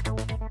on.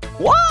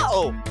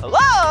 Whoa,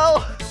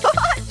 hello.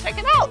 Check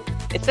it out.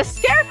 It's a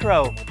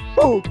scarecrow.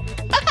 Ooh.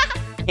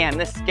 And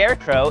this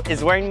scarecrow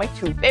is wearing my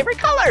two favorite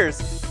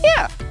colors.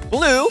 Yeah,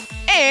 blue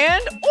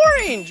and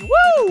orange.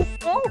 Woo!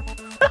 Oh.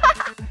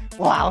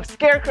 Wow,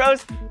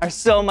 scarecrows are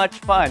so much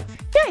fun.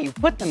 Yeah, you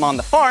put them on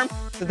the farm,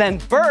 so then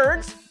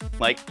birds,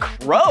 like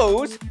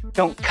crows,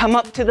 don't come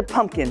up to the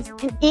pumpkins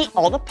and eat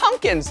all the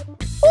pumpkins.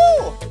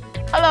 Ooh,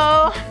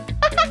 hello.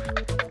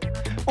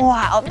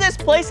 Wow, this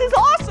place is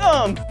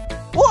awesome.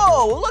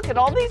 Whoa, look at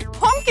all these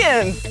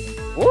pumpkins.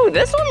 Ooh,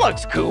 this one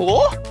looks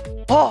cool.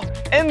 Oh,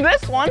 and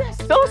this one is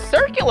so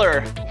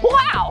circular.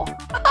 Wow.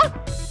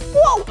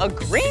 Whoa, a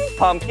green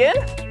pumpkin.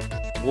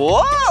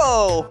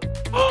 Whoa.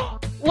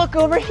 Look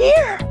over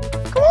here.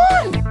 Come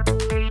on.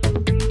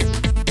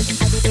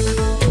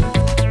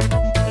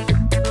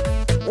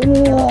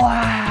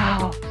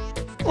 Wow.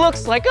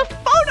 Looks like a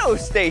photo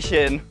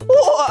station.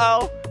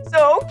 Wow,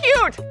 so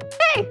cute.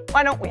 Hey,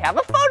 why don't we have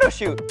a photo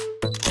shoot?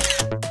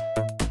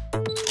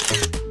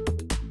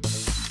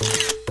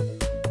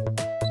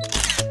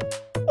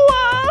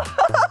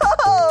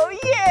 Whoa,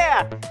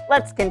 yeah.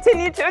 Let's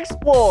continue to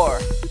explore.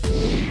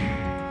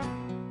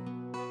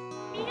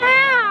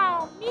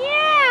 Meow,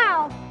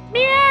 meow,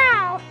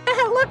 meow.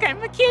 Look,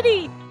 I'm a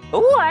kitty.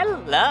 Ooh, I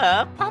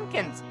love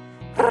pumpkins.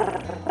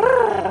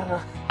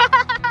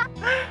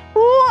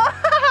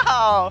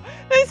 Wow,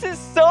 this is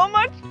so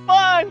much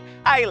fun.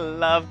 I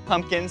love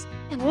pumpkins.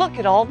 And look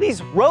at all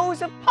these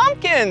rows of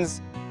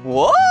pumpkins.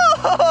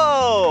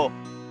 Whoa!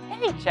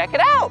 Hey, check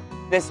it out.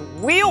 This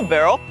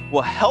wheelbarrow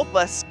will help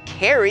us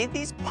carry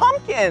these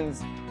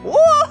pumpkins.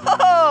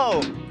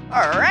 Whoa!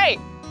 All right,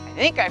 I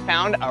think I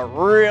found a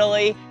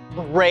really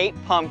great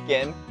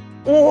pumpkin.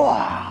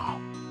 Wow,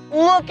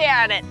 look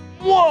at it.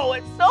 Whoa,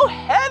 it's so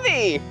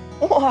heavy.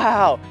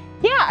 Wow,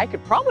 yeah, I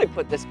could probably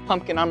put this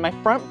pumpkin on my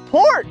front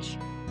porch.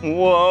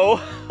 Whoa.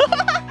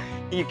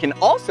 You can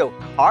also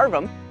carve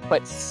them,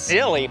 put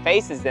silly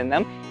faces in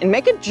them, and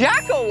make a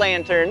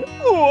jack-o'-lantern.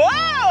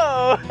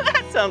 Whoa,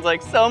 that sounds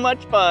like so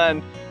much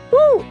fun.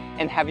 Woo,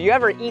 And have you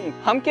ever eaten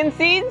pumpkin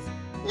seeds?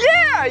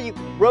 Yeah, you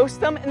can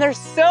roast them and they're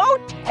so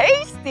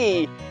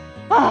tasty.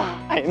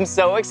 Ah, I am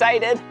so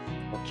excited.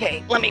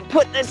 Okay, let me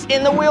put this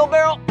in the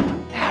wheelbarrow.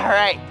 All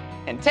right,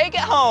 and take it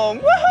home.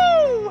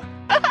 Woohoo!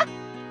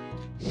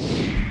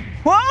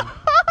 Whoa!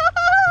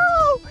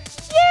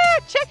 Yeah,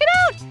 check it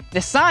out.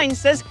 The sign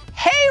says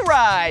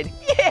hayride.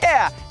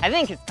 Yeah, I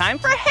think it's time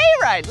for a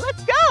hayride.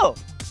 Let's go.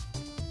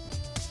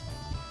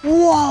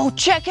 Whoa,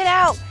 check it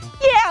out.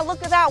 Yeah,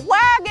 look at that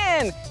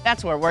wagon.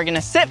 That's where we're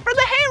gonna sit for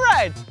the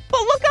hayride.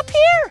 But look up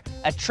here.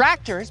 A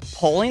tractor is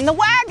pulling the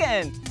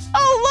wagon.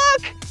 Oh,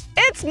 look,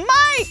 it's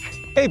Mike.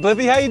 Hey,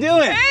 Blippi, how you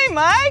doing? Hey,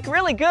 Mike,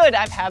 really good.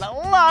 I've had a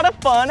lot of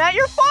fun at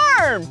your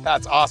farm.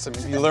 That's awesome.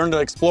 You learned to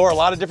explore a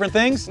lot of different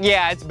things?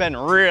 Yeah, it's been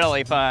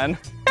really fun.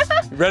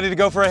 You ready to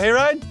go for a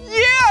hayride?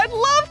 Yeah, I'd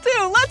love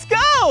to. Let's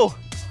go.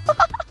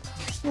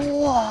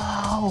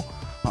 Whoa.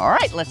 All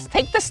right, let's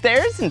take the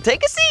stairs and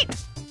take a seat.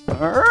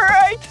 All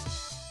right.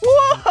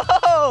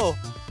 Whoa.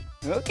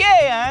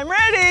 Okay, I'm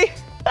ready.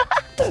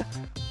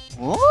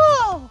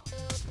 Whoa.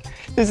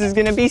 This is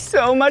gonna be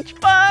so much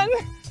fun.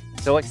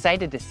 So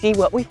excited to see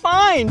what we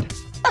find.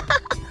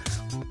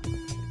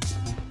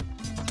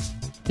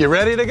 You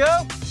ready to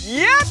go?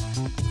 Yep.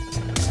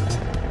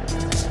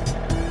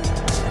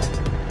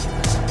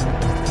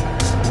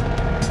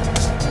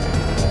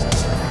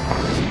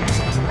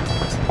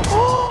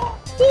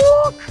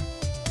 Look!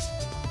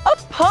 A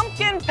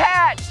pumpkin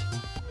patch!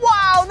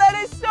 Wow, that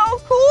is so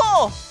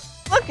cool!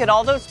 Look at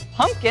all those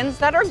pumpkins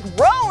that are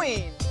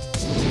growing!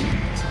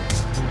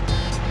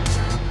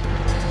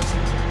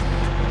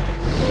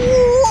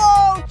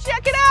 Whoa,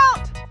 check it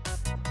out!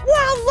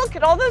 Wow, look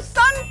at all those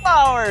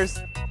sunflowers!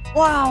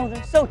 Wow,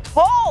 they're so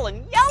tall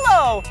and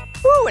yellow!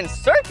 Ooh, and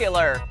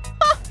circular!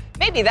 Huh,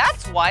 maybe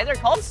that's why they're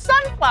called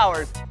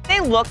sunflowers! They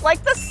look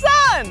like the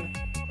sun!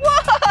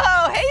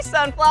 Whoa, hey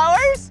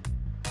sunflowers!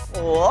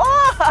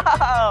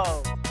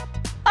 Whoa!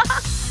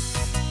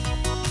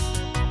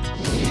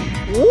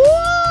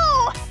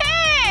 Whoa,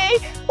 hey!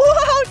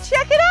 Whoa,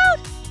 check it out!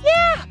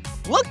 Yeah,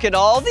 look at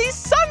all these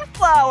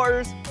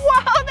sunflowers!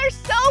 Wow, they're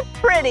so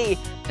pretty!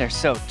 They're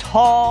so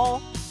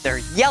tall, they're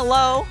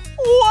yellow.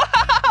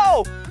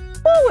 Wow!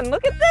 Oh, and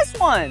look at this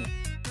one!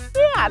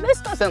 Yeah, this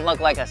doesn't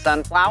look like a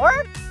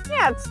sunflower.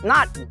 Yeah, it's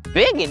not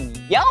big and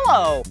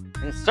yellow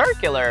and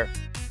circular.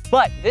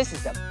 But this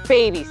is a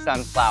baby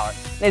sunflower.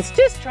 And it's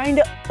just trying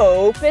to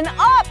open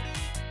up.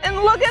 And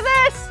look at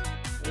this!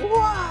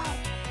 Whoa!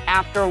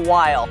 After a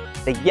while,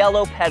 the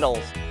yellow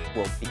petals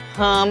will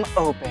become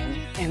open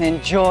and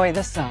enjoy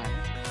the sun.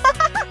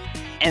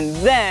 And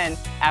then,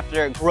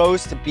 after it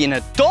grows to be an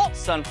adult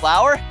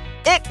sunflower,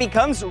 it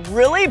becomes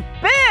really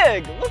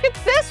big. Look at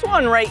this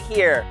one right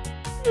here.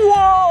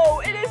 Whoa,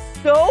 it is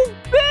so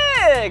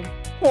big.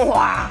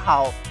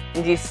 Wow.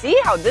 And do you see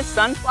how this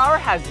sunflower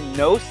has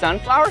no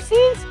sunflower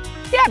seeds?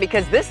 Yeah,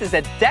 because this is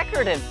a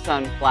decorative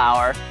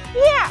sunflower.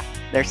 Yeah,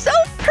 they're so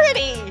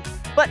pretty.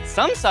 But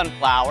some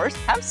sunflowers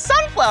have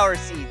sunflower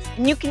seeds,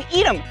 and you can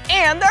eat them,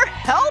 and they're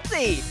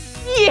healthy.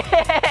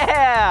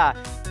 Yeah!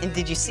 And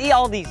did you see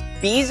all these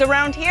bees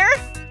around here?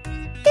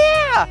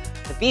 Yeah,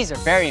 the bees are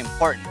very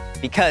important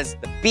because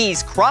the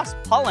bees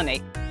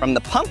cross-pollinate from the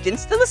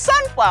pumpkins to the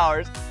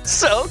sunflowers.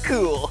 So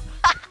cool.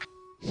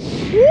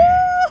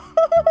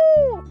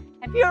 Woo-hoo-hoo!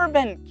 Have you ever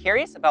been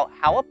curious about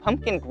how a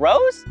pumpkin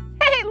grows?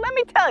 Hey, let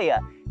me tell you.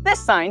 This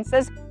sign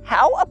says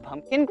how a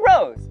pumpkin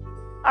grows.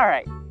 All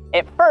right,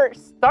 it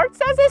first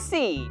starts as a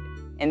seed,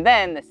 and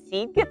then the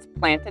seed gets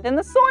planted in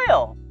the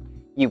soil.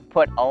 You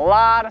put a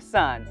lot of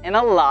sun and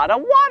a lot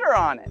of water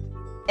on it.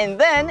 And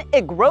then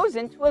it grows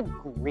into a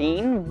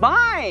green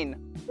vine.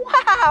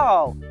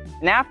 Wow!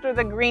 And after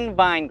the green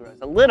vine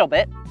grows a little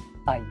bit,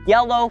 a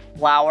yellow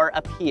flower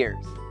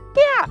appears.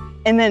 Yeah,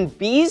 and then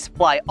bees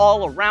fly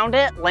all around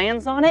it,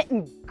 lands on it,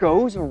 and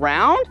goes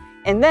around,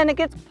 and then it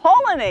gets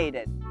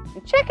pollinated.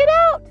 And check it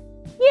out.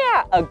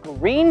 Yeah, a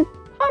green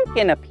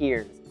pumpkin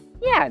appears.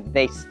 Yeah,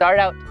 they start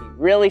out to be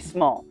really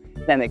small.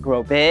 Then they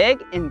grow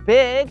big, and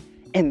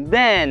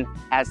then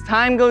as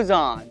time goes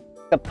on,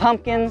 the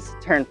pumpkins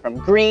turn from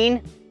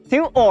green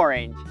to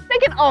orange. They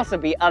can also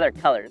be other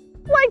colors,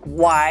 like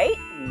white,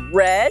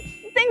 red,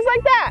 and things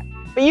like that.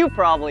 But you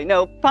probably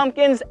know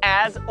pumpkins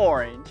as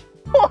orange.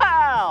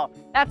 Wow,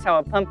 that's how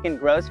a pumpkin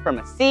grows from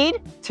a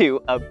seed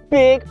to a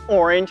big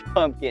orange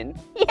pumpkin.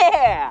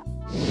 Yeah!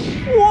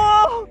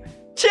 Whoa,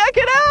 check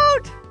it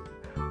out!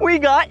 We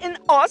got an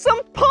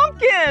awesome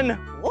pumpkin!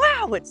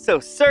 Wow, it's so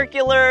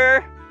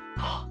circular.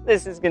 Oh,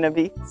 this is gonna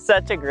be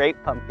such a great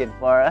pumpkin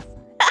for us.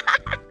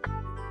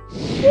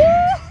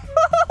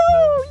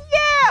 Woo-hoo-hoo!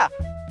 Yeah!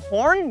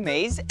 Corn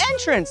maze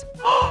entrance.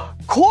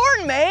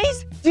 Corn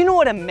maze? Do you know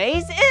what a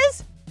maze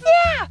is?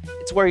 Yeah!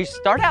 It's where you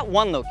start at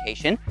one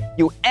location,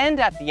 you end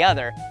at the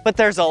other, but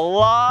there's a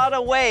lot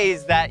of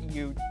ways that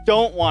you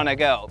don't want to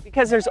go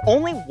because there's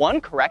only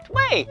one correct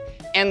way.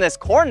 And this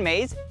corn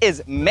maze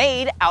is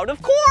made out of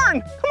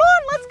corn. Come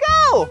on, let's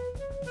go!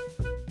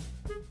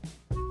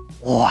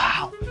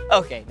 Wow.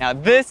 Okay, now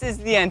this is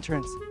the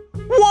entrance.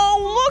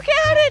 Whoa, look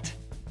at it!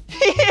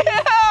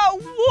 Yeah,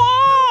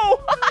 whoa!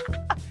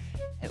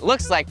 it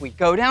looks like we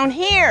go down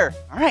here.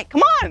 All right,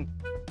 come on.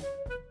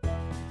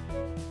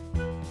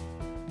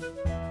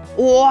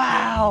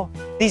 Wow,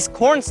 these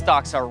corn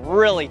stalks are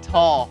really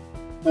tall.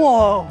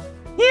 Whoa,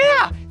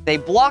 yeah, they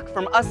block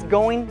from us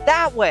going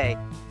that way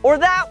or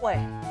that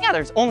way. Yeah,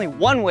 there's only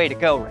one way to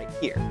go right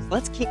here. So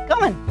let's keep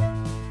going.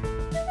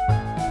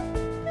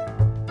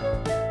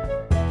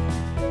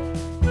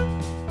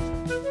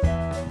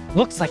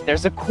 Looks like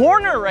there's a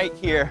corner right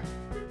here.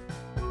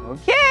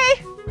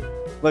 Okay,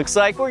 looks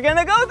like we're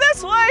gonna go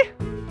this way.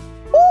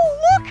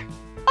 Oh, look!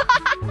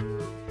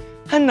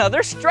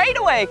 Another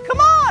straightaway, come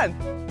on!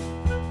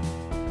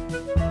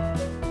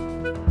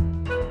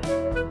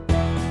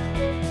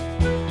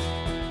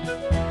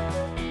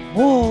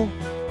 Whoa,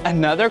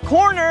 another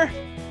corner.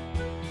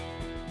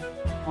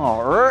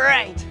 All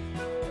right.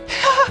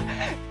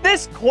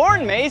 This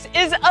corn maze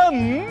is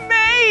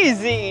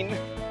amazing.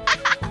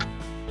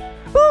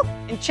 Ooh,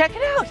 and check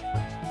it out.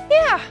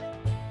 Yeah.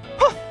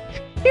 Oh,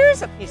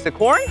 here's a piece of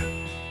corn.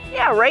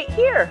 Yeah, right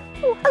here.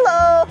 Oh,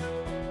 hello.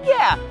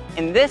 Yeah,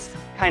 and this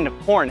kind of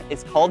corn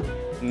is called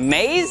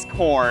maize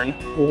corn.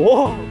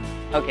 Whoa.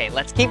 Okay,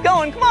 let's keep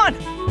going. Come on.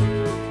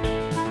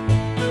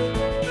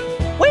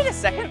 Wait a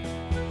second.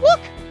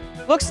 Look.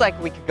 Looks like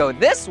we could go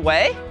this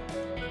way.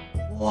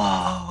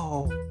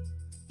 Whoa.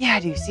 Yeah,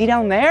 do you see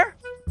down there?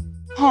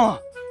 Huh.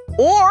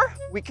 Or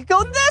we could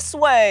go this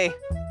way.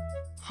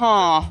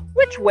 Huh.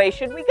 Which way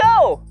should we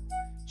go?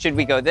 Should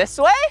we go this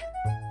way?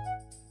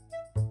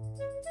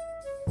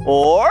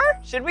 Or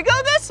should we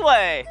go this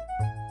way?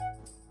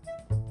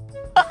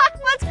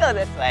 Let's go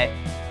this way.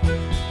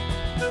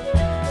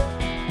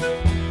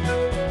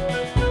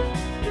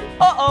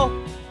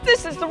 Uh-oh,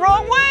 this is the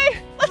wrong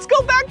way. Let's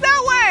go back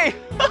that way.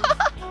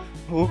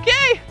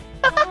 Okay.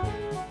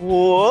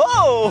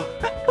 Whoa,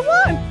 come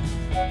on.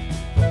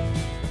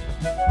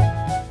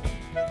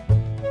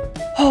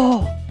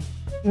 Oh,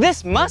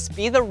 this must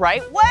be the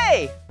right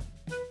way.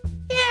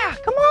 Yeah,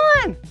 come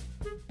on.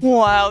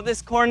 Wow,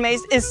 this corn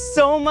maze is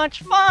so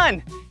much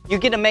fun. You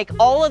get to make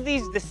all of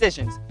these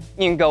decisions.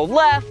 You can go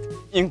left,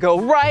 you can go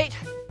right.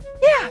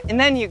 Yeah, and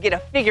then you get to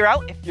figure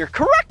out if you're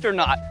correct or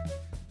not.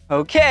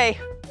 Okay.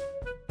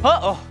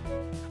 Uh-oh,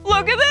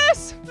 look at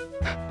this.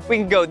 We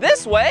can go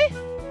this way.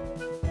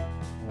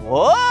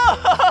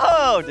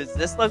 Whoa, does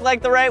this look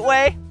like the right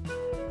way?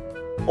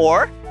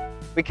 Or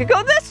we could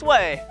go this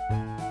way.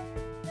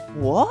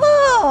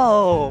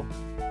 Whoa.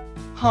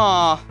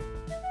 Huh.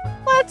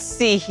 Let's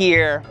see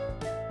here.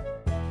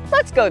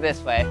 Let's go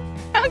this way.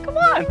 Come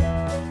on.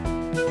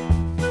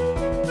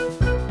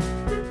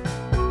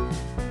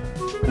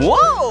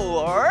 Whoa,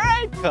 all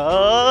right,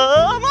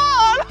 come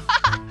on.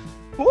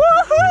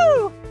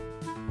 Woohoo.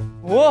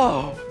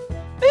 Whoa,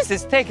 this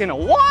is taking a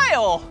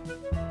while.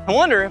 I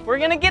wonder if we're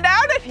gonna get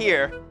out of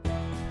here.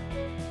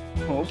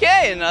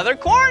 Okay, another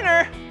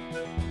corner.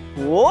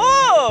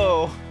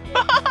 Whoa.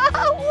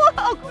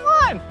 Whoa, come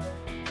on.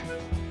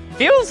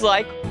 Feels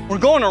like we're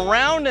going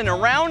around and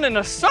around in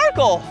a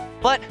circle,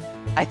 but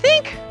I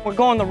think we're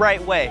going the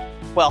right way.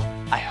 Well,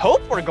 I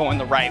hope we're going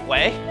the right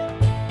way.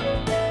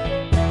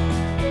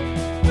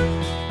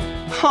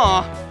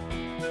 Huh.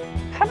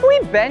 Have we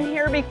been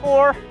here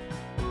before?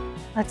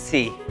 Let's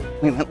see.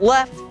 We went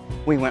left,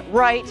 we went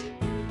right,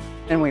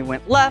 then we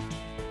went left,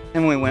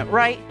 then we went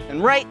right, then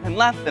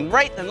left, then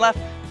right, then left,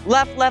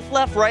 left, left,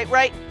 left, right,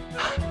 right.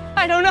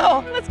 I don't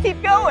know. Let's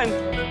keep going.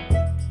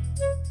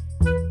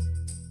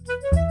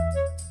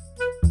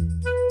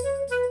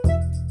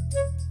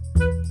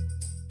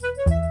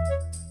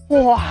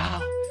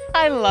 Wow,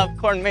 I love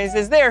corn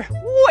mazes there.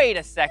 Wait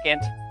a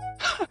second.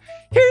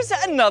 Here's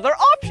another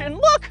option.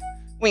 Look,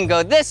 we can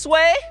go this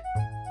way,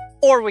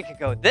 or we could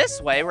go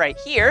this way right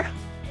here.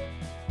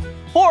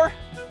 Or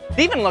it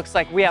even looks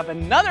like we have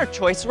another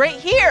choice right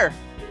here.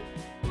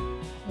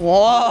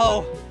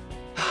 Whoa.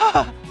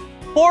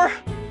 Or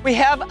we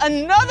have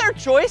another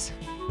choice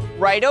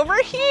right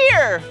over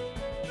here.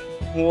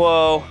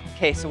 Whoa.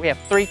 Okay, so we have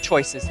 3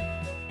 choices.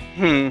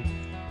 What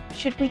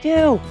should we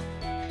do?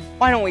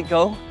 Why don't we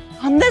go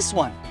on this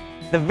one?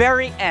 The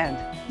very end.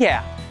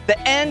 Yeah, the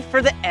end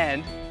for the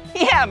end.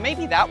 Yeah,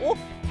 maybe that will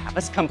have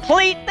us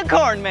complete the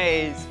corn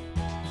maze.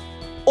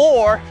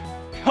 Or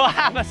we'll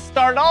have us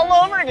start all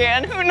over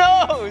again. Who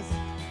knows?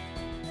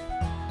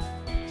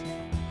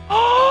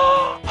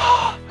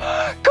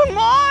 Come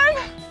on!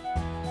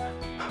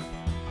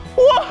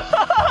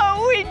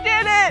 Whoa, we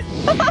did it!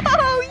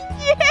 Oh,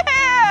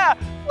 yeah!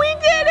 We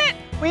did it!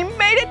 We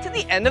made it to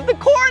the end of the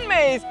corn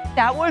maze.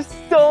 That was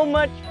so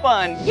much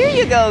fun. Here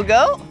you go,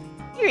 goat.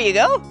 Here you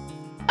go.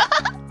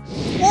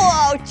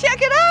 Whoa,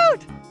 check it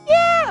out.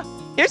 Yeah,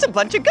 here's a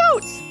bunch of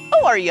goats.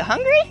 Oh, are you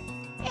hungry?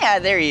 Yeah,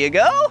 there you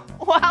go.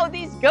 Wow,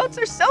 these goats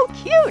are so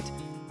cute.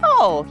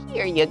 Oh,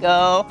 here you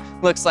go.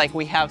 Looks like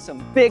we have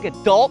some big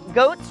adult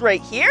goats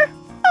right here.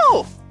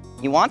 Oh,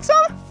 you want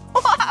some?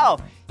 Wow,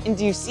 and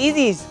do you see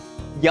these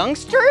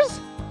youngsters?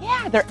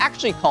 Yeah, they're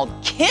actually called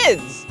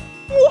kids.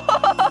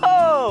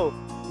 Whoa!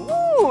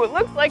 Ooh, it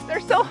looks like they're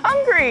so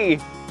hungry.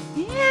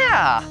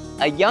 Yeah,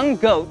 a young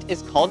goat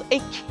is called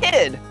a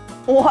kid.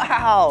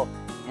 Wow,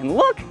 And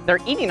look, they're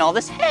eating all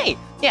this hay.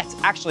 Yeah, it's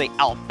actually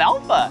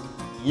alfalfa.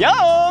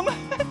 Yum!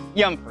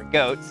 Yum for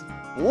goats.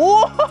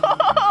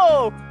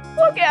 Whoa!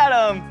 Look at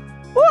them.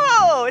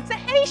 Whoa, it's a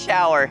hay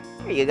shower.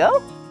 Here you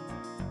go.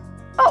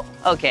 Oh,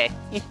 okay.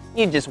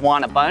 You just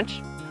want a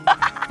bunch.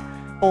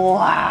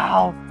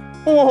 Wow.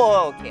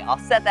 Whoa, okay, I'll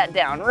set that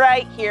down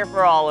right here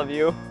for all of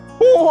you.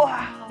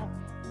 Wow,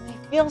 they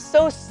feel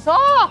so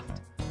soft.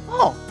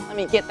 Oh, let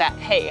me get that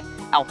hay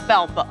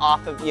alfalfa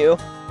off of you.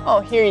 Oh,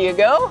 here you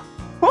go.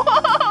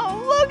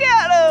 Whoa, look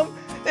at them.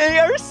 They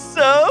are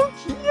so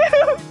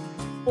cute.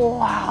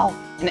 Wow,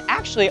 and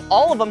actually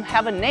all of them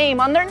have a name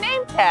on their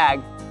name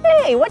tag.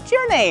 Hey, what's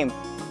your name?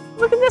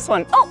 Look at this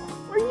one. Oh,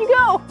 where'd you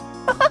go?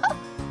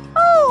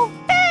 Oh,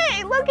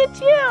 hey, look at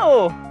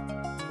you.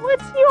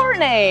 What's your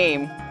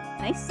name?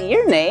 Can I see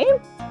your name?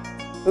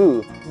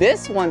 Ooh,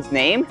 this one's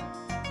name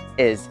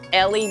is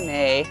Ellie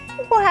Mae.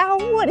 Wow,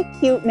 what a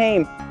cute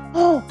name.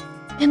 Oh,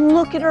 and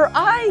look at her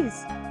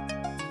eyes.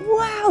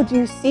 Wow, do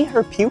you see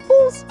her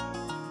pupils?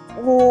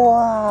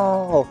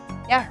 Wow.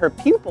 Yeah, her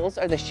pupils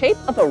are the shape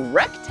of a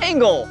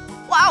rectangle.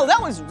 Wow,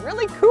 that was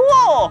really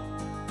cool.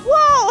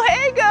 Whoa,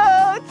 hey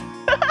goats.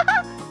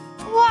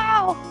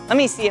 Wow. Let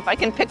me see if I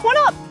can pick one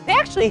up.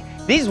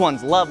 These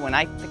ones love when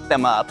I pick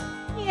them up.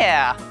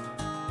 Yeah.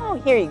 Oh,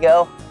 here you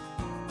go.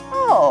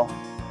 Oh.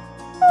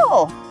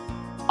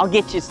 I'll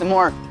get you some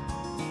more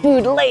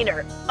food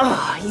later.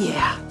 Oh,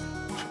 yeah.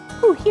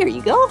 Oh, here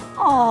you go.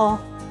 Oh,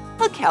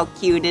 look how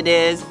cute it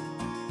is.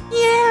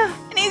 Yeah,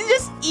 and he's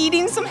just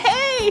eating some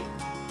hay.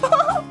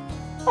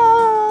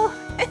 Oh,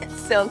 it's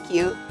so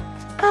cute.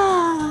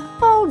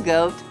 Oh,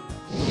 goat.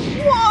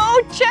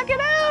 Whoa, check it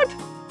out.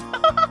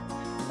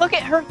 Look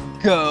at her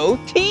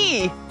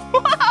goatee.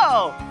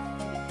 Whoa,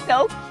 it's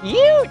so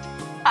cute.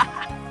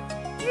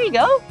 Here you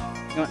go.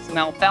 You want some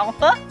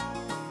alfalfa?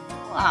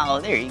 Wow,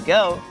 there you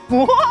go.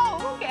 Whoa,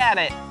 look at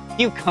it.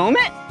 You comb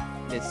it?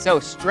 It's so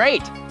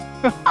straight.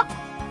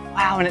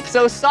 Wow, and it's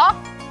so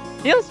soft.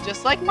 Feels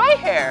just like my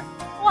hair.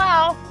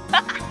 Wow.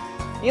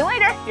 See you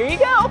later. Here you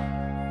go.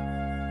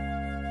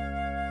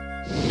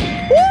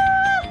 Woo!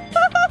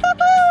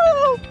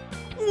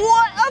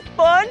 What a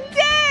fun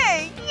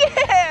day.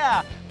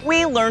 Yeah.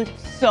 We learned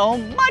so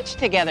much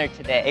together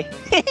today.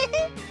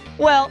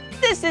 Well,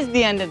 this is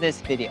the end of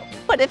this video.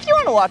 But if you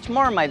want to watch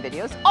more of my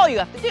videos, all you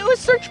have to do is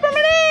search for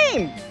my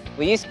name.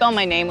 Will you spell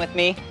my name with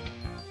me?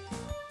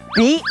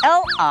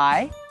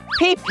 B-L-I-P-P-I.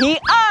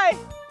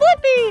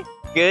 Blippi.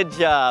 Good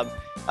job.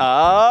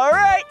 All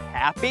right,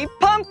 happy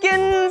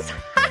pumpkins.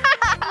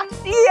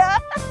 See ya.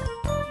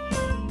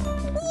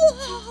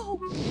 Whoa!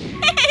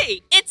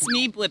 Hey, it's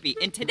me, Blippi,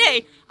 and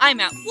today I'm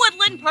at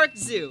Woodland Park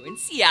Zoo in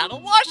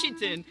Seattle,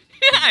 Washington.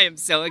 I am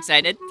so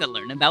excited to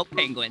learn about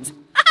penguins.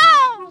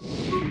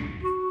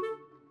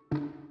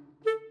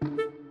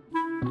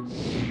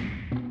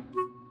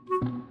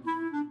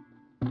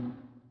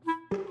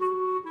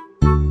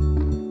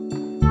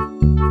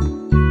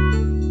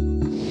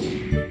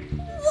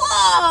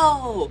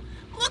 Whoa!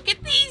 Look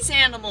at these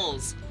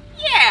animals.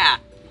 Yeah,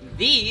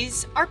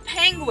 these are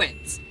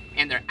penguins,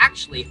 and they're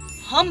actually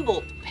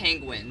Humboldt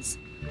penguins.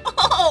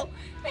 Oh,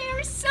 they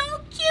are so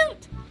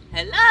cute.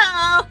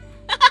 Hello.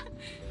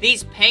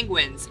 These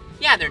penguins,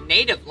 yeah, their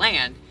native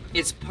land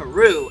is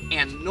Peru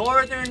and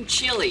northern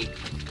Chile.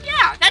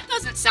 Yeah, that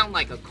doesn't sound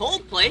like a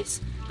cold place.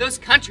 Those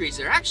countries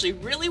are actually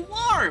really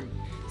warm.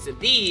 So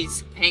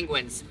these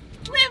penguins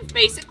live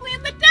basically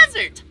in the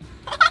desert.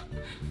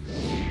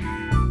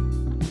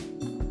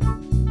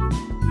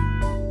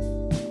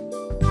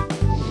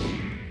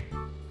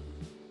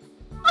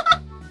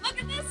 Look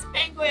at this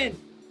penguin.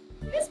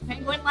 This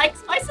penguin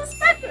likes my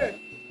suspender.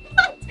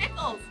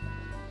 Tickles.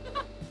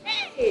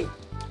 Hey.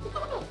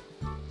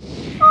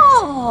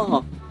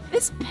 Oh,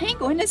 this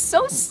penguin is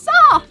so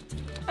soft.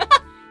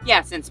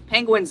 Yeah, since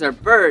penguins are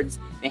birds,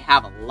 they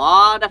have a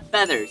lot of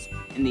feathers,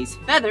 and these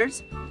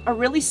feathers are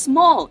really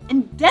small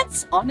and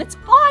dense on its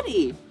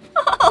body.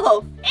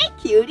 Oh, hey,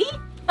 cutie.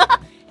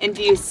 And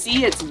do you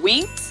see its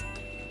wings?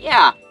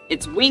 Yeah,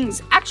 its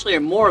wings actually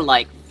are more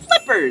like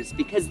flippers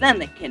because then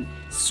they can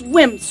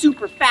swim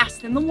super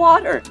fast in the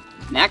water.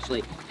 And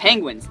actually,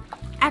 penguins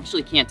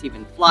actually can't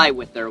even fly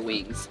with their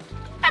wings.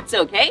 That's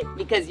okay,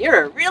 because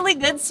you're a really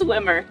good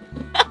swimmer.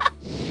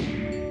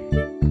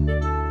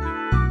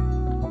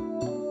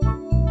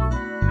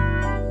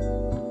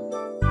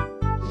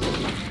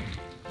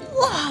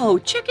 Whoa,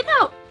 check it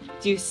out.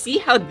 Do you see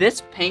how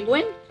this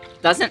penguin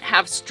doesn't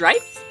have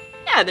stripes?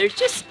 Yeah, there's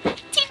just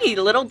teeny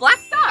little black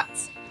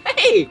dots.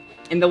 Hey,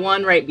 and the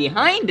one right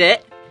behind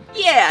it,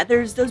 yeah,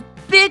 there's those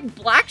big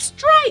black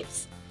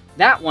stripes.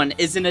 That one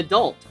is an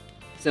adult.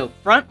 So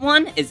front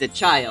one is a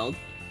child,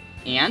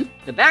 and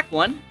the back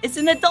one is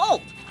an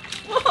adult.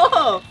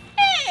 Whoa,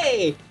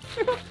 hey!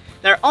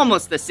 They're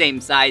almost the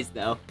same size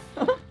though.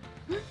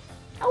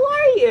 How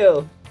are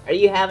you? Are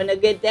you having a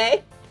good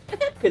day?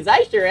 'Cause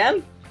I sure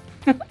am.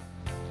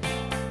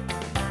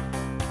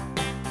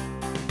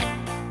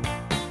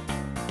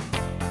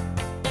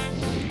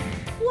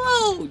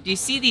 Whoa, do you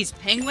see these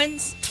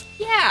penguins?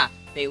 Yeah,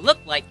 they look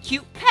like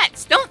cute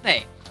pets, don't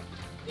they?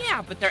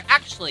 Yeah, but they're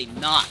actually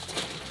not.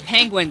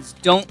 Penguins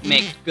don't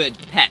make good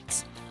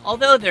pets.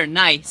 Although they're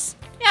nice,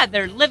 yeah,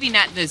 they're living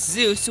at the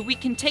zoo so we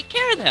can take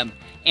care of them.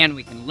 And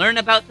we can learn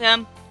about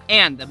them.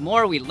 And the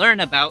more we learn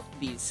about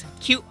these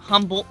cute,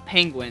 humble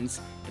penguins,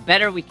 the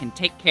better we can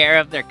take care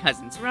of their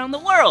cousins around the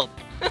world.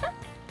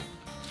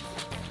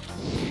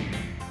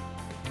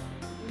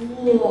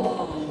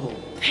 Whoa,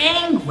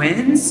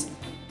 penguins?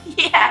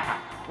 Yeah,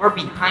 we're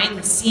behind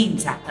the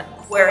scenes at the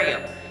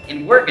aquarium,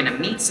 and we're gonna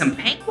meet some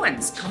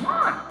penguins. Come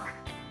on.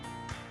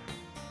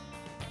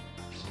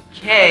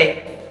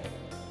 Okay,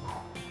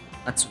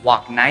 let's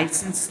walk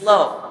nice and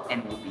slow,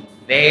 and we'll be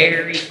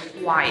very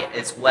quiet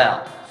as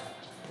well.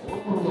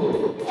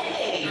 Ooh,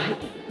 hey,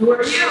 who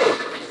are you?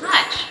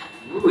 Hutch.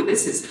 Ooh,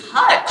 this is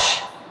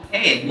Hutch.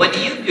 Hey, what do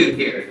you do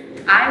here?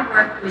 I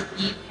work with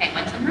the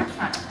penguins and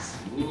reptiles.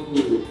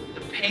 Ooh,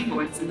 the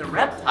penguins and the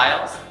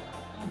reptiles.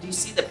 Oh, do you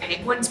see the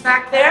penguins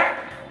back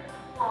there?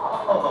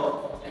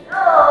 Oh,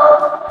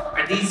 hello.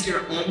 Are these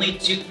your only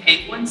 2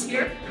 penguins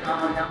here?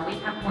 Oh no, we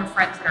have more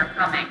friends that are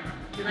coming.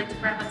 Would you like to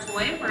grab a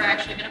toy? We're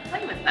actually going to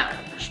play with them.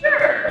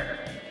 Sure.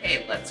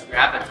 Okay, let's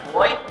grab a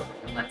toy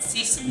and let's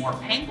see some more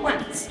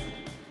penguins.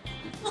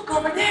 Look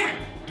over there.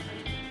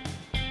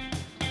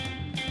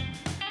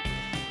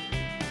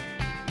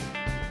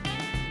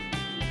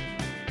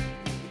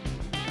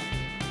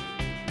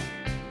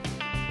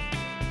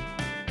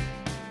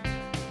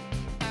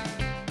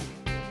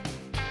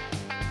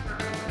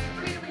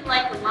 Really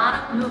like a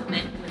lot of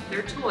movement with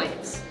their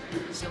toys.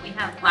 So we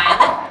have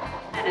Violet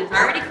that has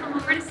already come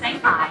over to say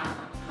hi.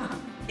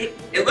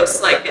 It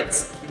looks like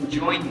it's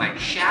enjoying my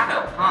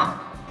shadow, huh?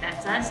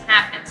 That does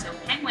happen. So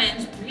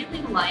penguins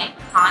really like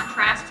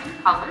contrasting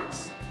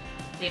colors.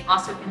 They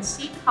also can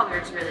see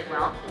colors really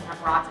well. They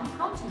have rods and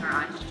cones in their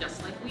eyes,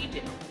 just like we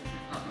do.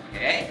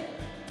 Okay.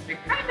 They're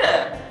kind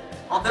of,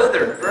 although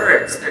they're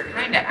birds, they're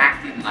kind of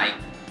acting like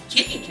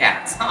kitty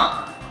cats,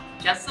 huh?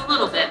 Just a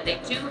little bit. They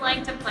do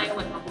like to play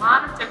with a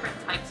lot of different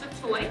types of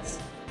toys.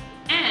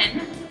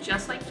 And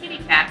just like kitty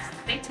cats,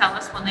 they tell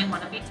us when they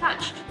want to be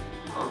touched.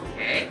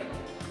 Okay.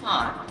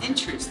 Huh,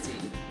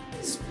 interesting.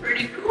 This is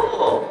pretty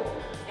cool.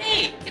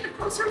 Hey, get a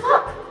closer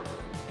look.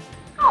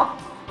 Oh,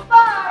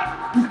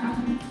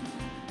 bye-bye.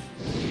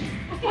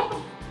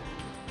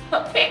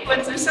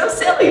 Penguins are so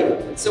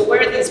silly. So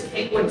where are these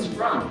penguins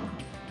from?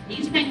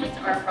 These penguins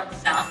are from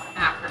South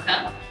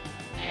Africa.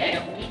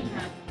 And we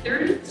have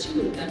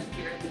 32 of them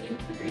here at the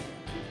aquarium.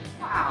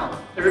 Wow,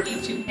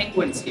 32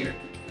 penguins here.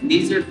 And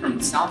these are from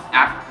South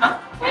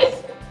Africa? Wait,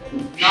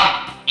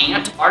 not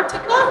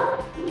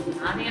Antarctica?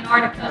 Not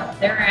Antarctica.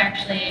 They're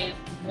actually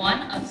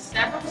one of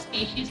several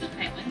species of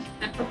penguins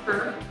that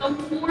prefer the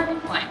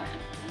warm climate.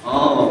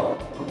 Oh,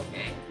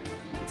 okay.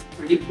 That's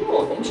pretty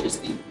cool.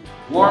 Interesting.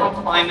 Warm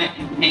climate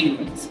and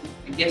penguins.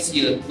 I guess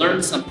you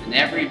learn something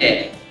every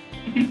day.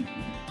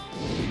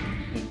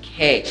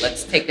 Okay,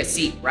 let's take a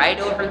seat right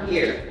over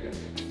here.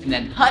 And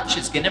then Hutch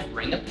is gonna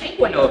bring a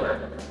penguin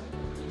over.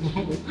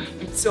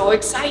 I'm so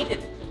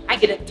excited. I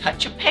get to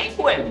touch a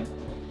penguin.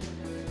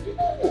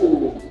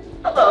 Ooh,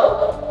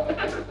 hello.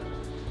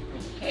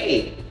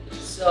 Okay,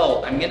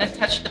 so I'm gonna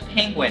touch the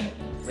penguin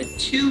with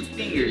 2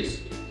 fingers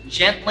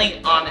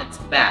gently on its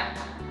back.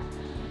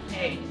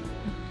 Okay,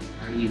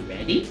 are you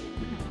ready?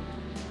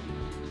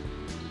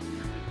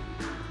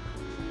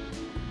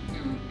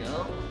 Here we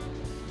go.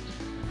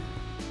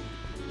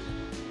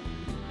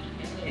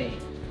 Okay.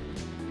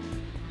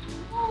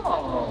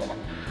 Oh,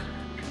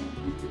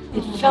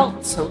 it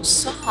felt so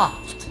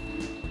soft.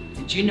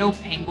 Did you know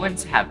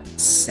penguins have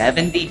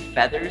 70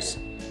 feathers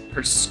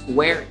per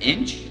square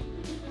inch?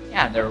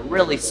 Yeah, they're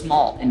really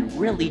small and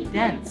really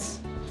dense.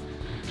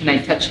 Can I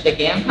touch it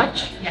again,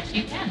 Hutch? Yes,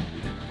 you can.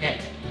 Okay.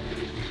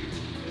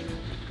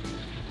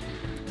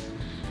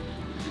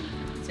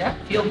 Does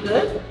that feel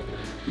good?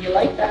 You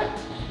like that?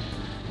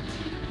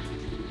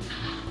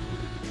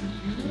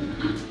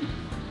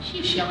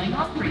 She's showing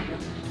off for you.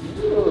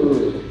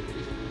 Ooh.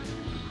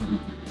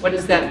 What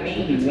does that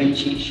mean when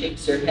she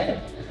shakes her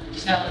head?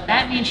 So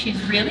that means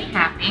she's really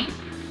happy,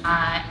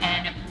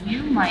 and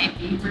you might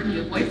be her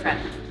new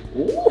boyfriend.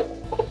 Ooh.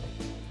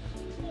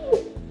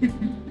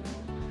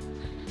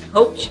 I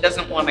hope she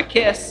doesn't want to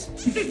kiss.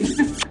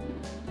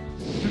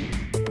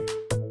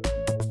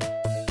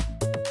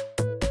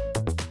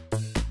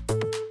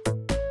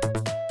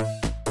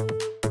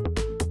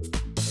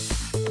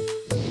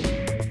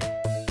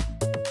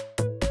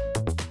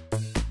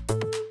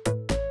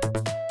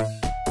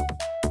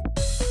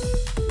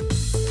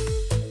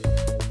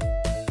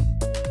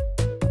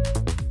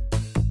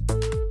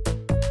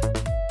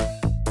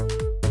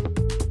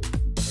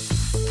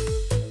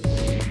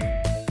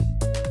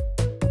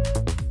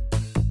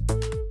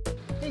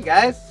 Hey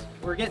guys,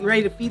 we're getting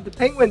ready to feed the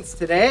penguins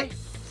today.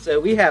 So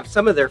we have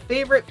some of their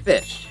favorite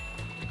fish.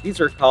 These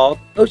are called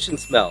ocean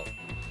smelt,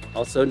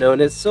 also known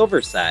as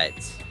silver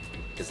sides,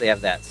 because they have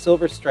that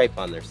silver stripe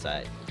on their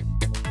side.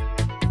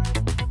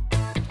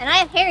 And I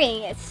have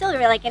herring. It's silver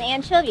like an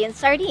anchovy and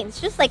sardines,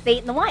 just like they eat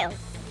in the wild.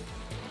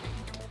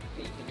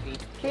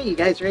 Okay, you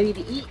guys ready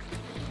to eat?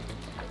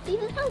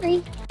 Steven's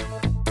hungry.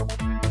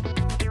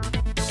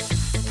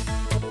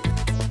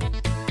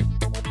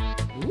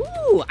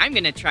 Ooh, I'm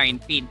gonna try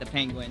and feed the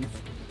penguins.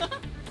 All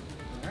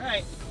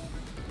right.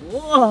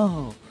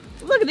 Whoa,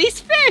 look at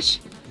these fish.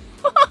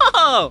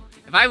 Whoa,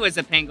 if I was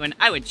a penguin,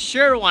 I would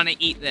sure want to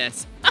eat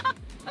this.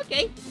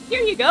 Okay,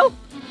 here you go.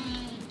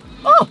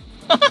 Oh,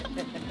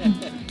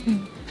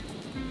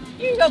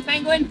 here you go,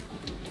 penguin.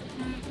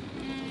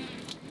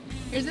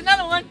 Here's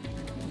another one.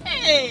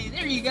 Hey,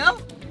 there you go.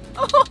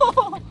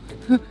 Oh,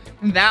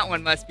 that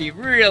one must be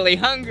really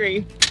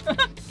hungry.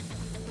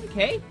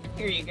 Okay,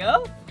 here you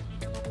go.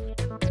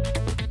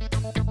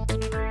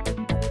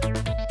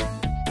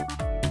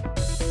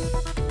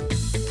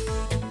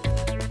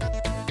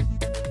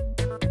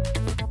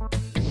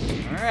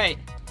 All right,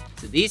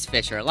 so these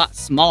fish are a lot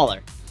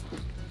smaller.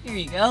 Here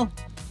you go.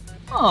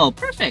 Oh,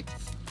 perfect.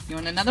 You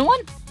want another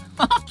one?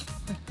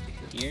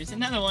 Here's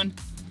another one.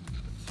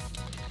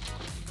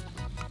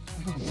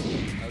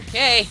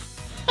 Okay.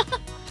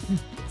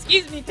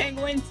 Excuse me,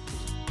 penguins.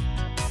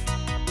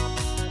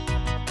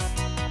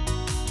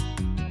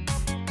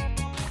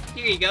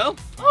 Here you go.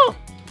 Oh,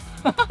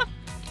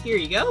 here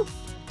you go.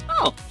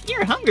 Oh,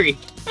 you're hungry.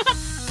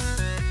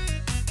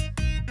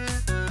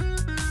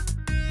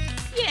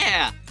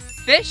 Yeah,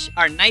 fish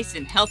are nice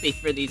and healthy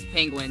for these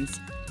penguins.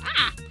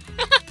 Ah.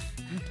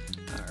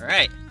 All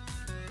right.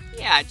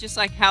 Yeah, just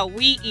like how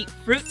we eat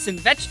fruits and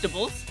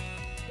vegetables.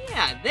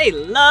 Yeah, they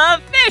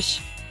love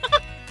fish.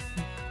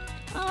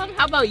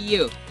 How about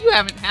you? You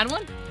haven't had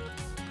one?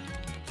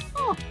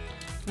 Oh,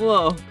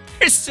 whoa.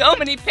 There's so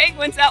many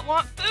penguins that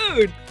want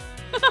food.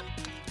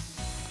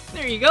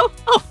 There you go.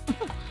 Oh,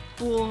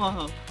 whoa.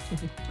 All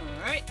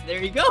right,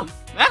 there you go.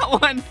 That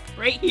one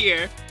right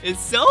here is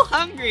so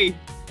hungry.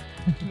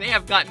 They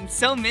have gotten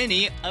so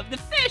many of the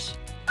fish.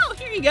 Oh,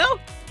 here you go.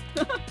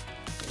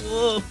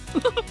 Whoa.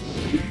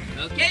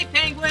 Okay,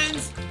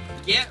 penguins,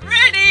 get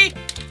ready.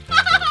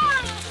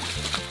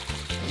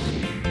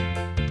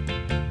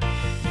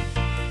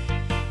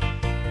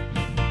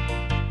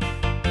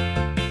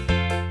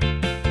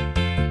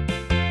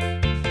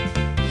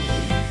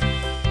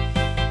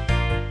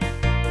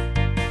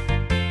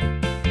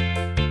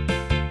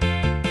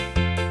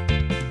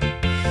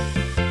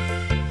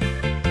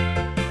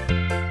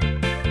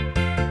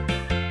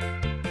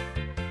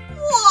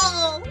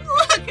 Whoa,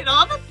 look at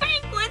all the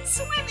penguins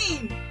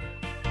swimming.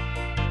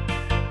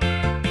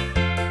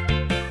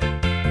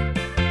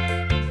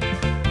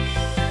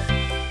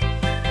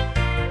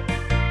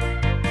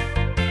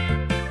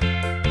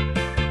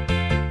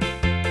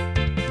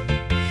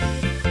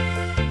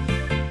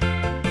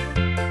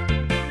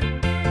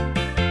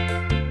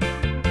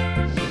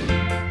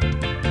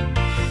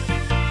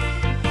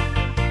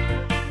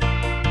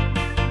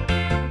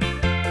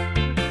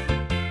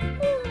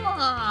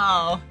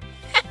 Wow,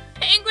 that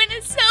penguin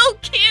is so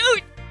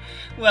cute.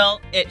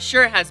 Well, it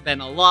sure has been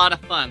a lot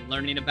of fun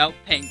learning about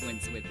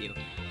penguins with you.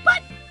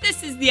 But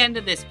this is the end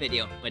of this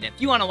video. But if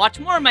you want to watch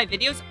more of my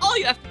videos, all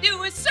you have to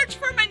do is search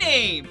for my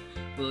name.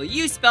 Will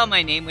you spell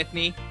my name with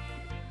me?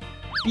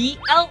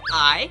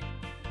 B-L-I-P-P-I.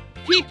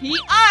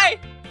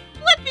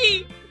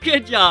 Blippi.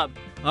 Good job.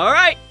 All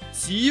right,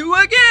 see you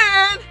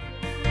again.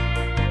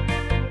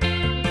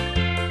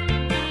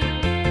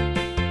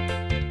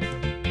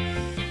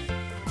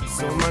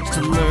 So much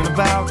to learn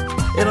about,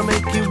 it'll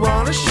make you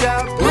want to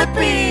shout,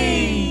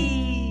 Blippi!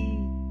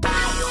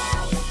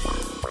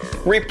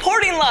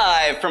 Reporting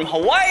live from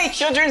Hawaii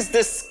Children's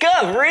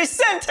Discovery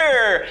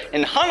Center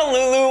in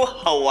Honolulu,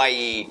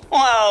 Hawaii.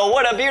 Wow,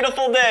 what a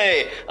beautiful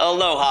day.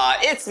 Aloha,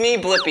 it's me,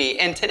 Blippi,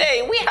 and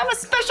today we have a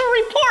special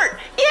report.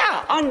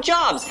 Yeah, on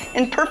jobs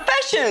and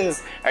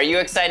professions. Are you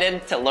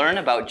excited to learn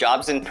about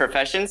jobs and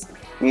professions?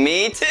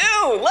 Me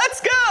too,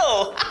 let's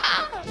go.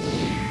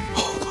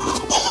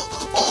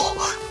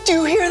 Do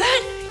you hear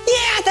that?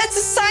 Yeah, that's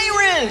a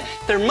siren.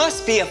 There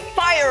must be a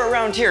fire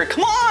around here.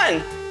 Come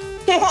on.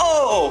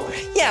 Whoa.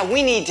 Yeah,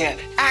 we need to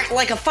act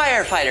like a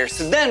firefighter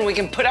so then we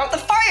can put out the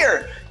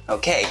fire.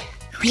 Okay.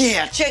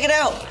 Yeah, check it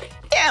out.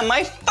 Yeah,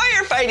 my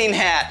firefighting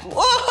hat.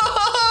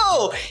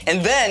 Whoa.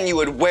 And then you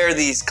would wear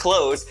these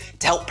clothes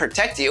to help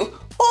protect you.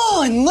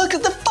 Oh, and look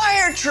at the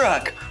fire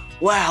truck.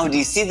 Wow, do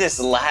you see this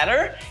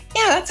ladder?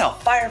 Yeah, that's how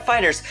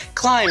firefighters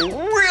climb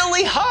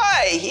really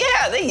high.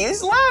 Yeah, they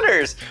use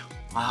ladders.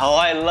 Wow,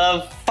 I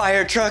love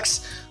fire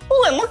trucks.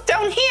 Oh, and look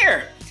down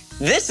here.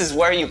 This is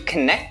where you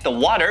connect the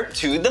water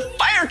to the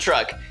fire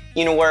truck.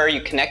 You know where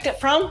you connect it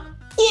from?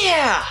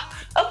 Yeah,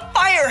 a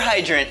fire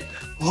hydrant.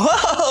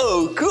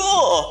 Whoa,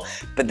 cool.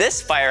 But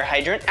this fire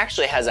hydrant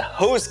actually has a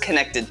hose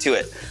connected to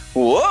it.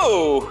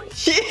 Whoa,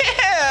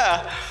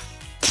 yeah.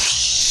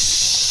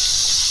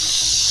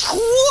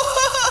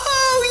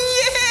 Whoa,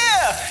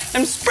 yeah!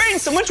 I'm spraying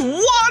so much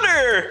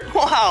water!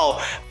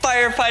 Wow,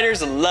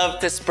 firefighters love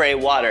to spray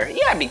water.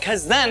 Yeah,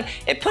 because then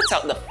it puts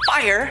out the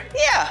fire.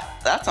 Yeah,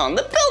 that's on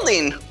the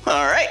building.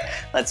 All right,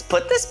 let's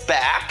put this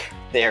back.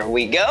 There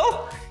we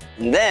go.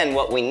 And then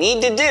what we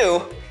need to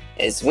do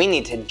is we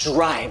need to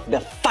drive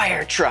the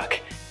fire truck.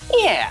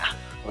 Yeah,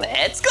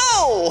 let's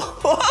go.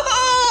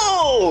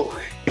 Whoa!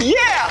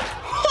 Yeah!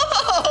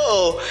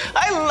 Whoa!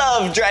 I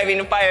love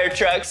driving fire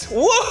trucks.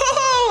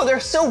 Whoa! They're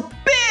so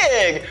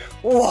big.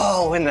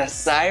 Whoa, and the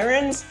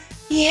sirens?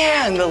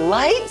 Yeah, and the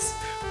lights?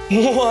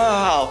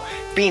 Wow,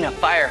 being a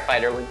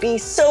firefighter would be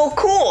so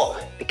cool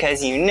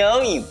because you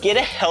know you get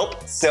to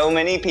help so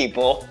many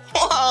people.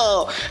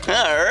 Whoa,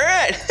 all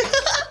right.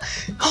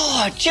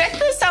 Oh, check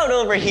this out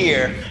over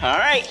here. All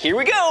right, here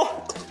we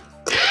go.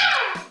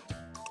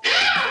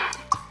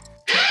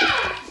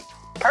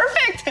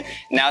 Perfect.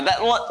 Now that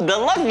the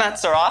lug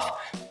nuts are off,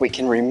 we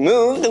can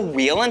remove the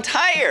wheel and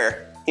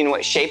tire. You know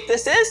what shape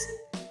this is?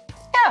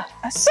 Yeah,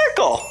 a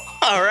circle.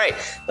 All right,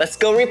 let's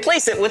go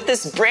replace it with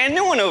this brand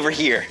new one over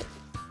here.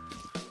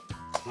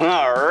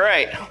 All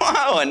right,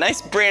 wow, a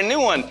nice brand new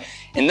one.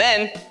 And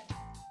then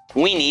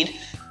we need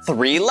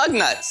 3 lug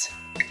nuts.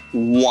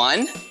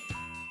 1,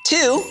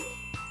 2,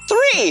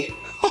 3.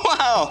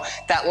 Wow,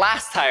 that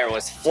last tire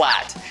was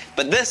flat,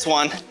 but this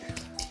one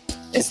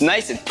is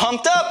nice and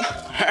pumped up.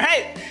 All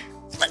right,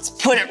 let's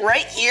put it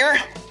right here.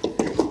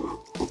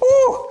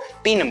 Woo,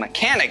 being a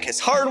mechanic is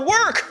hard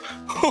work.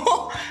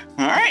 All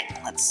right,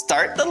 let's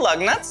start the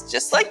lug nuts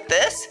just like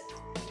this.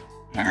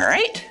 All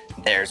right,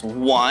 there's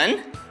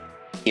 1,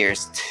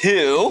 here's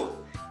 2,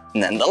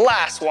 and then the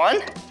last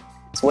one.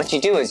 So what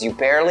you do is you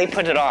barely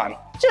put it on,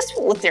 just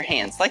with your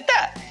hands like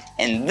that.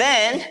 And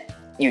then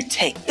you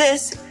take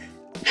this,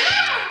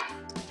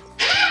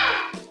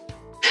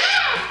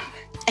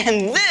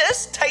 and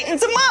this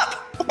tightens them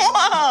up.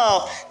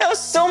 Wow, that was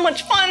so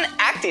much fun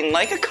acting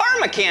like a car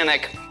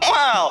mechanic.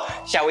 Wow,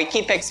 shall we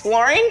keep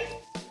exploring?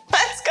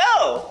 Let's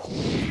go.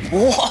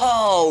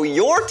 Whoa,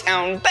 your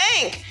town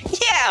bank.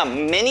 Yeah,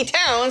 many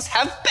towns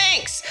have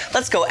banks.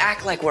 Let's go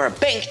act like we're a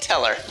bank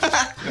teller.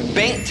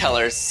 Bank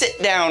tellers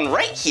sit down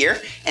right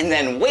here and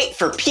then wait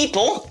for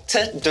people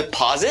to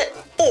deposit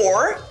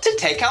or to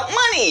take out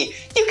money.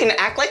 You can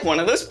act like one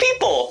of those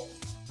people.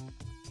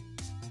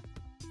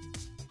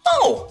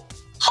 Oh,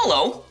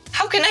 hello,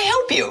 how can I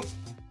help you?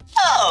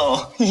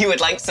 Oh, you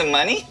would like some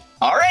money?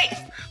 All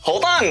right,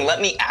 hold on,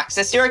 let me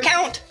access your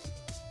account.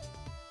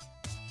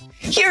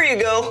 Here you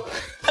go.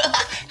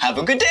 Have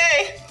a good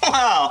day.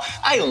 Wow,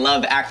 I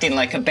love acting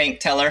like a bank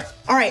teller.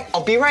 All right,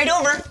 I'll be right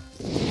over.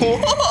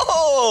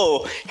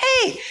 Whoa,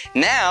 hey,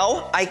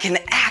 now I can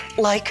act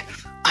like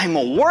I'm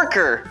a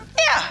worker.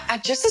 Yeah,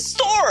 at just a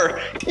store.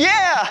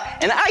 Yeah,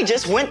 and I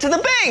just went to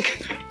the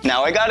bank.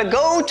 Now I gotta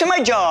go to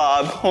my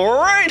job, all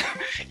right?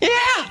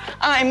 Yeah,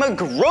 I'm a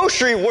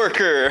grocery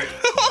worker.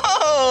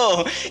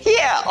 Whoa,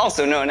 yeah,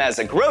 also known as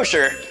a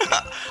grocer.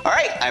 All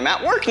right, I'm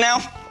at work now.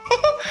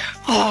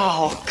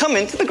 Oh, come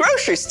into the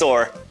grocery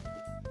store.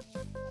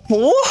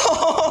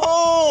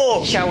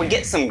 Whoa! Shall we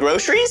get some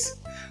groceries?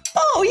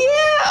 Oh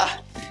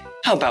yeah!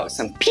 How about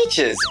some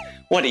peaches?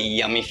 What a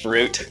yummy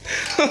fruit.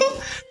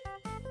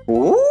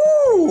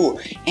 Ooh,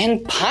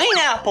 and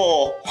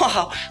pineapple.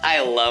 Wow,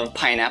 I love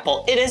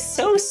pineapple. It is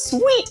so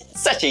sweet,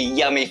 such a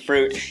yummy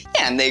fruit.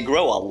 Yeah, and they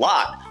grow a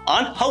lot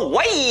on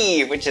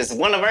Hawaii, which is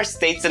one of our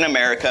states in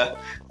America.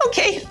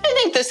 Okay, I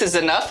think this is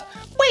enough.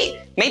 Wait,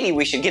 maybe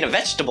we should get a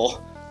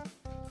vegetable.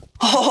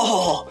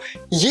 Oh,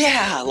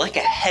 yeah, like a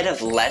head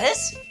of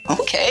lettuce?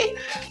 Okay.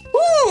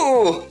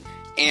 Ooh,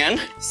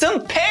 and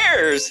some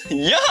pears.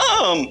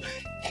 Yum!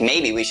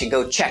 Maybe we should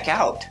go check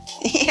out.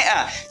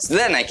 Yeah, so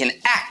then I can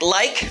act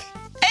like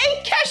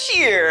a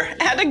cashier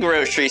at a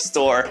grocery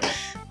store.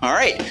 All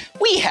right,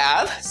 we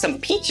have some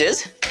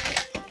peaches.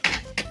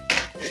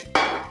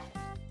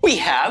 We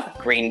have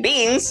green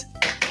beans.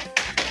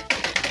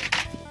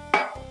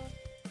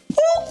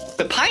 Oh,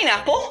 the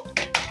pineapple.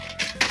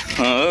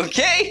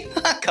 Okay,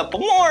 a couple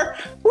more.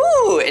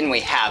 Woo, and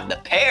we have the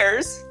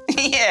pears.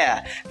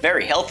 Yeah,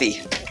 very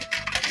healthy.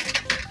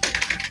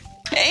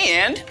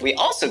 And we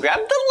also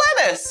grabbed the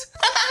lettuce.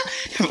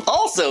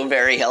 Also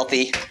very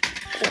healthy.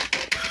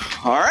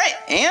 All right,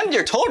 and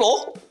your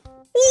total.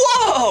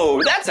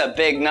 Whoa, that's a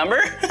big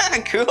number.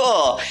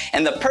 Cool.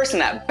 And the person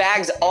that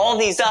bags all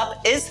these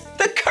up is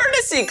the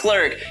courtesy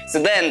clerk. So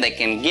then they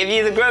can give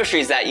you the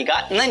groceries that you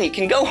got and then you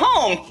can go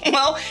home.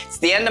 Well, it's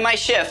the end of my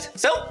shift.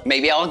 So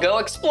maybe I'll go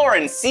explore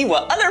and see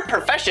what other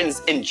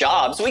professions and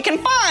jobs we can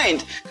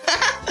find.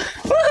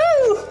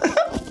 Woohoo!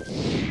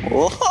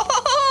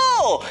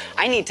 Whoa!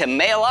 I need to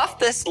mail off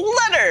this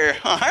letter.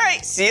 All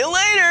right, see you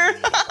later.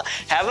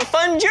 Have a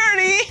fun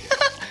journey.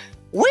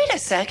 Wait a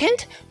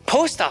second.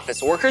 Post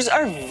office workers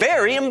are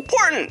very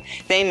important.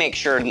 They make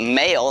sure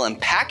mail and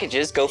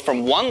packages go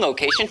from one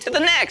location to the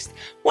next.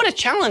 What a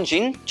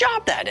challenging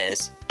job that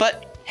is.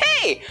 But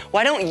hey,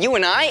 why don't you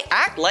and I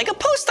act like a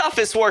post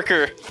office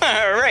worker?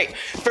 All right,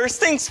 first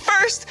things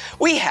first,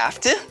 we have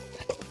to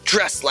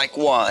dress like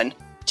one.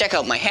 Check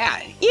out my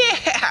hat.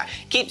 Yeah,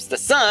 keeps the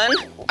sun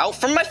out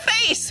from my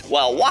face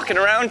while walking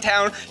around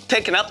town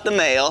picking up the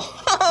mail.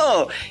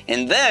 Oh,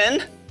 and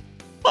then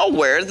I'll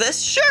wear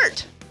this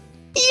shirt.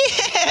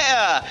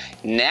 Yeah,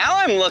 now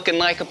I'm looking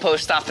like a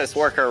post office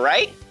worker,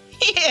 right?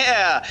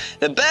 Yeah,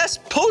 the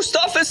best post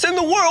office in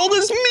the world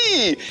is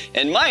me,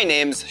 and my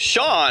name's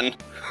Sean.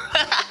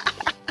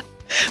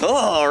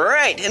 All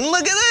right, and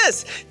look at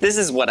this. This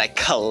is what I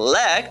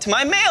collect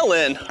my mail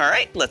in. All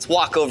right, let's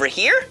walk over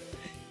here,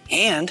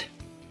 and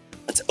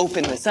let's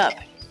open this up.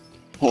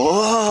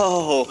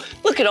 Whoa,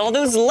 look at all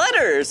those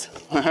letters.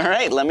 All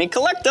right, let me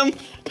collect them.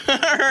 All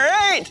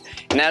right,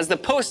 and as the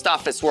post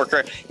office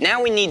worker,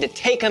 now we need to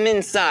take them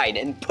inside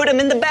and put them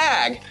in the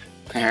bag.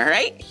 All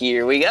right,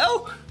 here we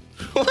go.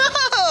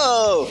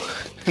 Whoa,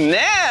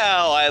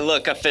 now I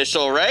look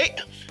official,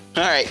 right?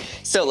 All right,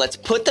 so let's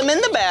put them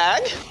in the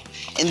bag,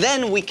 and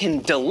then we can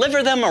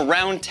deliver them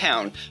around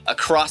town,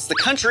 across the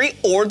country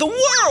or the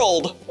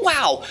world.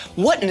 Wow,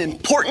 what an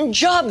important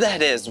job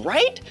that is,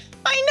 right?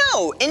 I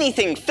know,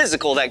 anything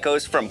physical that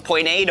goes from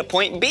point A to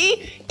point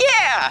B,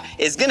 yeah,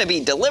 is gonna be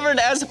delivered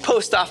as a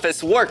post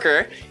office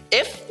worker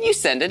if you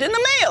send it in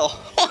the mail.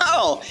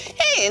 Wow,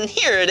 hey, and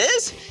here it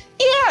is.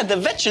 Yeah, the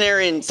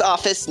veterinarian's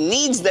office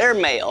needs their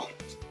mail.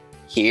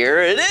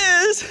 Here it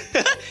is.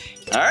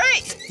 All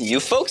right, you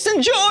folks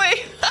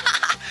enjoy.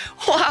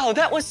 Wow,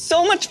 that was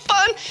so much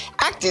fun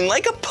acting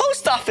like a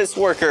post office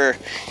worker.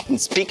 And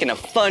speaking of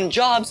fun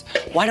jobs,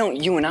 why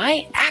don't you and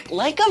I act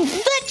like a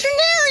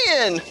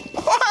veterinarian?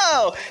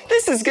 Wow,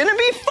 this is gonna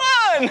be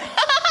fun.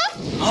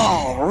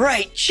 All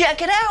right,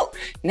 check it out.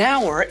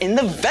 Now we're in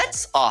the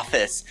vet's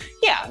office.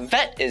 Yeah,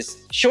 vet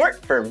is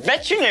short for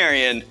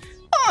veterinarian.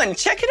 Oh, and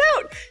check it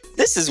out.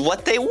 This is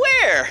what they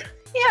wear.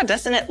 Yeah,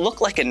 doesn't it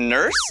look like a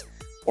nurse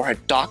or a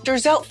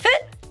doctor's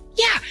outfit?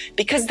 Yeah,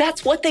 because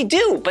that's what they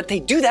do, but they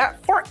do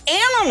that for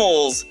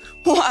animals.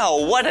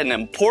 Wow, what an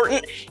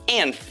important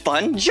and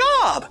fun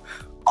job.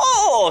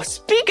 Oh,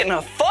 speaking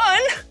of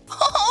fun.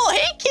 Oh,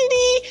 hey,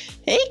 kitty.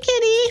 Hey,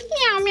 kitty.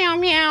 Meow, meow,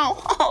 meow.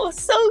 Oh,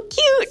 so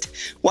cute.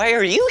 Why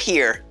are you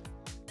here?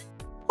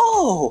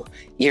 Oh,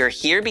 you're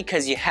here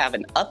because you have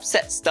an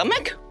upset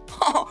stomach?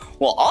 Oh,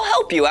 well, I'll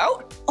help you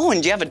out. Oh,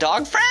 and do you have a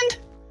dog friend?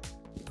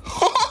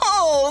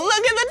 Oh,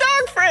 look at the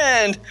dog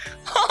friend.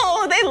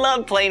 Oh, they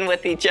love playing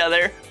with each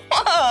other.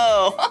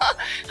 Whoa!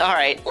 All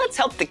right, let's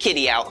help the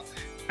kitty out.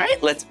 All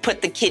right, let's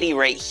put the kitty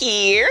right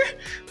here.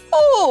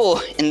 Oh,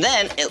 and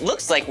then it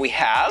looks like we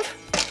have,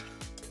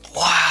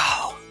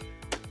 wow.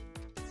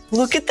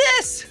 Look at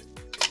this,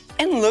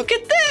 and look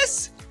at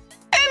this,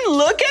 and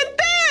look at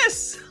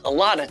this. A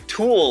lot of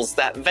tools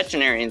that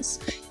veterinarians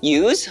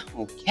use.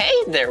 Okay,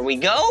 there we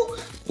go.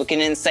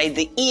 Looking inside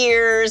the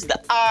ears,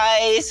 the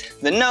eyes,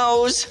 the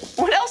nose.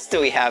 What else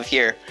do we have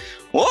here?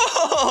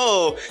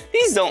 Whoa,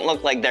 these don't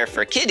look like they're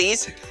for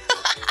kitties.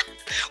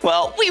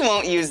 Well, we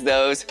won't use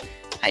those.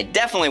 I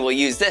definitely will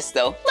use this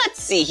though.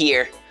 Let's see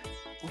here.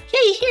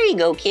 Okay, here you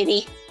go,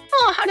 kitty.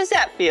 Oh, how does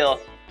that feel?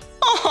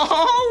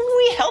 Oh,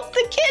 we helped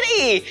the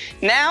kitty.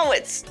 Now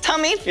its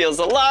tummy feels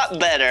a lot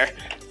better.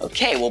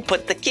 Okay, we'll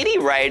put the kitty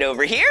right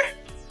over here.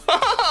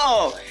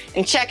 Oh,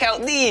 and check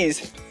out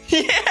these.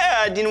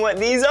 Yeah, do you know what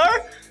these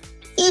are?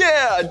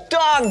 Yeah,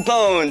 dog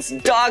bones.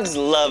 Dogs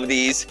love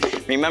these.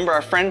 Remember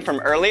our friend from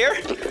earlier?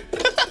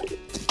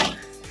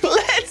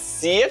 Let's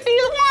see if he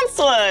wants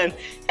one.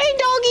 Hey,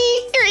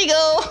 doggy, here you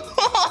go.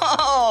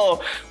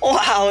 Oh,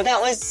 wow, that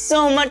was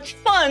so much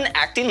fun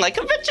acting like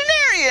a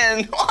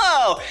veterinarian.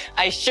 Wow,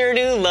 I sure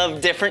do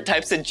love different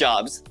types of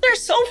jobs. They're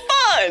so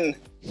fun.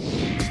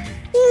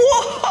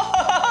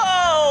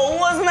 Whoa,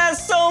 wasn't that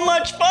so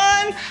much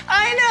fun?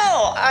 I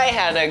know, I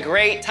had a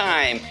great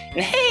time.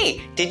 And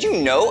hey, did you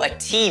know a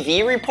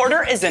TV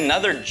reporter is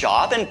another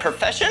job and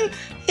profession?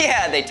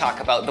 Yeah, they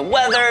talk about the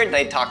weather,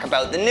 they talk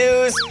about the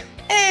news.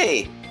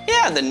 Hey,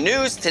 yeah, the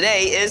news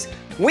today is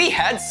we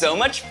had so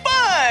much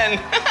fun.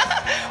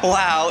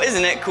 Wow,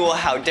 isn't it cool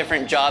how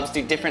different jobs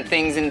do different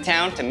things in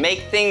town to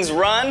make things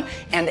run?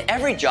 And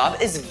every job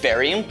is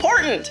very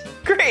important.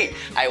 Great,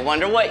 I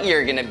wonder what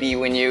you're gonna be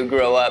when you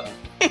grow up.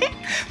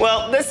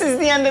 Well, this is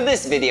the end of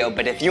this video,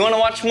 but if you want to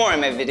watch more of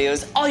my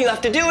videos, all you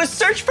have to do is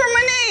search for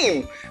my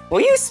name.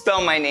 Will you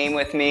spell my name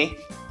with me?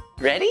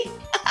 Ready?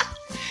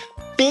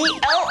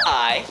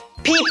 B-L-I-P-P-I,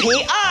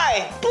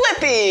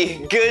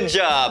 Blippi. Good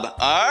job.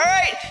 All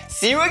right,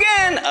 see you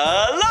again.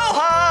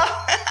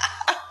 Aloha.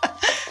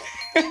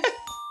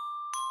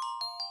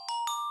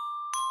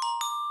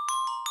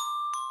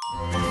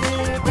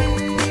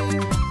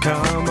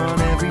 Come on,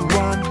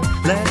 everyone,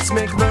 let's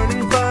make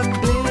learning fun.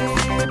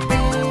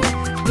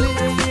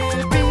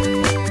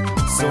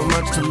 So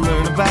much to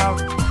learn about,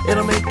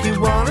 it'll make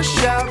you want to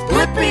shout,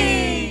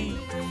 Blippi!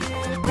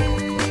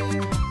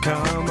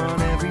 Come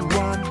on,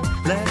 everyone,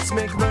 let's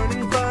make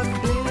learning fun.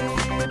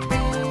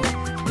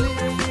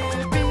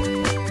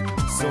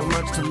 So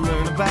much to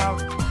learn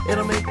about,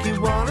 it'll make you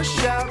want to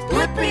shout,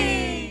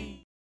 Blippi!